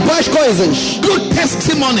testemunho de boas coisas. Good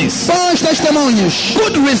testimonies. Bons testemunhos.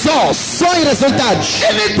 Good results. Bons resultados.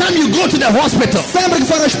 Anytime you go to the hospital, Sempre que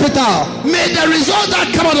for ao hospital. may the result that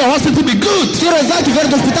come out of the hospital be good. Que o resultado que vier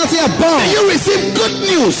do hospital seja bom. May you receive good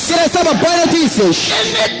news. Que receba boas notícias.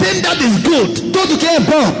 Anything that is good Tudo que é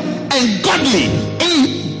bom. and godly,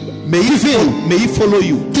 E may it follow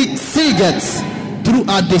you que siga-te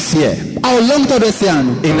throughout this year. ao longo de todo esse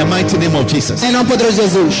ano. In the mighty name of Jesus. Em nome poderoso de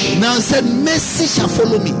Jesus. Now it said, mercy shall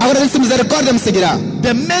follow me. Agora disse: misericórdia me seguirá.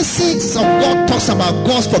 The mercies of God talks about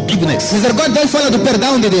God's forgiveness, Misericórdia de Deus fala do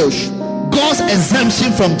perdão de Deus. God's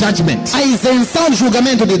exemption from judgment. A isenção do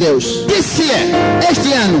julgamento de Deus. This year,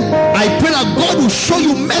 Este ano, I pray that God will show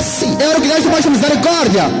you mercy. eu oro que Deus te mostre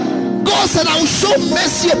misericórdia. God said, I will show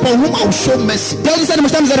mercy upon whom I will show mercy. Deus disse: ele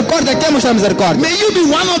mostrar misericórdia, quer mostrar misericórdia. May you be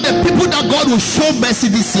one of the people that God will show mercy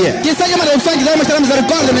this year. Que seja uma das pessoas que Deus mostrar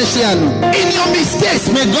misericórdia neste ano. In your mistakes,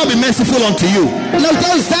 may God be merciful unto you. Não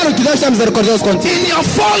teus erros, que Deus seja misericordioso contigo. In your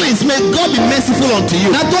fallings, may God be merciful unto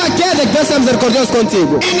you. Na tua queda, que Deus seja misericordioso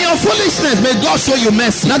contigo. In your foolishness, may God show you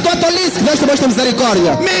mercy. Na tua tolice, que Deus te mostre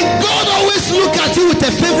misericórdia. May God always look at you with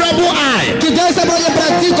a favorable eye. Que Deus sempre olhe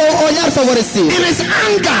para ti com um olhar favorecido. In his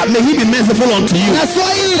anger, may he be merciful unto you. Na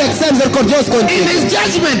sua ira, que seja misericordioso In contigo. his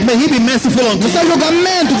judgment, may he be merciful unto No you. seu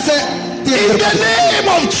julgamento, que seja In the name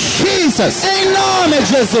of Jesus. em nome de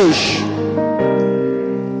Jesus.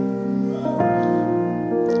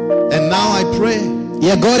 And now I pray.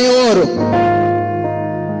 E agora eu oro.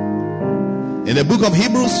 In the book of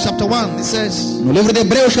Hebrews chapter 1, it says, No livro de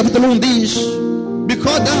Hebreus, capítulo 1 diz: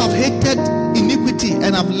 because thou have hated iniquity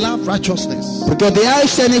and have loved righteousness, porque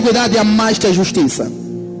odiaste a iniquidade e amaste a justiça.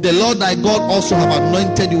 the Lord thy God also have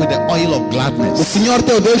anointed you with the oil of O gladness. Senhor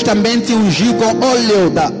teu Deus também te ungiu com óleo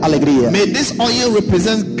da alegria. May this oil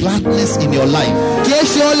represent gladness in your life. Que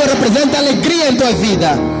este óleo represente alegria em tua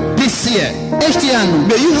vida. This year, Este ano,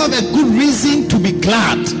 may you have a good reason to be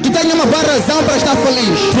glad, que tenha uma boa razão para estar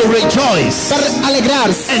feliz, to rejoice, para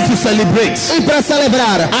alegrar-se and to celebrate. e para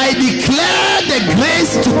celebrar. I declare the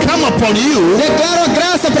grace to come upon you Declaro a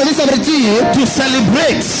graça para vir sobre ti, to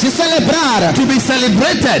celebrate, de celebrar, to be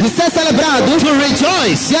celebrated, de ser celebrado, to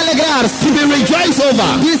rejoice, de alegrar-se, to be rejoiced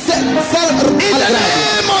over. de ser In the alegrado.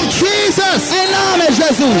 name of Jesus, Em nome de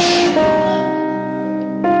Jesus.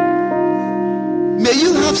 may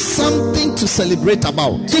you have something to celebrate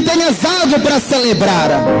about. Que tenhas algo para celebrar.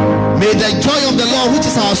 May the joy of the Lord, which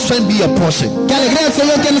is our strength, be your portion. Que a alegria do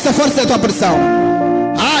Senhor tenha essa força da tua pressão.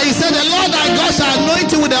 He said, the Lord thy God shall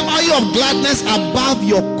anoint you with the oil of gladness above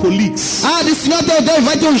your colleagues. O Senhor teu Deus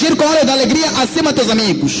vai te ungir com óleo da alegria acima dos teus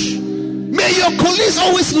amigos. May your colleagues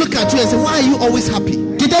always look at you and say, why are you always happy?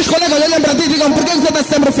 Que teus colegas olhem para ti e digam: por que você está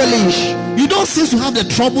sempre feliz? You don't seem to have the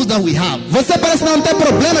troubles that we have. Você parece não ter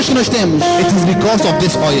problemas que nós temos. It is because of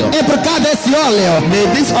this oil. É por causa desse óleo. May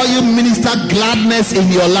this oil minister gladness in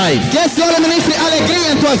your life. Que esse óleo ministre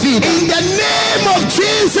alegria em tua vida. In the name of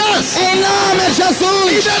Jesus. Em nome de In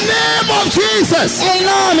Jesus. the name of Jesus. Em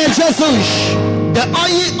nome de Jesus. The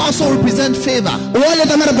oil also represents favor. O óleo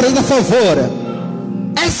também representa favor.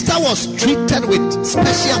 Esther was treated with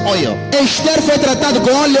special oil. Esther foi tratado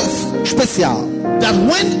com óleo especial. That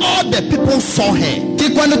when all the people saw her,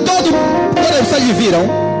 Que quando todas as pessoas lhe viram,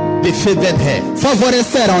 they favored her.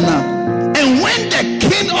 favoreceram-na. And when the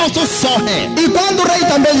king also saw her, E quando o rei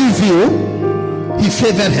também lhe viu, he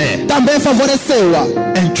favored her também favoreceu-a.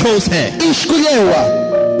 and chose her. E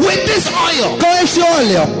escolheu-a. With this oil, Com este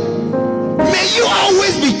óleo, may you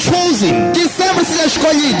always be chosen que sempre seja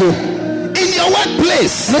escolhido in your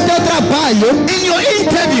workplace, no teu trabalho, in your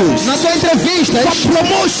interviews, nas tuas entrevistas, for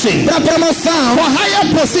promotion, para promoção, for higher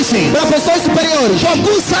position, para posições superiores, for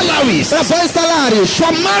good salaries, para bons salários,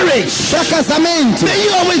 for marriage. para casamento, May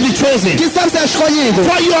you always be chosen que sempre seja escolhido.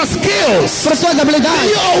 for your skills. Para suas May habilidades,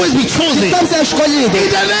 you always be que chosen sempre seja escolhido. in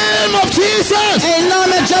the name of Jesus. Em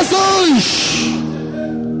nome de Jesus,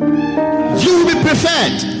 You will be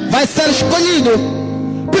preferred. vai ser escolhido.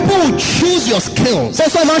 People will choose your skills.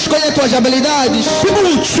 Pessoas vão escolher tuas habilidades. People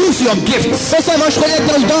will choose your gifts. Pessoas vão escolher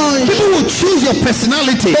teus dons. People will choose your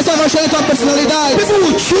personality. Pessoas vão escolher tua personalidade. People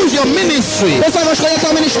will choose your ministry. Pessoas vão escolher teu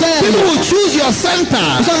People ministério. will choose your center.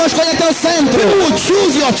 Pessoas vão escolher teu centro. People will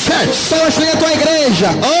choose your church. Pessoas vão escolher tua igreja.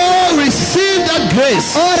 Oh, receive that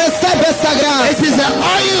grace. Oh, recebe essa It graça. is the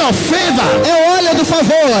oil of favor. É o óleo do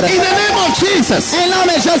favor. In the name of Jesus. Em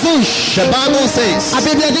nome de Jesus. The Bible says, A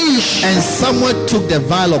Bíblia diz: and Samuel took the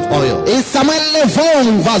vial of oil e Samuel levou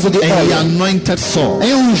um vaso de and he óleo anointed Saul.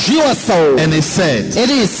 e ungiu a Saul. And he said, E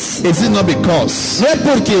disse: is it not because não é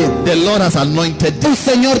porque the Lord has anointed o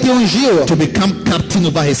Senhor te ungiu to become captain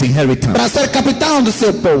over his inheritance? para ser capitão do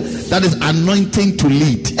seu povo. That is anointing to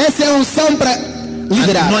lead, Essa é a unção para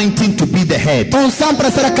liderar. anointing to be the head. Unção para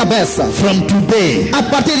ser a cabeça. From today, A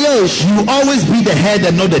partir de hoje, you will always be the head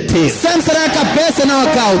and not the tail. sempre será a cabeça e não a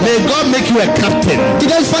cauda. May God make you a captain, Que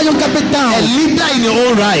Deus faça um capitão, a leader in your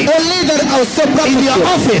own right. o líder ao seu próprio In your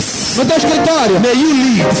tempo. office, No teu escritório, may you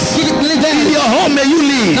lead. que In lidere. your home, may you Na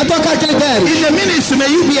lead. tua casa, que lidere. In the ministry, may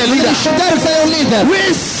you be a No leader. ministério, seja um líder.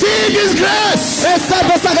 Receive His grace.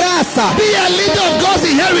 Receba essa graça. Be a leader of God's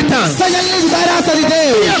inheritance. Seja líder da herança de Be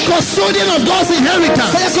Deus. a custodian of God's Seja inheritance.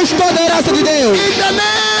 custódio da herança de Deus. In the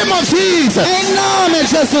name of Jesus. Em nome de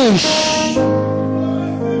Jesus.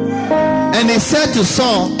 And he said to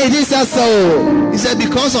Saul, E disse a Saul: he said,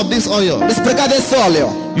 because of this oil, disse, por causa desse óleo,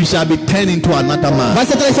 you shall be turned into another man. vai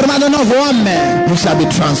ser transformado em um novo homem. You shall be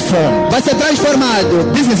transformed. Vai ser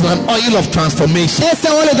transformado. This is an oil of transformation. Esse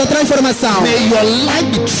é o óleo da transformação. May your life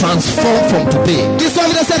be transformed from today. Que sua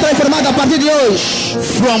vida seja transformada a partir de hoje.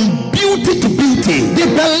 From beauty to beauty, de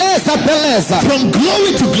beleza a beleza, from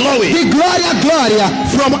glory to glory, de glória a glória,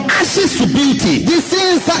 from ashes to beauty, de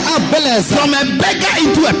cinza a beleza, from a beggar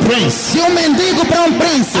into a prince. de mendigo para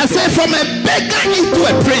príncipe. I say from a beggar into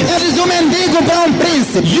a prince. Eres mendigo para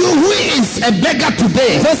príncipe. You who is a beggar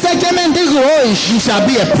today, Você que é mendigo hoje, you shall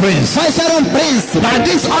be a prince. vai ser príncipe. By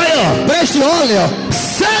this oil, Por este óleo,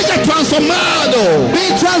 seja transformado. be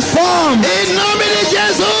transformed. Em nome de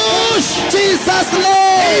Jesus. Jesus Em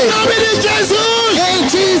name. nome de Jesus. In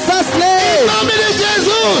Jesus Em name. nome de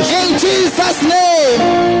Jesus. In Jesus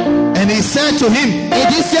name. And he said to him, E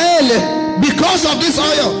disse a ele, because of this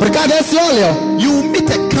oil, por causa desse óleo, you will meet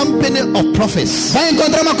a company of prophets, vai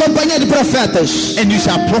encontrar uma companhia de profetas and you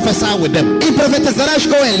shall prophesy with them. e profetizarás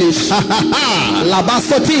com eles.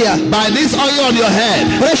 Labasotia. By this oil on your head,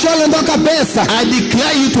 Por este óleo na tua cabeça, I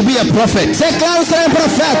declare you to be a prophet. declaro ser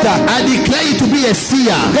profeta. I declare you to be a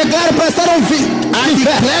seer. Declaro para ser I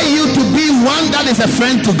declare you to be one that is a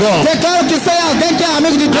friend to God. Declaro que seja alguém que é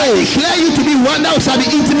amigo de I Deus. declare you to be one that shall be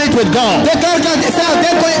intimate with God. Declaro que seja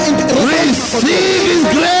alguém com Receive His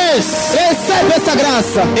grace recebe essa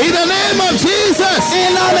graça. in the name of Jesus.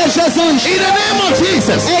 Em nome de Jesus. In the name of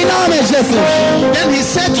Jesus. Em nome de Jesus. Then he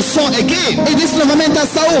said to Saul again, E disse novamente a he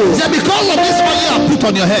Saul, said, because of this oil I put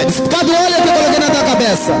on your head, por causa do óleo que eu coloquei na tua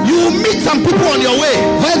cabeça, you will meet some people on your way.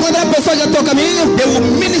 vai encontrar pessoas no teu caminho, They will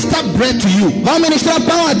minister bread to you. vão ministrar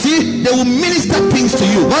pão a ti, They will minister things to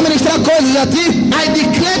you. vão ministrar coisas a ti. I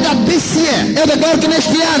declare that this year, Eu declaro que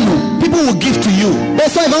neste ano, people will give to you.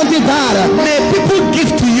 pessoas vão te dar. May people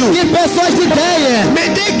give to you. Que pessoas te deem. May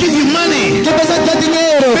they give you money. Que pessoas te dêem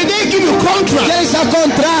dinheiro. May they give you Que contracts. eles dão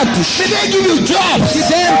contratos. May they give you jobs. Que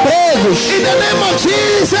dêem empregos. In the name of Em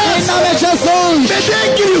Jesus. nome de Jesus. May they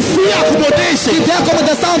give you free Que accommodation. dê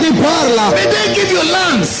acomodação de borla. May they give you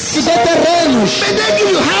lands. Que dê terrenos. May they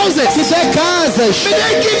give you Que houses. dê casas. May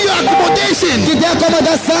they give you accommodation. Que dê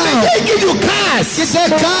acomodação. May they give you Que cars. dê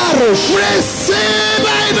carros.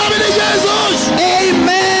 Receba em nome de Jesus.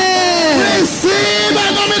 Amém. Receba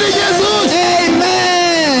em nome de Jesus.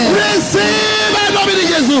 Amém. Receba em nome de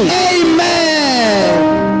Jesus. Amém.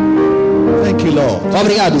 Thank you, Lord.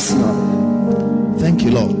 Obrigado, Senhor. Thank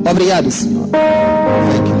you, Lord. Obrigado, Senhor.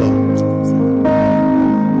 Thank you, Lord.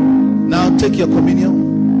 Now take your communion.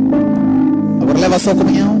 Agora leva a sua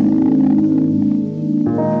comunhão.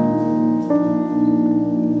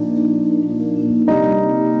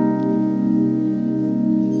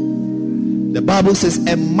 The Bible says,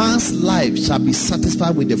 a man's life shall be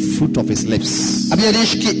satisfied with the fruit of his lips. A Bíblia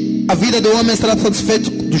diz que a vida do homem será satisfeita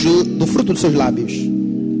do fruto dos seus lábios.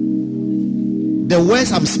 The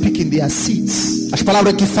words I'm speaking, they are seeds, As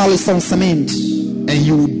palavras que falo são sementes. and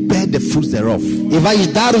you will bear the fruits thereof. E vais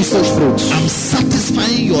dar os seus frutos. I'm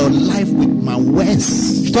satisfying your life with my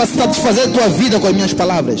words, Estou a satisfazer a tua vida com as minhas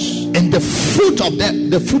palavras. and the fruit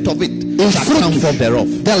of it Os shall come frutos from thereof.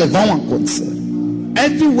 delas vão acontecer.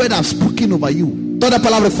 Every word I've spoken over you Toda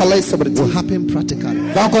palavra que falei sobre ti will happen practically.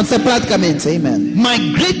 vai acontecer praticamente. Amém. My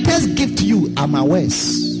greatest gift to you are my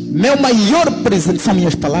words. Meu maior presente são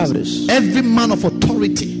minhas palavras. Every man of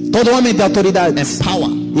authority Todo homem de autoridade and power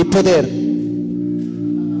e poder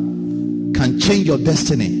can change your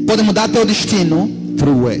destiny pode mudar teu destino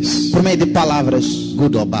through words, por meio de palavras,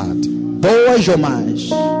 good or bad. boas ou más.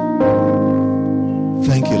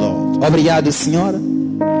 Thank you, Lord. Obrigado, Senhor.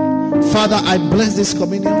 Father, I bless this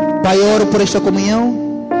communion. Pai, oro por esta comunhão.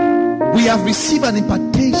 We have received an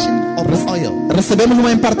impartation of the oil. Recebemos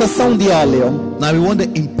uma impartação de óleo. Now we want the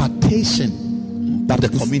impartation of the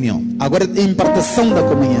communion, Agora a impartação da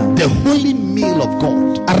comunhão. the holy meal of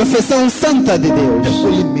God, A refeição santa de the Deus.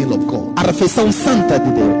 holy meal of God. A refeição santa de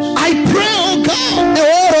Deus. I pray, oh God, Eu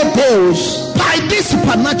oro, Deus, by this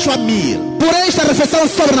supernatural meal, por esta refeição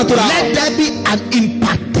sobrenatural. let there be an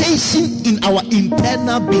impartation in our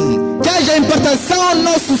internal being. Que haja impartação ao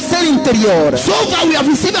nosso ser interior. So far we have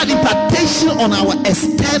received an impartation on our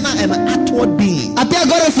external and outward being. Até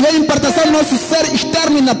agora recebemos impartação do nosso ser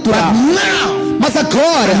externo e natural. Now, Mas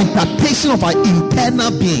agora, an impartation of our internal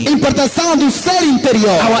being, impartação do ser interior.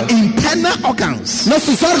 our internal organs,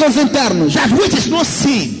 Nossos órgãos internos. that which is not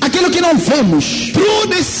seen, Aquilo que não vemos. through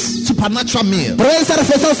this supernatural meal. Por essa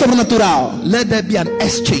refeição sobrenatural. Let there be an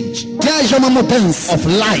exchange Que haja uma mudança of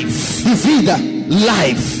life, de vida.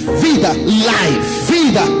 life, Vida. life,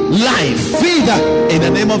 Vida. life. Vida. In the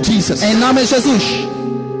name of Jesus, Em nome de Jesus.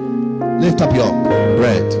 lift up your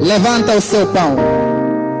bread. Levanta o seu pão.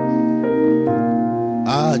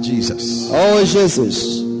 Ah, Jesus, Oh,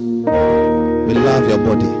 Jesus. we love your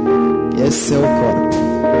body. Esse é o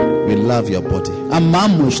corpo. We love your body.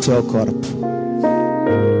 Amamos teu corpo.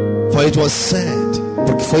 For it was said,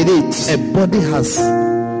 Porque foi dito. a body has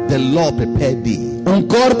the Lord prepared thee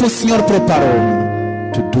corpo o Senhor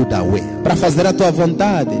preparou to do that way. para fazer a tua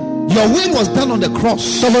vontade. Your will was done on the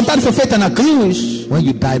cross. Tua vontade foi feita na cruz. When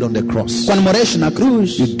you died on the cross, Quando morreste na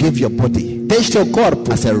cruz, you gave your body deste teu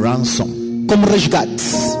corpo as a ransom como resgate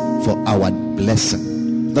for our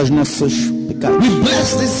blessing. dos nossos pecados. We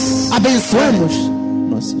bless this Abençoamos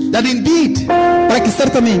nossos, that indeed para que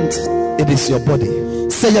certamente it is your body,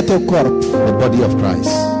 seja teu corpo, the body of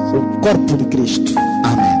Christ. o corpo de Cristo.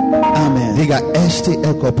 Amen. Amém. Diga, este é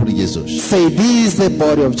o corpo de Jesus. Say, this is the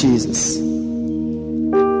body of Jesus.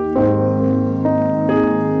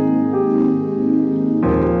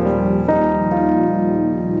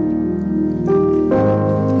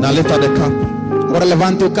 Now lift up the cup. Agora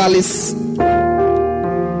levante o cálice.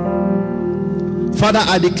 Father,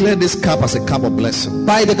 I declare this cup as a cup of blessing.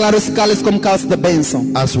 Pai, declaro esse cálice como cálice da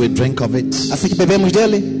bênção. As we drink of it, Assim que bebemos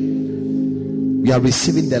dele, we are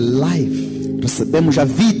receiving the life recebemos a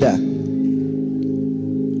vida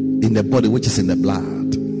in the body which is in the blood.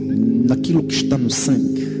 naquilo que está no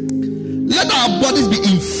sangue. Let our bodies be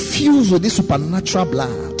infused with this supernatural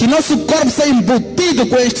blood. Que nosso corpo seja embutido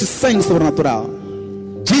com este sangue sobrenatural.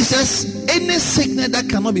 Jesus, any sickness that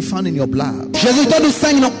cannot be found in your blood, Jesus, todo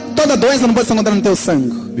sangue, toda doença não pode se encontrar no teu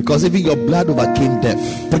sangue. because even your blood overcame death.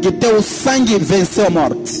 Porque teu sangue venceu a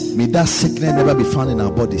morte. May that sickness never be found in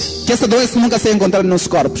our bodies. Que essa doença nunca seja encontrada nos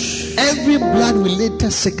corpos. Every blood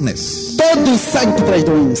related sickness, Todo sangue que traz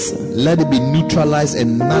doença let it be neutralized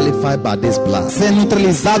and nullified by this blood. seja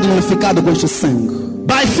neutralizado, nullificado com este sangue.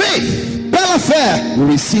 By faith, Pela fé, we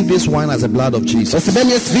receive this wine as the blood of Jesus.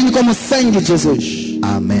 recebemos esse vinho como sangue de Jesus.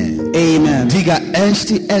 Amen. Amen. Diga,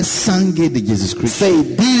 este é sangue de Jesus Cristo. Say,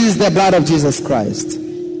 this is the blood of Jesus Christ.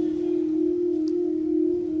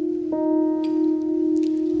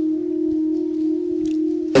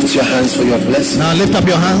 Lift your hands for your blessing. Now lift up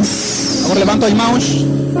your hands. Agora levanta as mãos,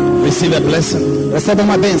 Receive a blessing. receba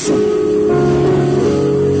uma bênção.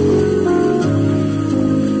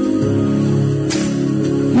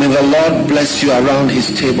 May the Lord bless you around his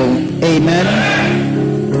table. Amen.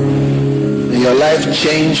 May your life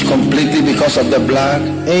change completely because of the blood,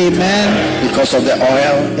 Amen. because of the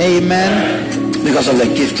oil, Amen. because of the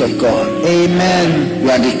gift of God. Amen. You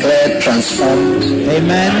are declared transformed,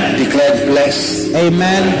 Amen. declared blessed,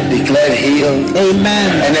 Amen. declared healed, Amen.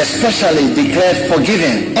 and especially declared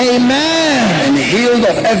forgiven Amen. and healed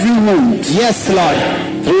of every wound Yes, Lord.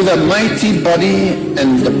 through the mighty body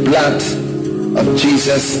and the blood of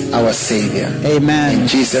Jesus our Savior. Amen. In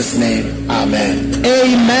Jesus' name, amen.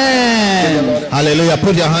 Amen. Hallelujah.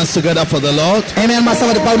 Put your hands together for the Lord. Amen. Uma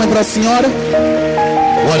salva de palmas para o Senhor.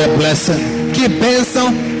 What a blessing. Que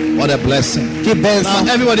bênção. What a blessing. Que bênção.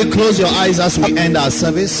 Now everybody close your eyes as we end our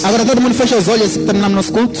service. Agora todo mundo fecha os olhos e terminamos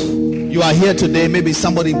nosso culto. You are here today. Maybe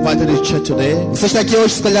somebody invited you to church today, Você está aqui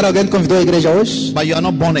hoje, se calhar alguém te convidou à igreja hoje, but you are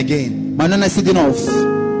not born again. mas não nasci de novo.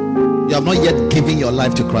 You have not yet given your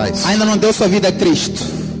life to Christ. Ainda não deu sua vida a Cristo.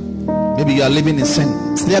 Maybe you are living in sin.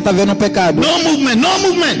 Se calhar está vendo o pecado. No movement, no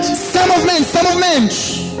movement. Sem movimentos, sem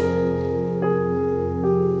movimentos.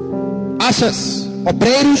 Ushers,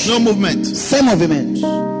 Obreiros, no movement. sem movimentos.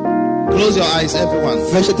 Close your eyes, everyone.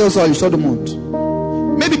 Fecha teus olhos, todo mundo.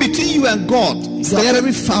 Maybe between you and God, you are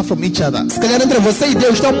very far from each other. Se calhar entre você e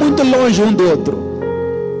Deus estão muito longe um do outro.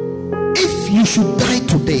 If you should die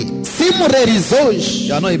today, Se morreres hoje,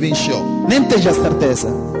 you are not even sure nem tens certeza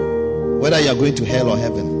whether you are going to hell or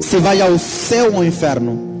heaven. se vai ao céu ou ao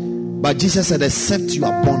inferno. But Jesus said, except you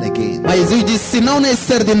are born again, Mas Jesus disse, se não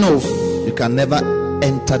nascer de novo, you can never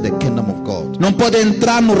enter the kingdom of God, não pode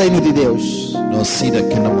entrar no reino de Deus, nor see the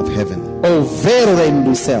kingdom of heaven. ou ver o reino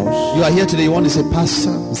dos céus. You are here today, you want to say,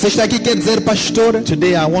 Pastor, Você está aqui, quer dizer, pastor,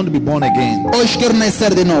 today I want to be born again. hoje quero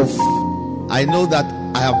nascer de novo. I know that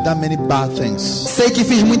I have done many bad things, Sei que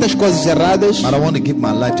fiz muitas coisas erradas, but I want to give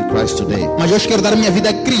my life to Christ today. mas hoje quero dar minha vida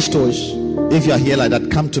a Cristo hoje. If you are here like that,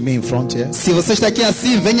 come to me in front here. Se você está aqui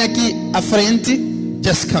assim, venha aqui à frente.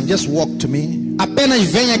 Just come, just walk to me. Apenas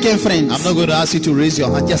venha aqui em frente. I'm not going to ask you to raise your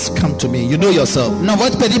hand, just come to me. You know yourself. Não vou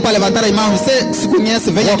te pedir para levantar as mãos. Você se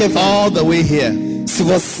conhece, venha aqui em Walk frente. all the way here Se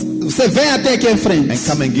você vem até aqui em frente and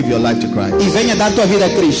come and give your life to Christ. e venha dar tua vida a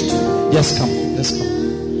Cristo. Just come, just come.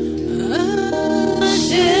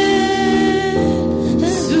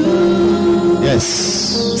 Yes.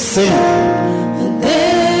 Sim.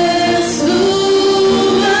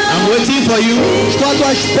 I'm waiting for you. Estou à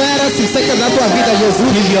tua espera. Se você quer dar tua vida a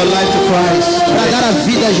Jesus, Give your life to Christ. para dar a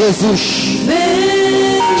vida a Jesus.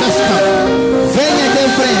 Just come. Venha aqui em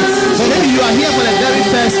frente. Maybe you are here for the very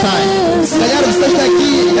first time. Se calhar você está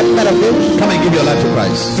aqui é a primeira vez. Come and give your life to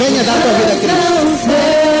Christ. Venha dar tua vida a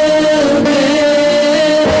Cristo.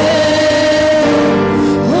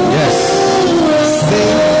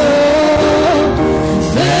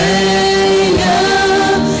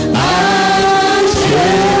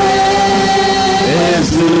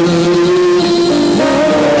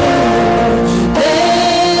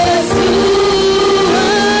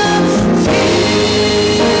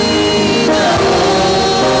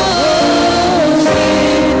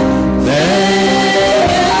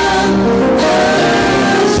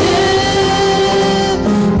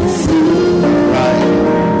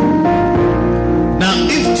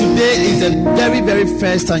 the very, very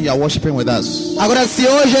first time you are worshiping with us, Agora, se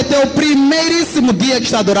hoje é teu primeiríssimo dia que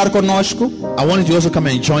está a adorar conosco, I want you to also come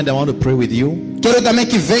and join them. I want to pray with you. quero também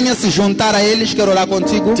que venha se juntar a eles, quero orar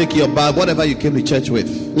contigo. Take your bag, whatever you came to church with,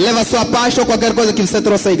 Leva sua pasta ou qualquer coisa que você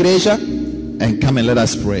trouxe à igreja and come and let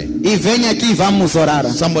us pray. e venha aqui e vamos orar.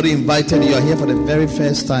 Somebody invited you. You are here for the very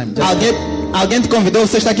first time. Just Alguém te convidou,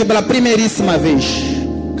 você está aqui pela primeiríssima vez.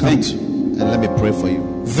 come and let me pray for you.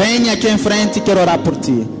 Venha aqui em frente e quero orar por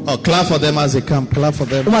ti. Oh, clap for them as they come. Clap for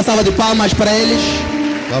them. Uma salva de palmas para eles.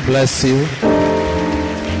 God bless you.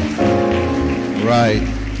 Right.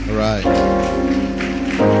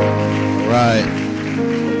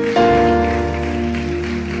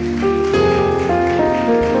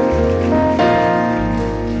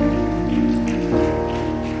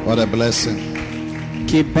 What a blessing.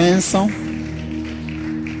 Que bênção.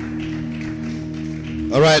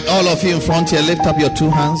 All right, all of you in front here, lift up your two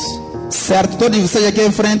hands. Certo, todos vocês aqui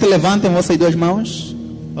em frente, levantem vossas duas mãos.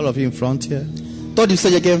 All of you in front here. Todos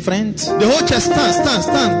vocês aqui em frente. The whole church,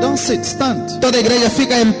 stand. Don't sit, stand. Toda a igreja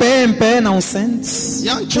fica em pé, não sente.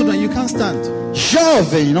 Young children, you can't stand.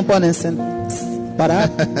 Jovens, não podem parar.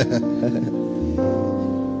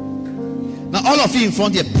 Now, all of you in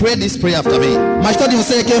front here, pray this prayer after me. Mas todos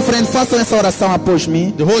vocês aqui em frente, façam essa oração após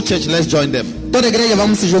mim. The whole church, let's join them. Toda a igreja,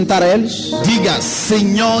 vamos se juntar a eles. Diga,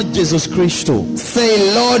 Senhor Jesus Cristo,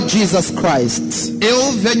 Say, Lord Jesus Christ,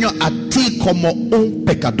 eu venho a ti como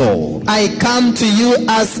pecador, I come to you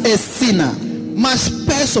as a sinner, mas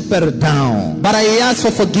peço perdão. but I ask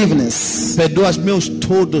for forgiveness. Perdoa meus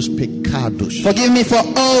todos pecados, Forgive me for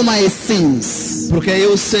all my sins. porque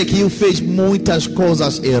eu sei que eu fiz muitas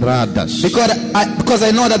coisas erradas. Because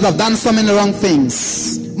I know that I've done so many wrong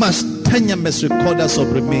things. Mas tenha misericórdia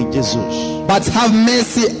sobre mim, Jesus. But have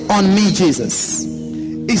mercy on me, Jesus.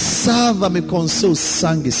 E salva-me com seu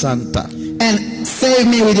sangue santa. And save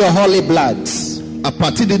me with your holy blood. A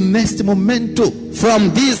partir neste momento, From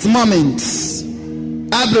this moment,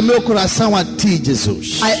 abre meu coração a ti,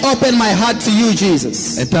 Jesus. I open my heart to you,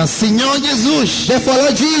 Jesus. Então, Senhor Jesus, Therefore,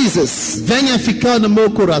 Lord Jesus, venha ficar no meu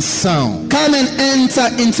coração come and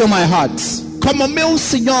enter into my heart como meu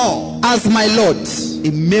Senhor as my Lord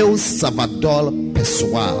e meu Salvador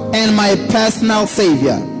pessoal. and my personal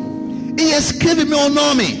Savior. E escreve meu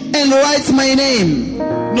nome And write my name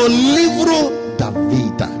no livro da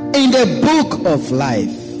vida, in the book of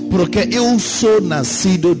life. porque eu sou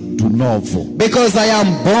nascido do novo. Because I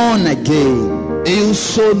am born again. Eu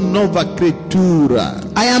sou nova criatura.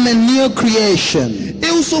 I am a new creation.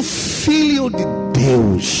 Eu sou filho de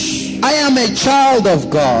Deus. I am a child of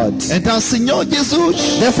God. Então, Senhor Jesus,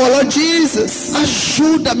 Therefore, Lord Jesus,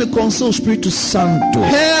 ajuda-me com seu Espírito Santo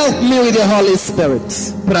help me with the Holy Spirit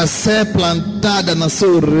para ser plantada no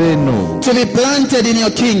seu reino. to be planted in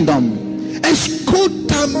your kingdom.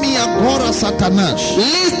 Escuta-me agora, Satanás.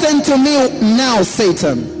 Listen to me now,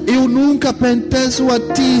 Satan. Eu nunca pertenço a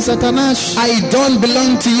ti, Satanás. I don't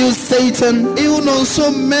belong to you, Satan. Eu não sou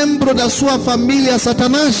membro da sua família,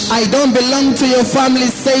 Satanás. I don't belong to your family,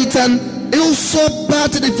 Satan. Eu sou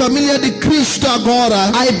parte da família de Cristo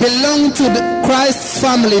agora. I belong to the Christ's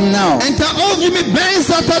family now. Então ouve-me bem,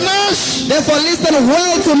 Satanás. Therefore, listen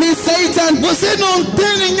well to me, Satan. Você não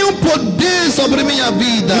tem nenhum poder sobre minha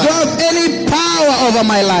vida. You don't have any power over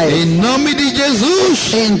my life. Em nome de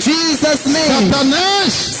Jesus, In Jesus' name,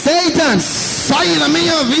 Satanás, Satan, sai da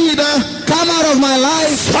minha vida. come out of my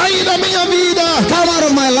life. Sai da minha vida. Come out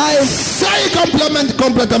of my life. Sai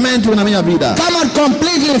completamente da minha vida. Come out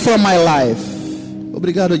completely from my life.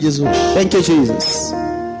 Obrigado, Jesus, Thank you, Jesus,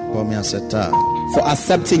 por me aceitar. for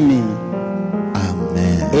accepting me.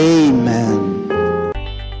 Amém. Amen.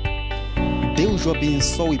 Deus o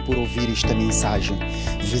abençoe por ouvir esta mensagem.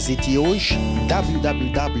 Visite hoje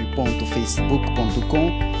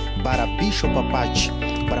www.facebook.com/Bishop Apache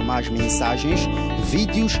para mais mensagens,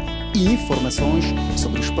 vídeos e informações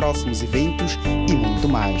sobre os próximos eventos e muito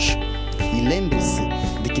mais. E lembre-se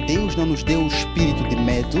de que Deus não nos deu o espírito de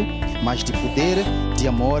medo, mas de poder, de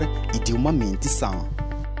amor e de uma mente sã.